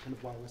 which is kind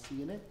of why we're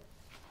seeing it.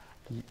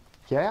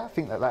 Yeah, I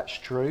think that's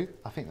true.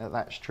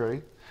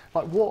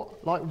 Like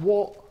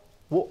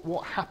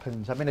what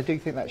happens? I mean, I do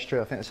think that's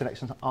true. I think that's an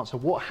excellent answer.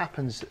 What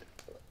happens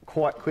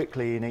quite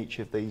quickly in each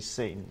of these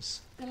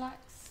scenes? They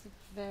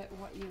subvert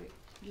what you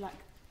like.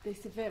 They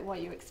subvert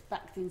what you're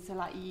expecting. So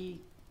you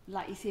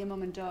see a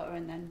mum and daughter,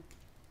 and then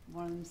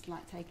one of them's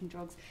like taking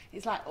drugs.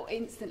 It's like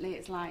instantly,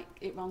 it's like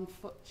it wrong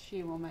foots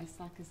you almost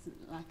like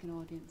an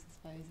audience, I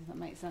suppose. Does that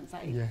make sense?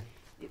 Like Yeah.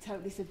 It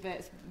totally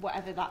subverts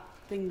whatever that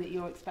thing that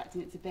you're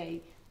expecting it to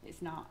be.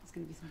 It's not. It's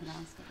going to be something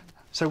else.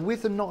 So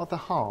with the Knot of the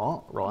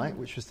Heart, right,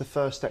 which was the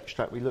first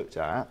extract we looked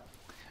at,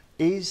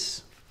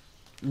 is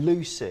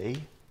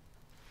Lucy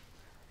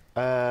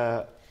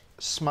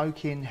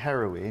smoking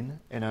heroin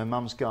in her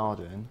mum's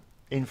garden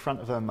in front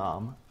of her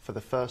mum for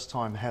the first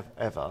time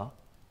ever,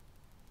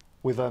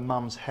 with her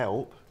mum's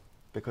help,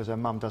 because her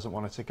mum doesn't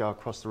want her to go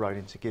across the road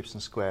into Gibson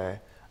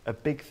Square, a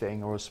big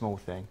thing or a small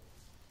thing?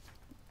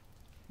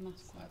 Massive.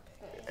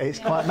 It's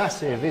quite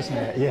massive, isn't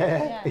it?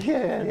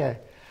 Yeah.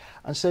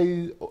 And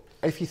so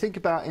if you think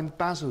about in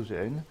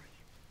Basildon,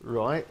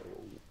 right,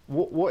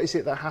 what is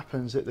it that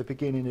happens at the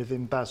beginning of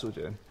in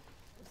Basildon?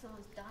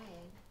 Someone's dying.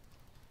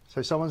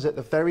 So someone's at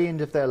the very end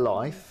of their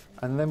life,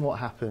 and then what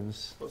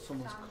happens? But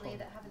someone's Family caught.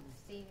 that haven't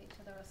seen each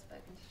other or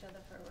spoken to each other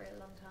for a really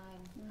long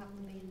time happen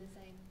to be in the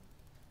same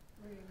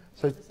room.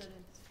 So- All of a sudden,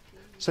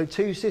 So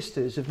two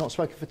sisters have not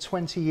spoken for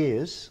 20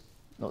 years,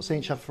 not seen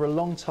each other for a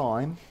long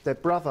time. Their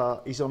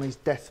brother is on his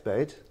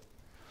deathbed.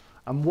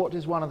 And what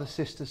does one of the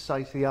sisters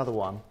say to the other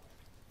one?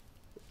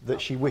 That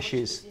she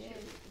wishes,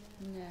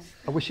 Yeah.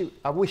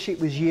 I wish it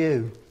was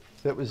you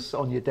that was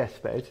on your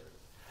deathbed.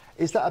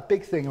 Is that a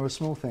big thing or a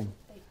small thing?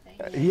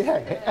 big thing.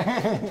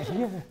 Yeah.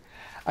 Yeah.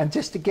 And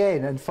just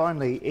again, and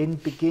finally, in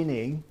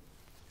beginning,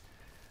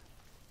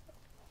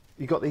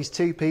 you've got these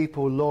two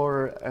people,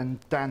 Laura and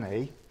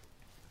Danny,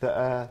 that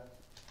are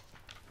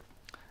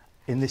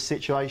in this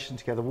situation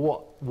together.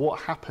 What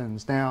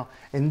happens now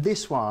in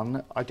this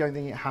one? I don't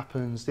think it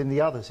happens in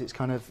the others.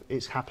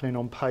 It's happening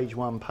on page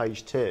 1,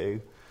 page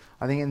 2.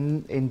 I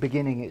think in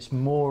beginning it's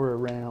more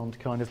around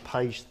kind of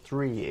page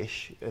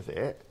 3-ish of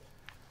it.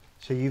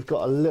 So you've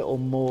got a little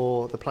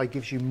more. The play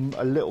gives you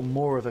a little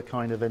more of a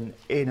kind of an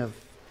in of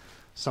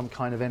some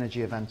kind of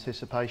energy of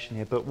anticipation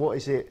here. But what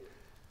is it?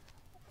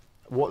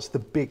 What's the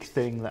big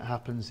thing that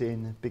happens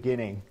in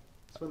beginning?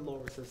 It's when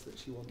Laura says that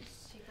she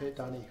wants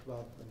Danny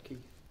rather than Keith.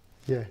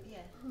 Yeah. Yeah.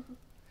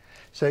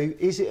 So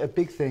is it a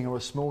big thing or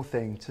a small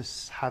thing to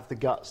have the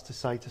guts to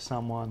say to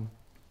someone,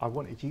 I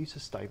wanted you to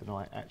stay the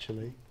night,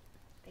 actually?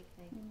 Big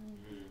thing.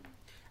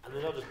 And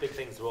they're not just big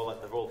things, they're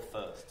all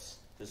firsts.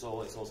 It's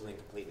all something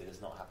completely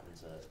that's not happened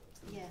to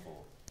them Yeah.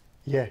 before.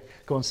 Yeah.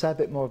 Go on, say a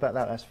bit more about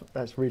that.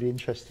 That's really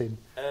interesting.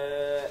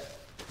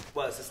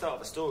 Well, it's the start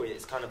of a story.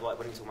 It's kind of like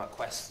when you're talking about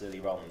quests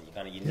earlier on.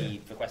 You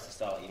need for quests to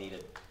start. You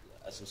need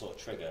some sort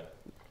of trigger.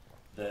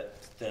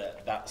 That's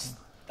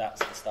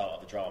the start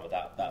of the drama.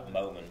 That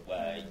moment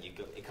where you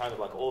go. It kind of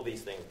like all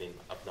these things.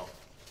 I've not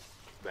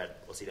read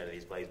or seen any of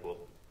these plays, but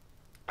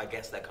I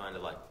guess they're kind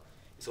of like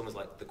it's almost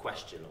like the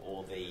question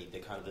or the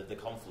kind of the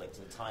conflict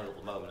in a tiny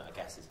little moment. I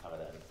guess is kind of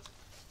then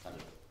kind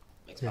of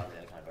expanded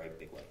in a kind of very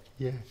big way.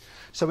 Yeah.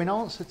 So in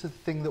answer to the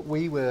thing that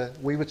we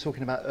were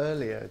talking about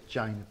earlier,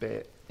 Jane, a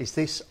bit, is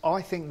this,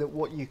 I think that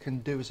what you can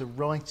do as a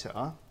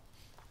writer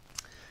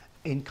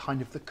in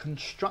kind of the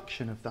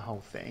construction of the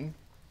whole thing,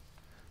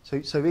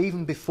 so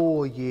even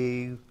before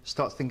you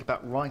start to think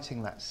about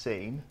writing that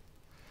scene,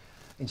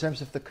 in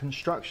terms of the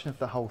construction of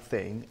the whole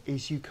thing,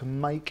 is you can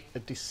make a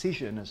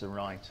decision as a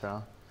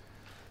writer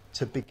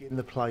to begin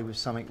the play with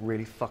something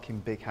really fucking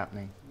big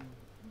happening.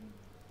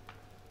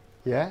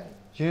 Yeah?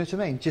 Do you know what I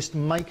mean? Just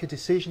make a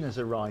decision as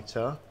a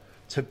writer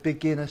to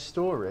begin a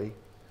story,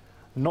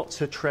 not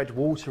to tread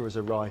water as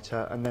a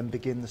writer and then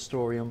begin the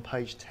story on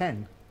page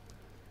 10.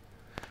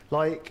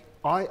 Like,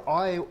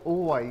 I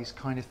always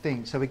kind of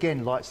think, so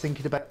again, like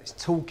thinking about this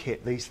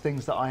toolkit, these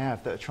things that I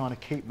have that are trying to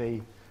keep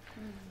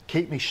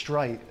me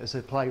straight as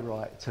a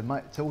playwright,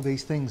 to all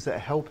these things that are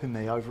helping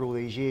me over all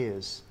these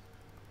years.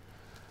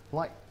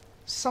 Like,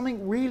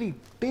 something really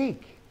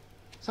big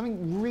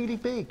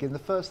in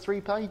the first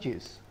 3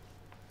 pages.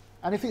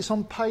 And if it's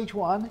on page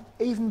 1,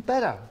 even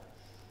better.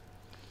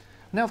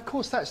 Now, of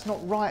course, that's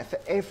not right for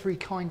every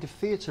kind of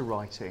theatre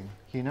writing,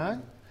 you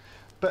know?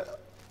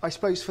 But I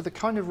suppose for the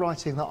kind of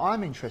writing that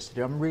I'm interested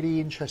in, I'm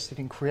really interested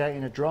in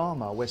creating a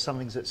drama where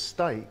something's at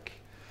stake,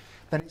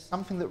 then it's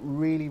something that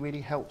really, really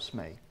helps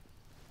me.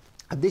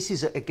 And this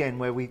is, again,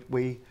 where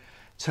we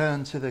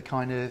turn to the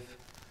kind of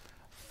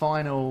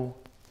final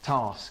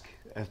task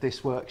of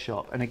this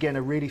workshop. And again,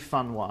 a really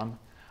fun one.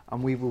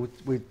 And we'll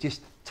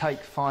just take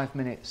 5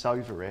 minutes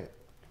over it,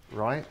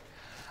 right?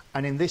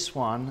 And in this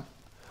one,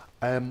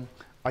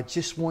 I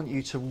just want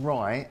you to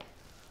write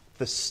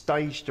the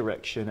stage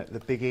direction at the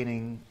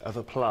beginning of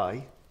a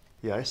play.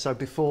 Yeah, so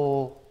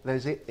before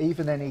there's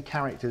even any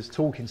characters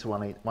talking to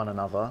one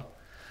another,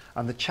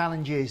 and the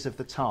challenges of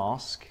the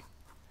task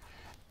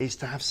is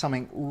to have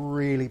something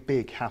really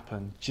big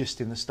happen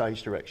just in the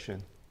stage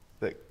direction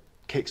that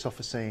kicks off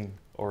a scene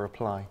or a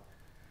play.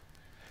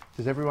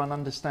 Does everyone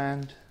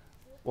understand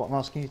what I'm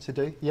asking you to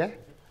do? Yeah?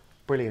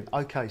 Brilliant.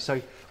 Okay,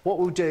 so what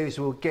we'll do is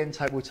we'll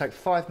take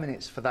 5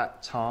 minutes for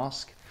that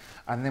task,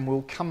 and then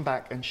we'll come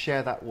back and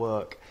share that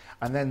work,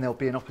 and then there'll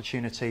be an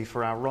opportunity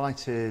for our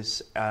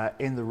writers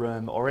in the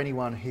room, or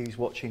anyone who's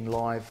watching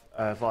live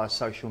via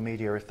social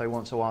media, if they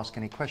want to ask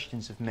any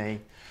questions of me,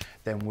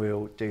 then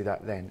we'll do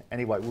that then.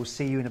 Anyway, we'll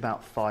see you in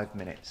about 5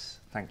 minutes.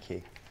 Thank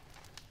you.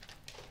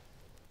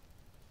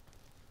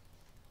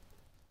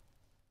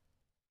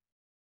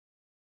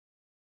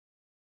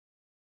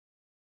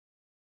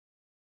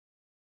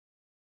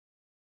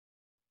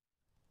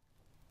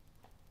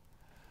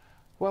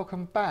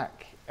 Welcome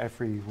back,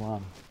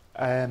 everyone.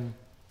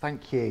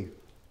 Thank you.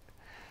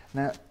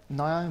 Now,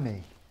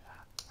 Naomi,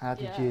 how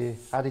did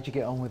you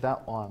get on with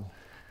that one?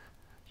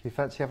 Do you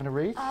fancy having a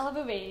read? I'll have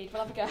a read.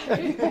 We'll have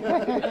a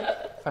go.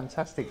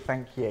 Fantastic,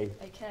 thank you.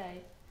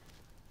 Okay.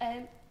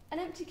 An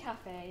empty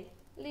cafe.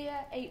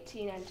 Leah,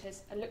 18,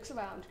 enters and looks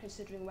around,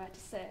 considering where to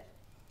sit.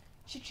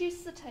 She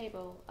chooses a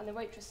table, and the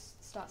waitress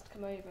starts to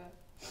come over.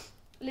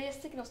 Leah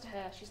signals to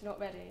her she's not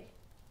ready.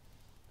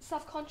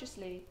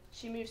 Self-consciously,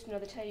 she moves to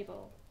another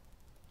table.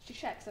 She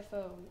checks her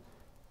phone,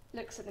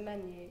 looks at the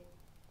menu.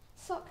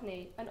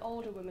 Sockney, an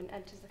older woman,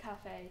 enters the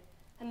cafe,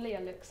 and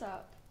Leah looks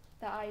up.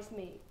 Their eyes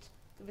meet.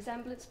 The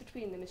resemblance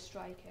between them is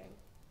striking.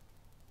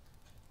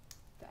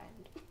 The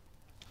end.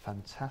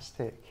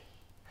 Fantastic.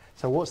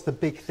 So what's the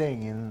big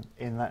thing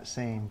in that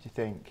scene, do you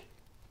think?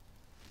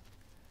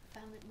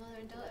 Found that mother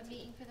and daughter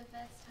meeting for the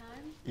first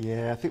time.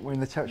 Yeah, I think we're in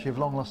the territory of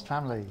long lost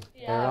family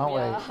Yeah, there, aren't we?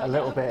 we are. A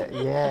little bit,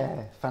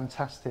 yeah.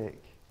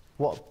 Fantastic.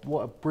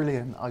 What a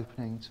brilliant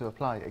opening to a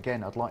play.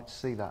 Again, I'd like to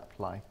see that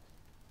play.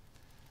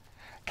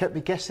 Kept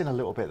me guessing a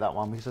little bit, that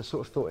one, because I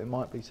sort of thought it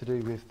might be to do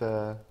with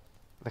the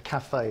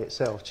cafe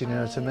itself, do you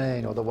know what I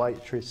mean? Or the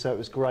waitress, so it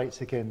was great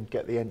to again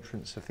get the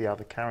entrance of the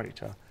other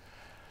character.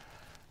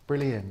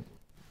 Brilliant.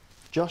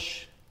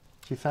 Josh,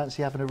 do you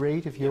fancy having a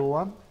read of your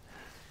one?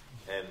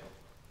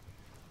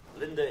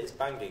 Linda is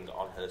banging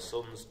on her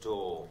son's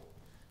door.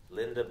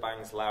 Linda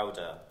bangs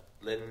louder.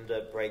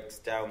 Linda breaks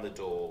down the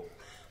door.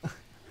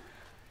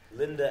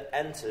 Linda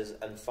enters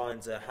and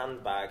finds a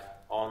handbag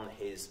on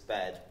his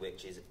bed,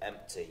 which is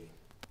empty.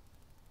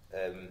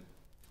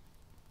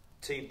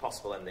 2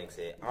 possible endings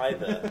here.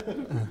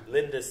 Either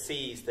Linda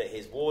sees that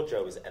his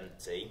wardrobe is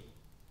empty,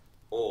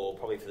 or,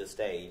 probably for the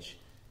stage,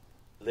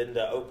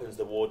 Linda opens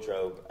the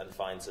wardrobe and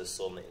finds her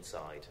son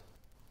inside.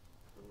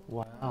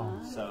 Wow.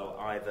 So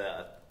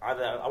either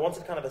I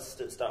wanted kind of a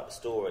start a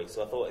story,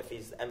 so I thought if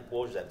his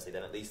wardrobe's empty,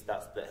 then at least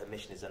that's that her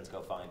mission is then to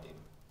go find him.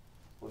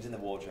 If he's in the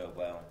wardrobe,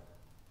 well,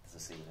 there's a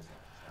scene, isn't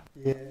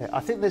it? Yeah, I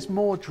think there's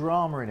more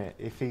drama in it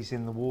if he's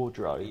in the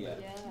wardrobe. Yeah,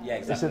 Yeah.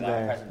 exactly. Isn't That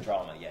there? present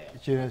drama, yeah.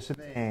 Do you know what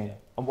I mean? Yeah.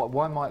 And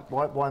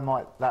why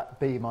might that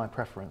be my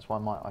preference? Why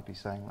might I be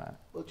saying that?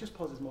 Well, it just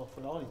poses more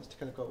for an audience to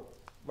kind of go,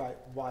 right,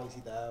 why is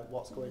he there?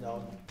 What's going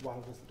on? Why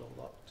was the door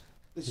locked?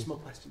 There's just more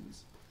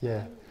questions.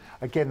 Yeah.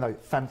 Again, though,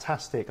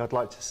 fantastic. I'd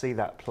like to see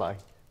that play.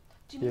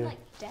 Do you mean Yeah.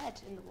 like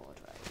dead in the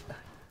wardrobe?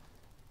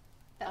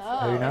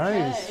 Who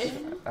knows? Okay.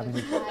 I mean,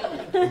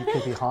 he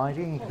could be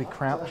hiding, he could be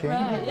crouching,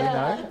 Right, you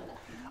yeah. know.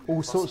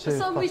 all sorts For of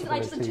some reason, I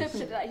just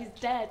possibilities. interpreted that he's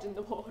dead in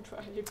the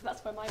wardrobe.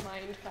 That's where my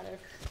mind kind of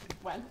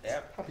went.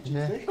 Yeah. Happy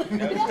Yeah.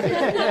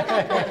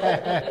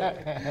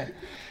 Tuesday.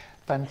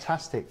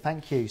 Fantastic,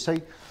 thank you. So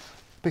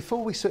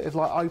before we sort of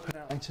like open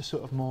out into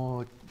sort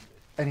of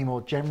any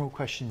more general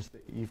questions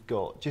that you've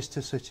got, just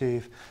to sort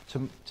of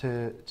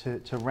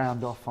to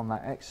round off on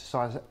that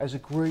exercise, as a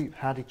group,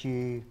 how did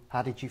you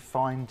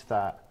find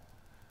that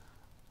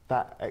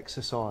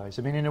exercise?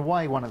 I mean, in a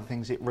way, one of the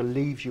things it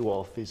relieves you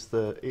of is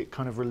it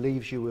kind of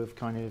relieves you of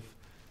kind of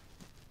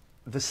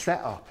the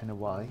setup in a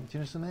way. Do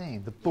you know what I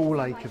mean? The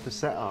ball ache of the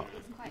setup.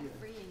 It's quite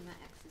freeing, that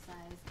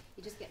exercise.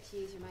 You just get to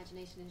use your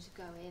imagination and just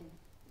go in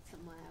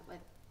somewhere where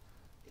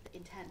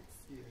intense.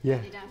 Yeah.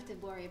 And you don't have to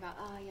worry about,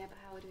 oh yeah, but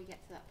how do we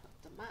get to that point?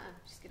 Doesn't matter. I'm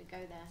just going to go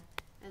there,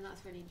 and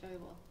that's really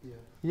enjoyable.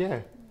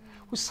 Yeah.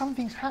 Well,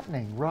 something's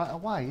happening right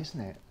away, isn't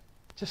it?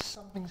 Just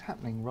something's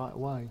happening right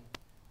away.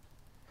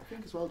 I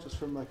think as well, just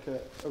from like a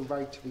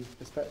writerly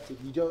perspective,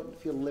 you don't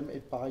feel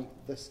limited by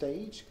the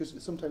stage, because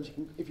sometimes you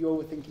can, if you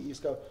overthink it, you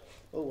just go,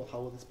 oh well, how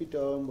will this be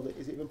done?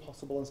 Is it even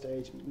possible on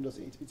stage? And does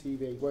it need to be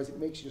TV? Whereas it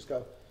makes you just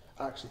go,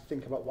 actually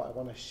think about what I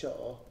want to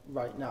show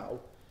right now,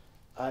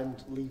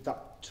 and leave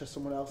that to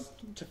someone else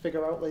to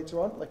figure out later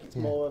on. Like it's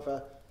more of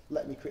a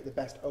let me create the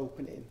best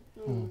opening,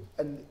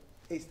 and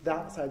it's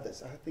that side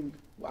that's I think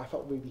I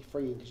felt really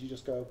freeing, because you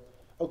just go,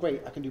 oh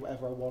great, I can do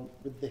whatever I want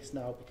with this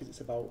now, because it's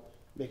about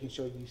making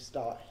sure you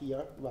start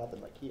here rather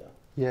than like here.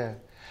 Yeah,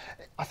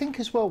 I think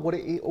as well what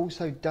it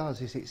also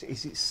does is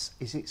it's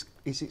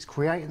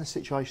creating the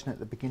situation at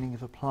the beginning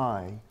of a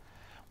play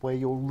where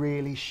you're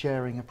really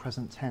sharing a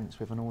present tense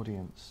with an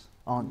audience,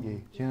 aren't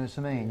you? Do you know what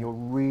I mean? You're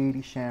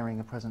really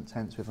sharing a present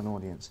tense with an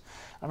audience,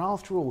 and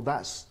after all,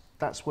 that's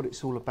what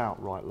it's all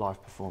about, right?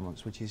 Live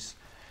performance, which is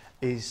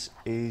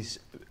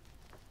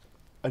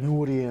an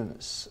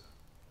audience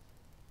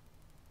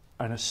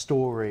and a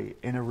story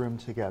in a room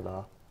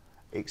together,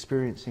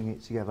 experiencing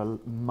it together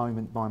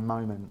moment by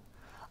moment,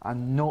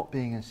 and not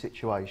being in a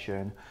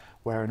situation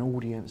where an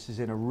audience is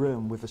in a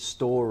room with a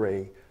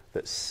story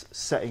that's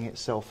setting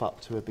itself up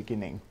to a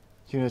beginning.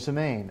 Do you know what I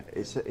mean?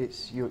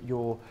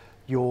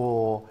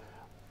 You're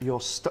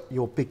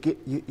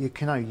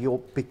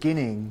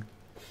beginning.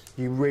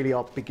 You really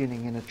are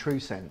beginning in a true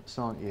sense,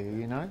 aren't you?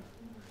 You know.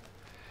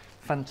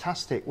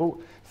 Fantastic.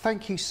 Well,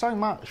 thank you so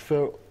much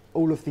for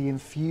all of the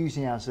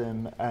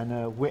enthusiasm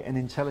and wit and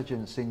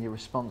intelligence in your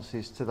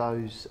responses to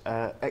those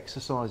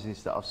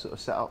exercises that I've sort of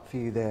set up for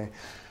you there.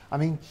 I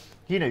mean,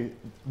 you know,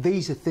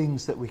 these are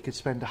things that we could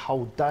spend a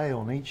whole day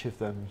on each of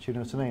them, do you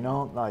know what I mean,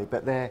 aren't they?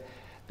 But they're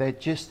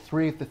just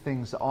three of the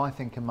things that I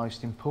think are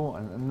most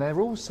important, and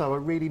they're also, I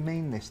really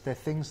mean this, they're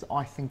things that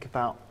I think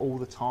about all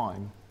the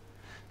time.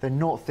 They're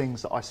not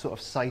things that I sort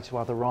of say to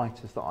other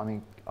writers that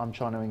I'm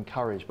trying to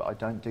encourage, but I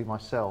don't do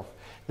myself.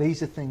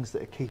 These are things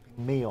that are keeping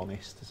me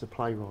honest as a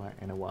playwright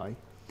in a way.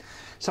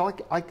 So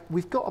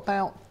we've got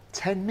about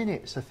 10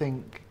 minutes, I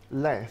think,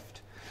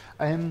 left.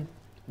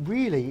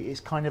 Really, it's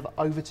kind of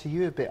over to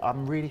you a bit.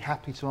 I'm really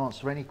happy to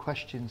answer any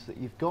questions that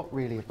you've got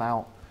really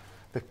about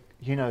the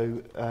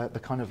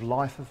kind of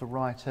life of a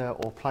writer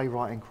or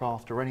playwriting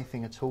craft or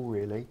anything at all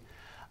really.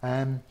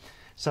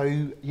 So,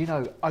 you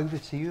know, over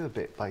to you a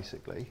bit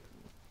basically.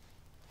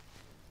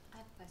 I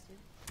have a question.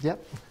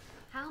 Yep.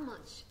 How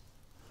much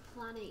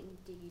planning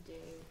do you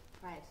do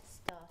prior to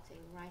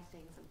starting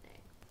writing something?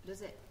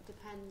 Does it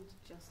depend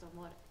just on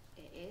what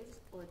it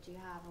is, or do you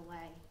have a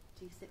way?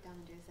 Do you sit down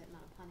and do a certain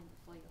amount of planning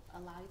before you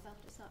allow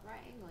yourself to start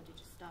writing, or do you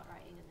just start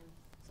writing and then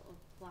sort of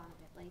plan a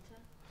bit later?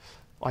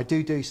 I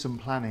do some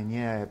planning,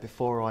 yeah,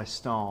 before I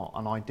start,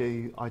 and I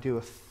do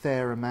a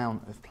fair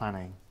amount of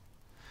planning.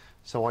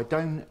 So I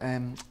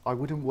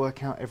wouldn't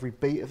work out every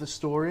beat of a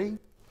story,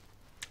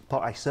 but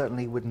I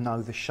certainly would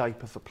know the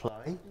shape of a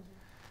play.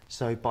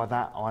 So by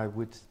that I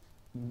would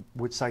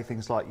say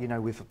things like, you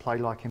know, with a play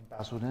like in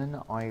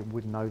Basildon, I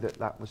would know that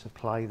that was a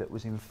play that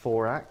was in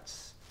 4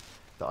 acts,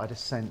 that I had a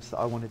sense that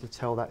I wanted to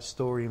tell that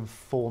story in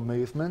 4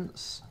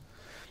 movements,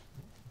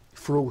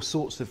 for all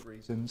sorts of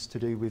reasons to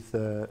do with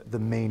the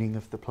meaning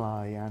of the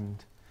play,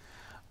 and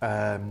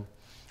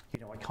you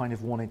know, I kind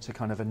of wanted to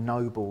kind of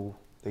ennoble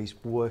these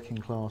working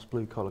class,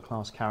 blue collar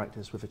class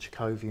characters with a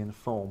Chekhovian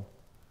form,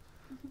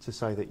 to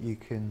say that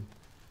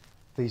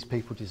these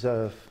people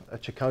deserve a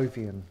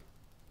Chekhovian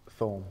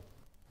form.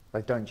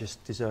 They don't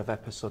just deserve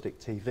episodic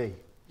TV. Do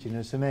you know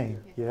what I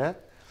mean? Yeah?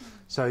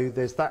 So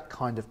there's that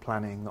kind of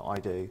planning that I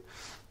do.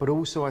 But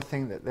also I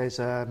think that there's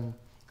a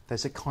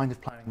kind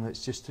of planning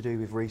that's just to do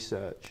with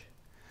research.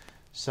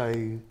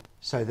 So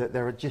that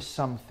there are just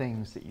some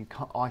things that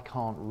I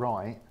can't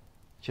write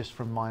just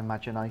from my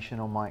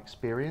imagination or my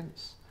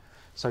experience.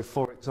 So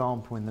for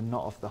example, in The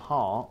Knot of the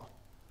Heart,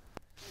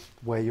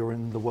 where you're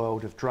in the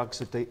world of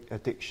drugs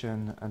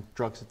addiction and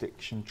drugs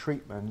addiction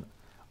treatment,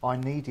 I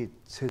needed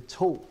to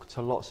talk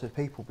to lots of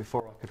people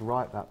before I could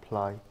write that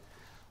play.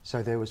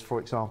 So there was, for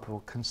example,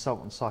 a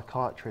consultant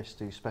psychiatrist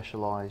who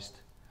specialised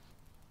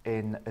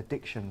in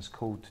addictions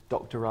called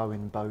Dr.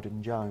 Owen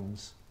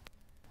Bowden-Jones,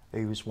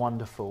 who was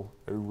wonderful,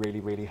 who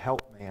really, really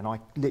helped me. And I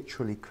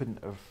literally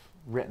couldn't have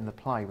written the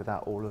play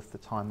without all of the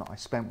time that I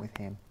spent with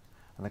him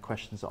and the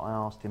questions that I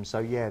asked him. So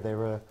yeah,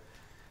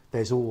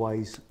 there's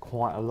always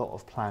quite a lot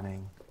of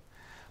planning.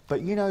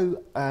 But you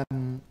know,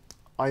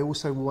 I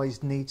also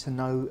always need to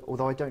know,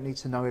 although I don't need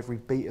to know every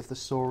beat of the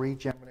story,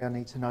 generally I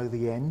need to know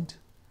the end.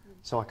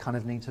 So I kind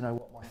of need to know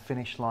what my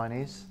finish line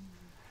is.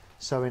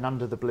 So in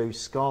Under the Blue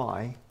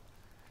Sky,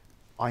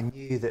 I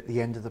knew that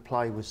the end of the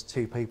play was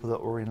two people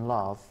that were in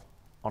love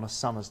on a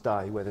summer's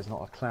day where there's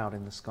not a cloud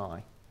in the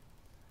sky.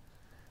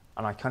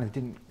 And I kind of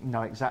didn't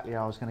know exactly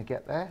how I was going to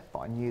get there, but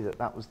I knew that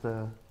that was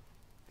the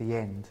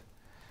end.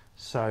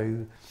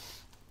 So,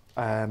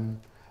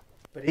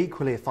 but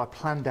equally, if I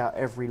planned out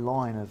every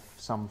line of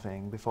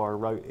something before I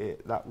wrote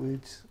it, that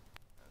would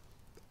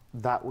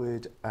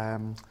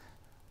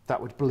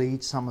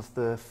bleed some of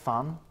the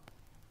fun,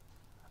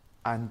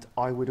 and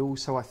I would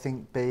also, I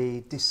think,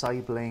 be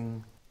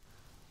disabling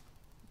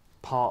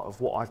part of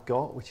what I've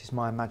got, which is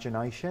my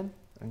imagination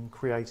and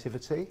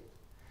creativity.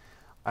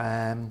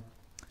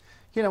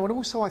 You know, and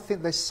also I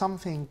think there's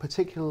something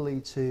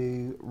particularly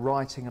to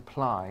writing a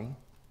play. I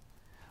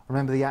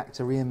remember the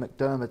actor Ian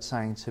McDermott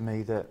saying to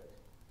me that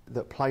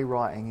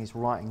playwriting is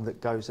writing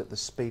that goes at the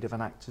speed of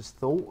an actor's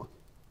thought.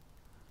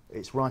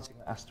 It's writing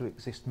that has to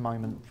exist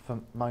moment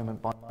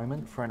by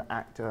moment for an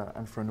actor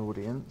and for an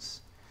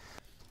audience.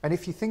 And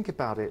if you think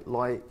about it,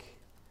 like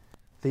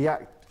the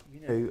act,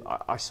 you know,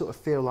 I sort of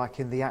feel like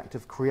in the act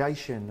of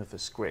creation of a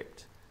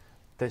script,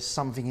 there's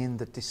something in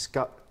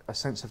a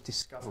sense of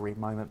discovery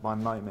moment by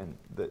moment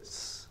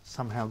that's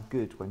somehow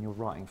good when you're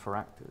writing for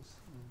actors.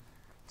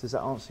 Does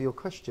that answer your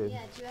question?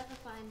 Yeah, do you ever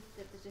find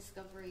that the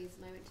discoveries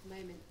moment to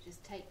moment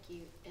just take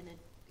you in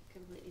a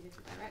completely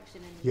different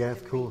direction and you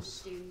of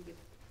course. Do your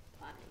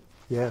planning?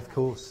 Yeah, of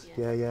course.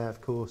 Yeah,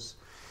 of course.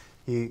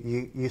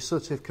 You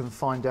sort of can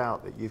find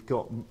out that you've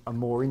got a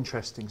more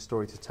interesting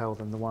story to tell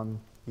than the one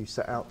you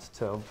set out to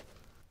tell,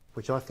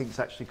 which I think is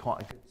actually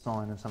quite a good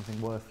sign and something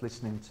worth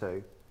listening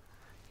to.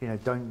 You know,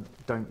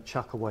 don't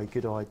chuck away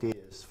good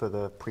ideas for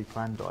the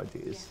pre-planned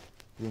ideas.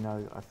 Yeah. You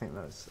know, I think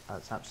that's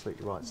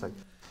absolutely right. So,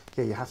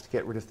 yeah, you have to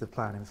get rid of the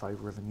plan in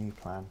favour of a new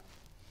plan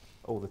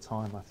all the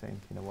time, I think,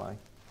 in a way.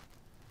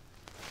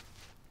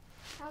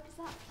 How does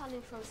that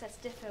planning process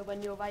differ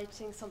when you're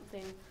writing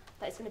something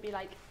that is going to be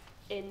like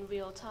in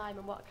real time,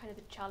 and what kind of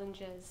the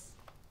challenges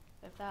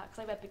of that?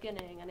 Because I read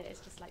Beginning and it is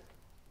just like,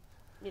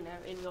 you know,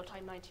 in real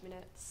time, 90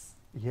 minutes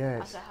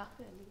as it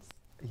happens.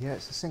 Yeah,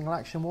 it's a single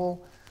action.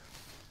 Well,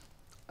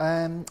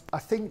 I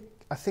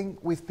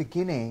think with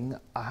Beginning,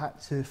 I had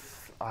to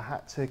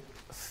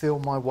feel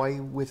my way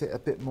with it a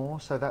bit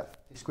more. So that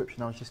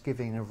description I was just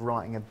giving of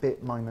writing a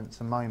bit moment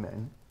to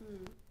moment,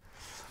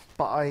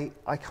 but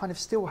I kind of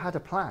still had a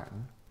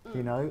plan.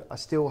 You know, I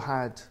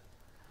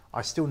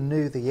still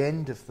knew the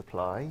end of the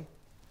play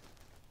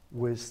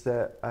was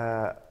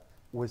that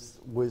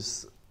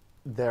was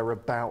they're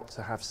about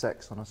to have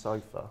sex on a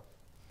sofa.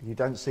 You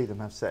don't see them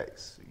have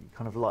sex. You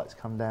kind of lights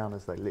come down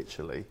as they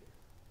literally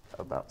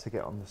are about to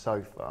get on the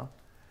sofa.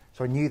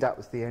 So I knew that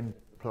was the end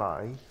of the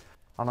play,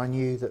 and I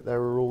knew that there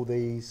were all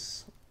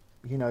these,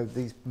 you know,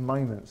 these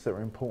moments that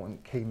are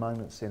important, key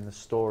moments in the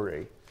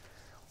story,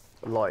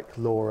 like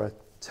Laura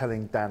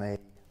telling Danny,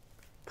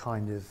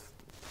 kind of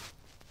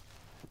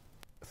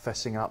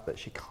fessing up that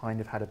she kind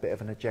of had a bit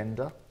of an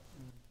agenda,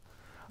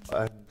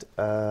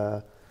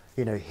 and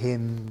you know,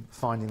 him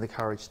finding the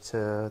courage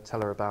to tell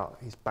her about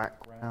his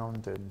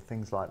background and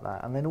things like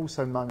that. And then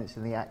also moments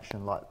in the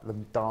action, like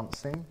them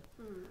dancing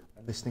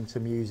and listening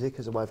to music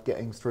as a way of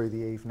getting through the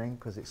evening,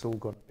 because it's all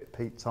gone a bit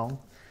Pete Tong,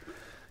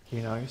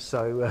 you know.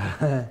 So,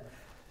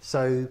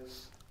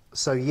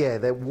 so yeah,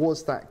 there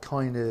was that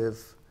kind of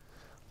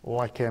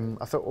like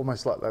I felt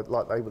almost like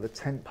they were the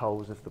tent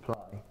poles of the play.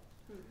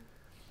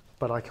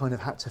 But I kind of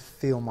had to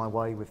feel my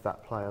way with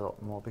that play a lot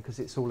more, because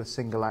it's all a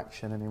single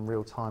action and in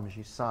real time, as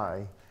you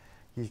say.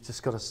 You've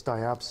just got to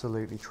stay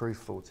absolutely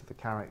truthful to the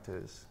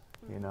characters,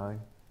 you know,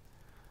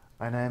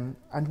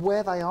 and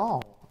where they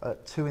are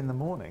at 2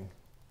 a.m.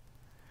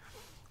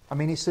 I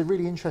mean, it's a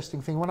really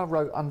interesting thing. When I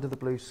wrote Under the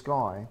Blue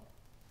Sky,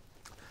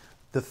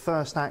 the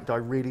first act I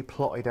really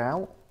plotted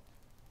out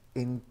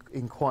in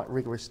quite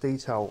rigorous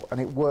detail,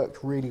 and it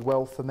worked really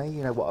well for me.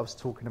 You know, what I was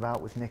talking about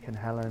with Nick and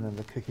Helen and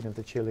the cooking of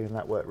the chili, and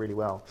that worked really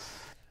well.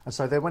 And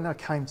so then when I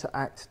came to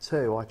Act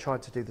 2, I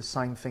tried to do the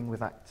same thing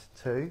with Act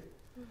 2.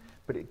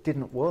 But it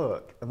didn't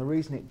work, and the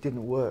reason it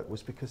didn't work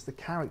was because the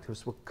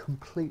characters were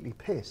completely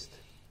pissed.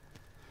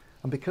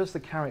 And because the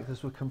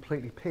characters were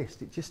completely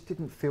pissed, it just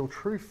didn't feel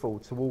truthful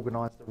to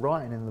organise the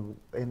writing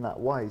in that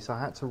way. So I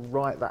had to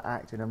write that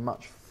act in a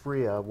much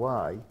freer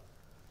way,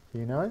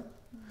 you know?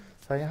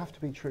 So you have to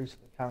be true to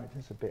the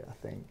characters a bit, I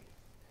think.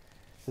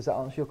 Does that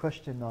answer your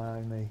question,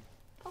 Naomi?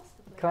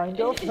 Possibly. Kind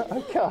of?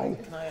 Okay.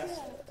 Can I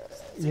ask,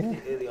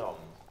 early on,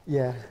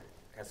 yeah.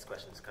 I guess the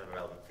question is kind of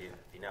relevant for you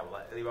now,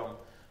 like early on,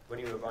 when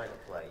you were writing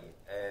a play,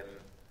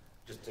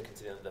 just to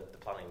continue the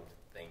planning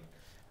thing,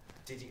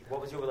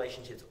 what was your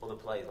relationship to other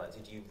plays? Like,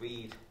 did you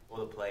read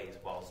other plays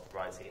whilst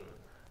writing,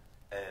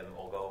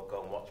 or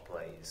go and watch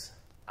plays?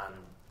 And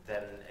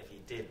then if you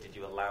did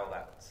you allow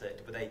that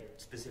were they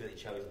specifically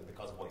chosen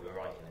because of what you were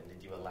writing, and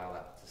did you allow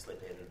that to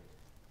slip in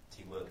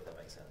to your work, if that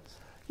makes sense?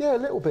 Yeah, a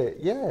little bit.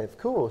 Yeah, of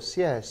course.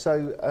 Yeah.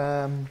 So,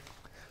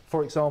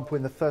 for example,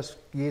 in the first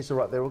years,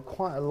 there were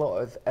quite a lot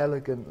of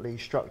elegantly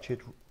structured,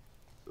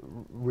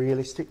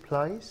 realistic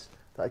plays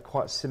that had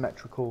quite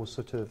symmetrical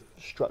sort of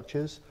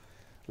structures,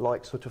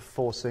 like sort of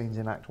 4 scenes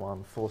in Act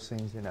 1, 4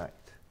 scenes in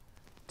Act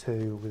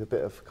 2, with a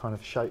bit of kind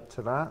of shape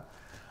to that.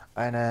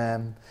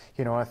 And,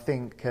 you know, I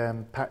think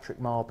Patrick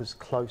Marber's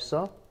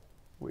Closer,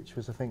 which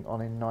was, I think,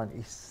 on in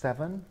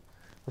 97,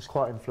 was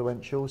quite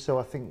influential. So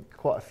I think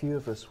quite a few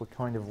of us were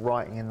kind of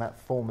writing in that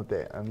form a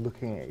bit and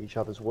looking at each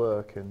other's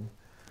work and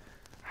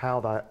how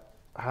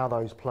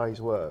those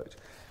plays worked.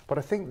 But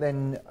I think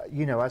then,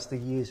 you know, as the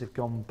years have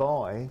gone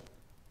by,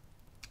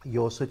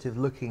 you're sort of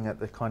looking at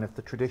the kind of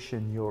the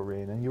tradition you're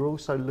in, and you're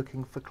also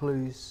looking for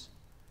clues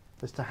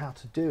as to how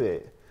to do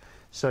it.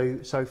 So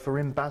for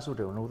In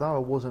Basildon, although I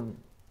wasn't,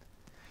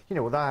 you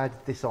know, although I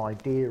had this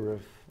idea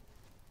of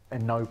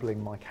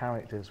ennobling my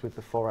characters with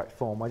the 4-act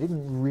form, I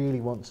didn't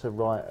really want to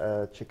write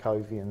a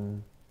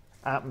Chekhovian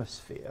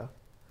atmosphere,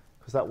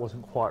 because that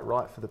wasn't quite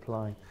right for the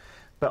play.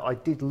 But I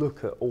did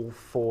look at all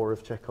 4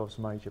 of Chekhov's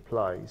major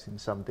plays in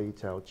some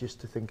detail, just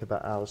to think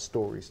about how a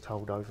story's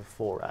told over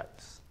 4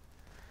 acts.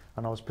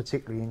 And I was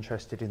particularly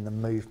interested in the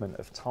movement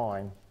of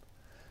time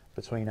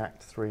between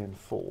Act 3 and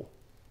 4.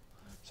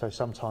 So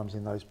sometimes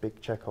in those big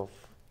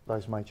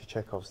those major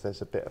Chekhovs,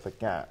 there's a bit of a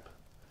gap.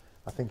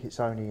 I think it's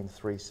only in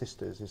 3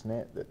 Sisters, isn't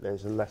it, that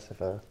there's less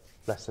of a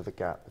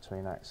gap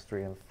between Acts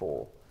 3 and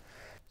 4.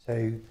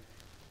 So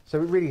it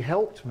really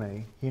helped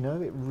me, you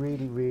know. It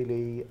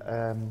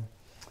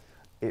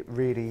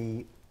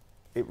really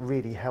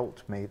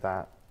helped me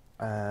that.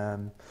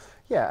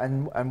 Yeah,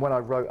 and when I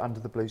wrote Under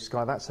the Blue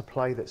Sky, that's a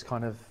play that's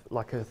kind of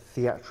like a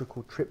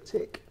theatrical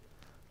triptych,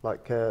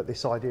 like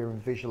this idea in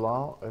visual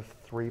art of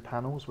 3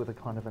 panels with a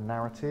kind of a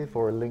narrative,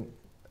 or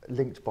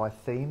linked by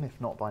theme,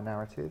 if not by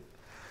narrative.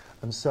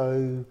 And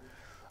so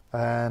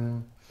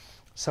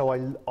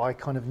I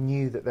kind of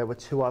knew that there were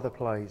 2 other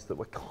plays that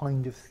were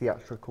kind of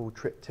theatrical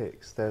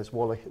triptychs. There's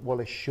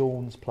Wallace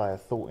Shawn's play, A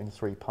Thought in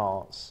 3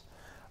 Parts,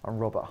 and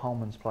Robert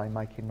Holman's play,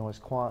 Making Noise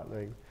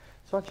Quietly.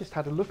 So I just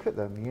had a look at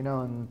them, you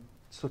know, and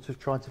sort of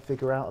tried to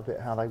figure out a bit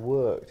how they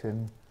worked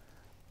and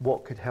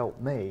what could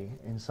help me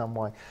in some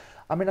way.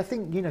 I mean, I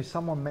think, you know,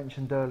 someone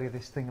mentioned earlier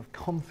this thing of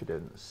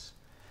confidence.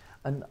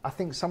 And I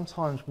think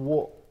sometimes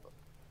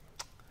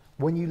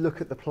when you look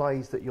at the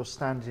plays that you're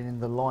standing in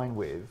the line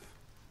with,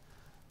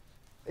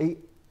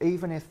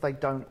 even if they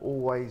don't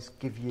always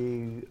give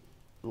you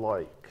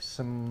like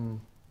some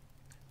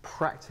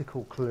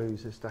practical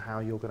clues as to how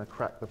you're going to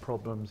crack the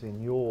problems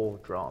in your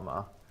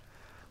drama,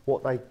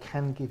 what they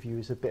can give you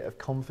is a bit of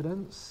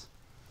confidence.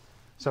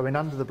 So in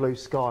Under the Blue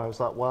Sky, I was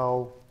like,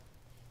 well,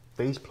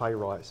 these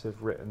playwrights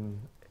have written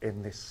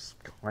in this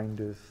kind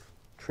of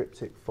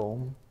triptych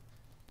form.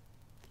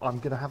 I'm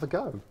going to have a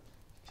go. Do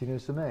you know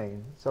what I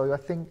mean? So I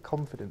think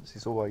confidence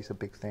is always a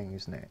big thing,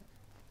 isn't it?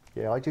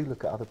 Yeah, I do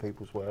look at other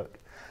people's work.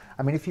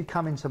 I mean, if you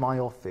come into my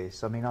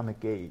office, I mean, I'm a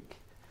geek.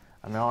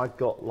 I mean, I've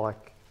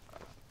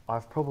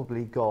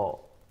probably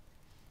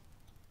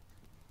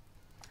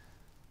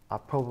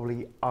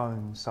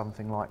own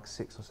something like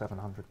 600 or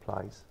 700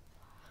 plays.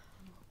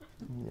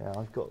 Yeah,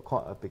 I've got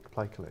quite a big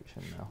play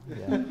collection now.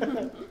 Yeah.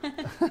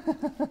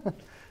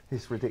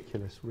 It's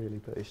ridiculous, really,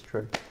 but it's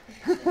true.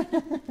 So do you find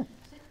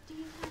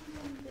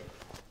the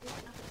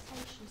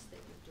adaptations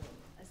that you've done,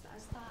 as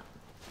that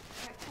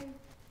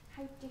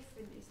how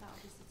different is that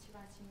obviously to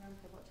writing your own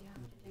play? What do you have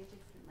to do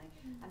differently?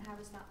 And how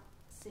has that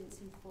since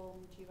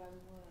informed your own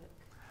work?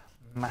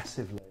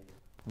 Massively,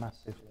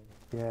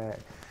 yeah.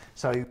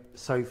 So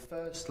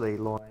firstly,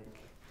 like,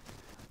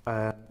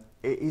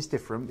 it is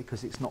different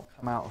because it's not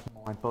come out of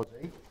my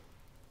body.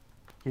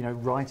 You know,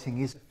 writing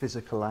is a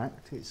physical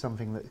act. It's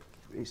something that,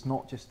 it's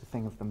not just a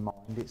thing of the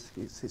mind. It's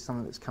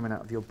something that's coming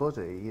out of your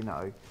body. You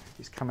know,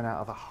 it's coming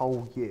out of a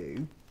whole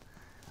you.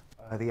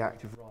 The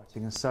act of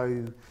writing, and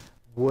so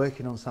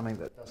working on something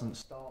that doesn't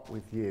start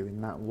with you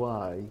in that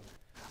way.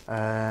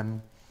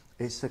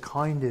 It's a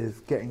kind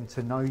of getting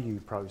to know you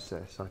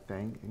process, I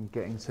think, and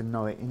getting to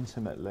know it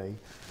intimately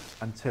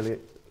until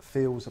it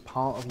feels a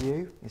part of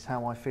you, is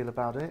how I feel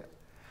about it.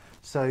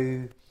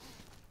 So,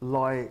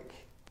 like,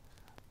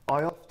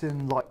 I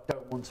often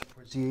don't want to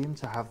presume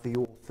to have the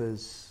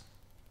author's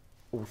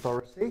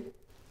authority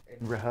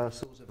in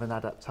rehearsals of an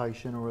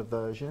adaptation or a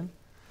version,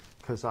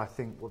 because I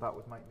think, well, that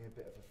would make me a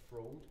bit of a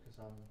fraud, because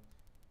I'm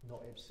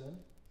not Ibsen,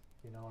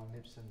 you know, I'm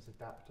Ibsen's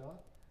adapter.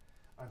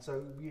 And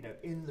so, you know,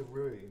 in the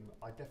room,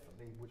 I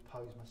definitely would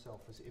pose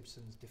myself as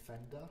Ibsen's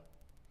defender.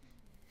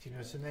 Do you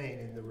know what I mean,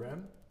 in the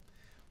room?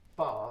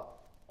 But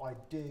I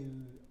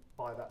do,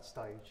 by that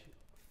stage,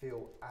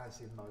 feel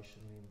as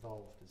emotionally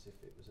involved as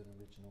if it was an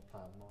original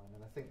play of mine.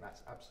 And I think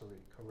that's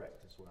absolutely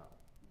correct as well.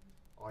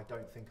 I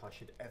don't think I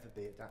should ever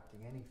be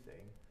adapting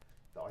anything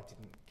that I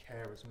didn't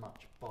care as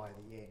much by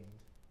the end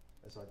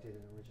as I did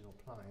an original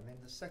play. And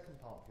then the second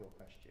part of your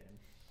question,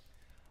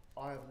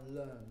 I've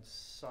learned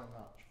so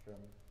much from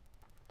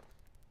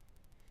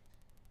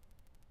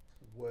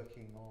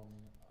working on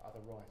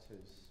other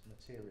writers'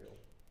 material.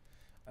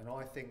 And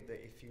I think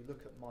that if you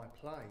look at my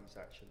plays,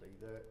 actually,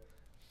 that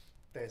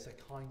there's a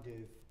kind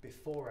of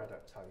before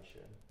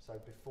adaptation, so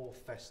before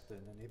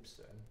Feston and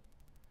Ibsen,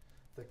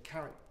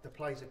 the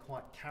plays are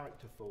quite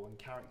characterful and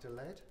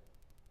character-led.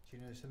 Do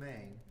you know what I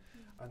mean?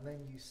 And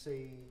then you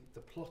see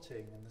the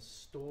plotting and the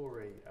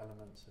story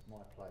elements of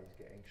my plays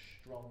getting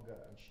stronger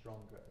and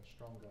stronger and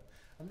stronger.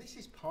 And this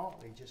is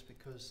partly just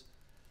because,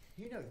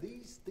 you know,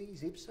 these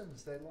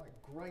Ibsens, they're like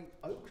great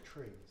oak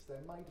trees.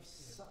 They're made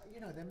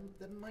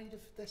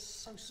of, they're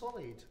so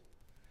solid.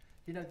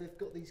 You know, they've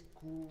got these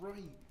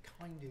great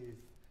kind of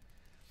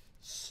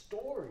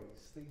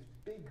stories, these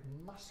big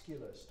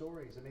muscular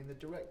stories. I mean, the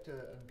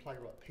director and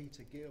playwright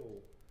Peter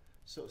Gill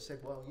sort of said,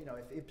 well, you know,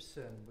 if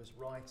Ibsen was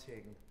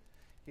writing,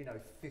 you know,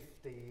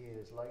 50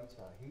 years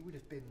later, he would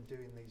have been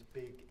doing these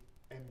big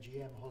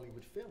MGM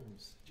Hollywood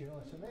films. Do you know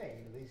what I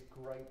mean? These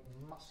great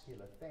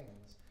muscular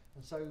things.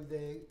 And so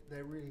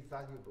they're really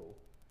valuable.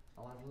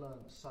 And I've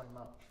learned so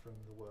much from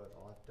the work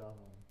I've done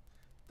on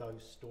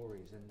those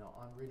stories, and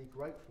I'm really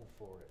grateful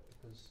for it,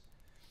 because,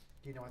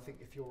 you know, I think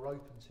if you're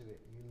open to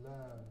it, you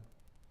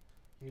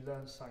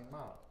learn so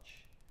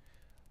much.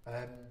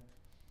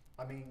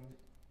 I mean,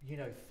 you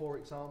know, for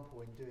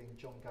example, in doing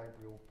John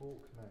Gabriel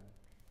Borkman,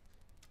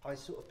 I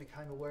sort of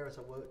became aware as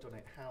I worked on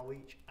it how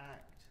each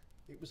act,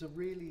 it was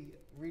really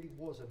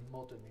was a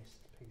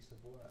modernist piece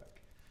of work,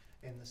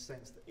 in the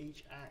sense that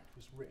each act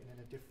was written in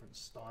a different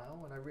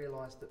style, and I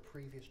realised that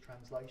previous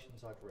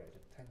translations I'd read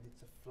had tended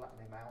to flatten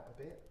him out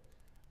a bit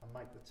and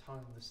make the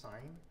tone the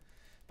same.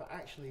 But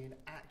actually in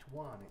Act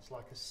 1, it's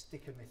like a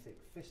sticker-mythic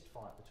fist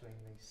fight between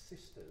these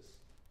sisters.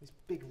 This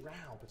big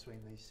row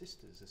between these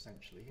sisters,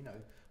 essentially, you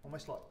know,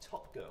 almost like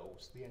Top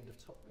Girls, the end of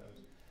Top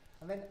Girls.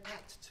 And then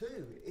Act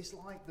 2 is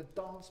like the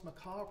Dance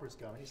Macabre is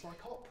going, it's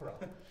like opera.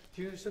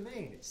 Do you know what I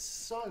mean? It's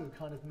so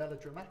kind of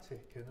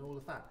melodramatic and all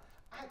of that.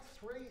 Act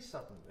 3,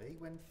 suddenly,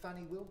 when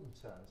Fanny Wilton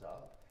turns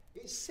up,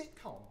 it's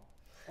sitcom.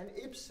 And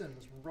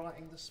Ibsen's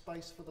writing the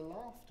space for the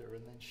laughter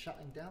and then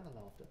shutting down the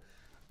laughter.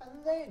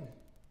 And then,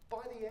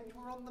 by the end,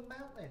 we're on the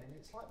mountain, and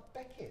it's like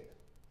Beckett.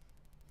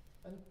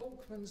 And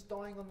Borkman's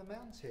dying on the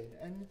mountain,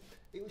 and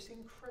it was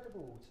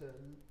incredible to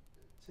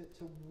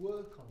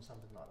work on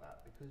something like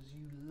that, because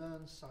you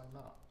learn so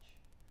much.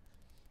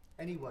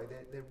 Anyway,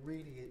 they're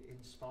really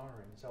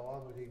inspiring, so I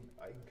would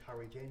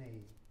encourage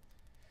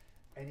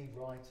any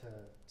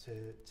writer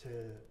to,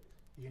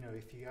 you know,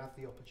 if you have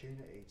the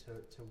opportunity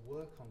to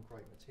work on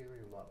great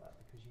material like that,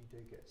 because you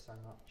do get so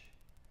much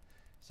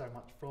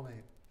from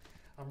it.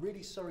 I'm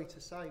really sorry to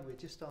say we're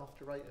just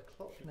after 8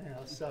 o'clock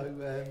now,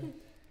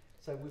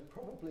 so we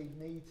probably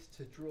need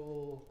to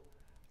draw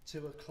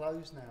to a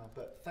close now,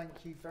 but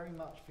thank you very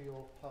much for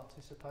your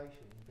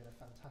participation. You've been a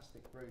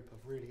fantastic group.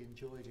 I've really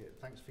enjoyed it.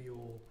 Thanks for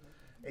your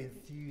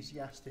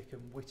enthusiastic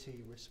and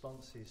witty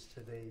responses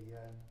to the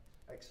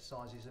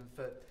exercises, and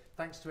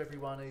thanks to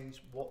everyone who's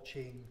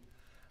watching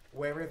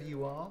wherever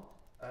you are,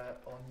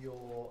 on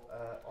your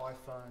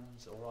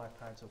iPhones or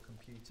iPads or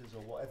computers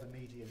or whatever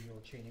medium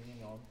you're tuning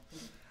in on.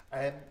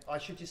 I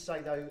should just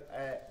say though,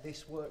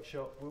 this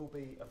workshop will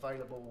be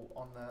available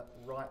on the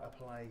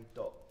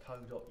writerplay.co.uk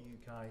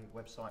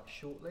website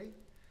shortly,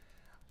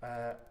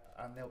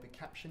 and there'll be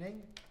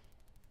captioning.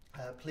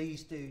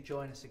 Please do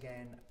join us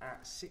again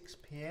at 6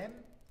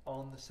 p.m.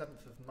 on the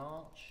 7th of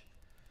March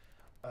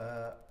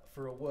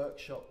for a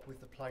workshop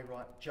with the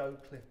playwright Joe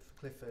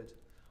Clifford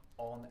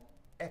on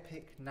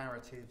epic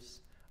narratives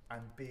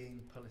and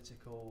being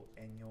political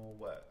in your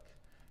work.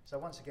 So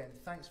once again,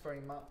 thanks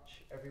very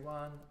much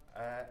everyone,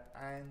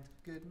 and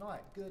good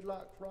night. Good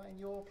luck writing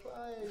your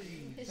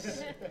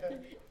plays.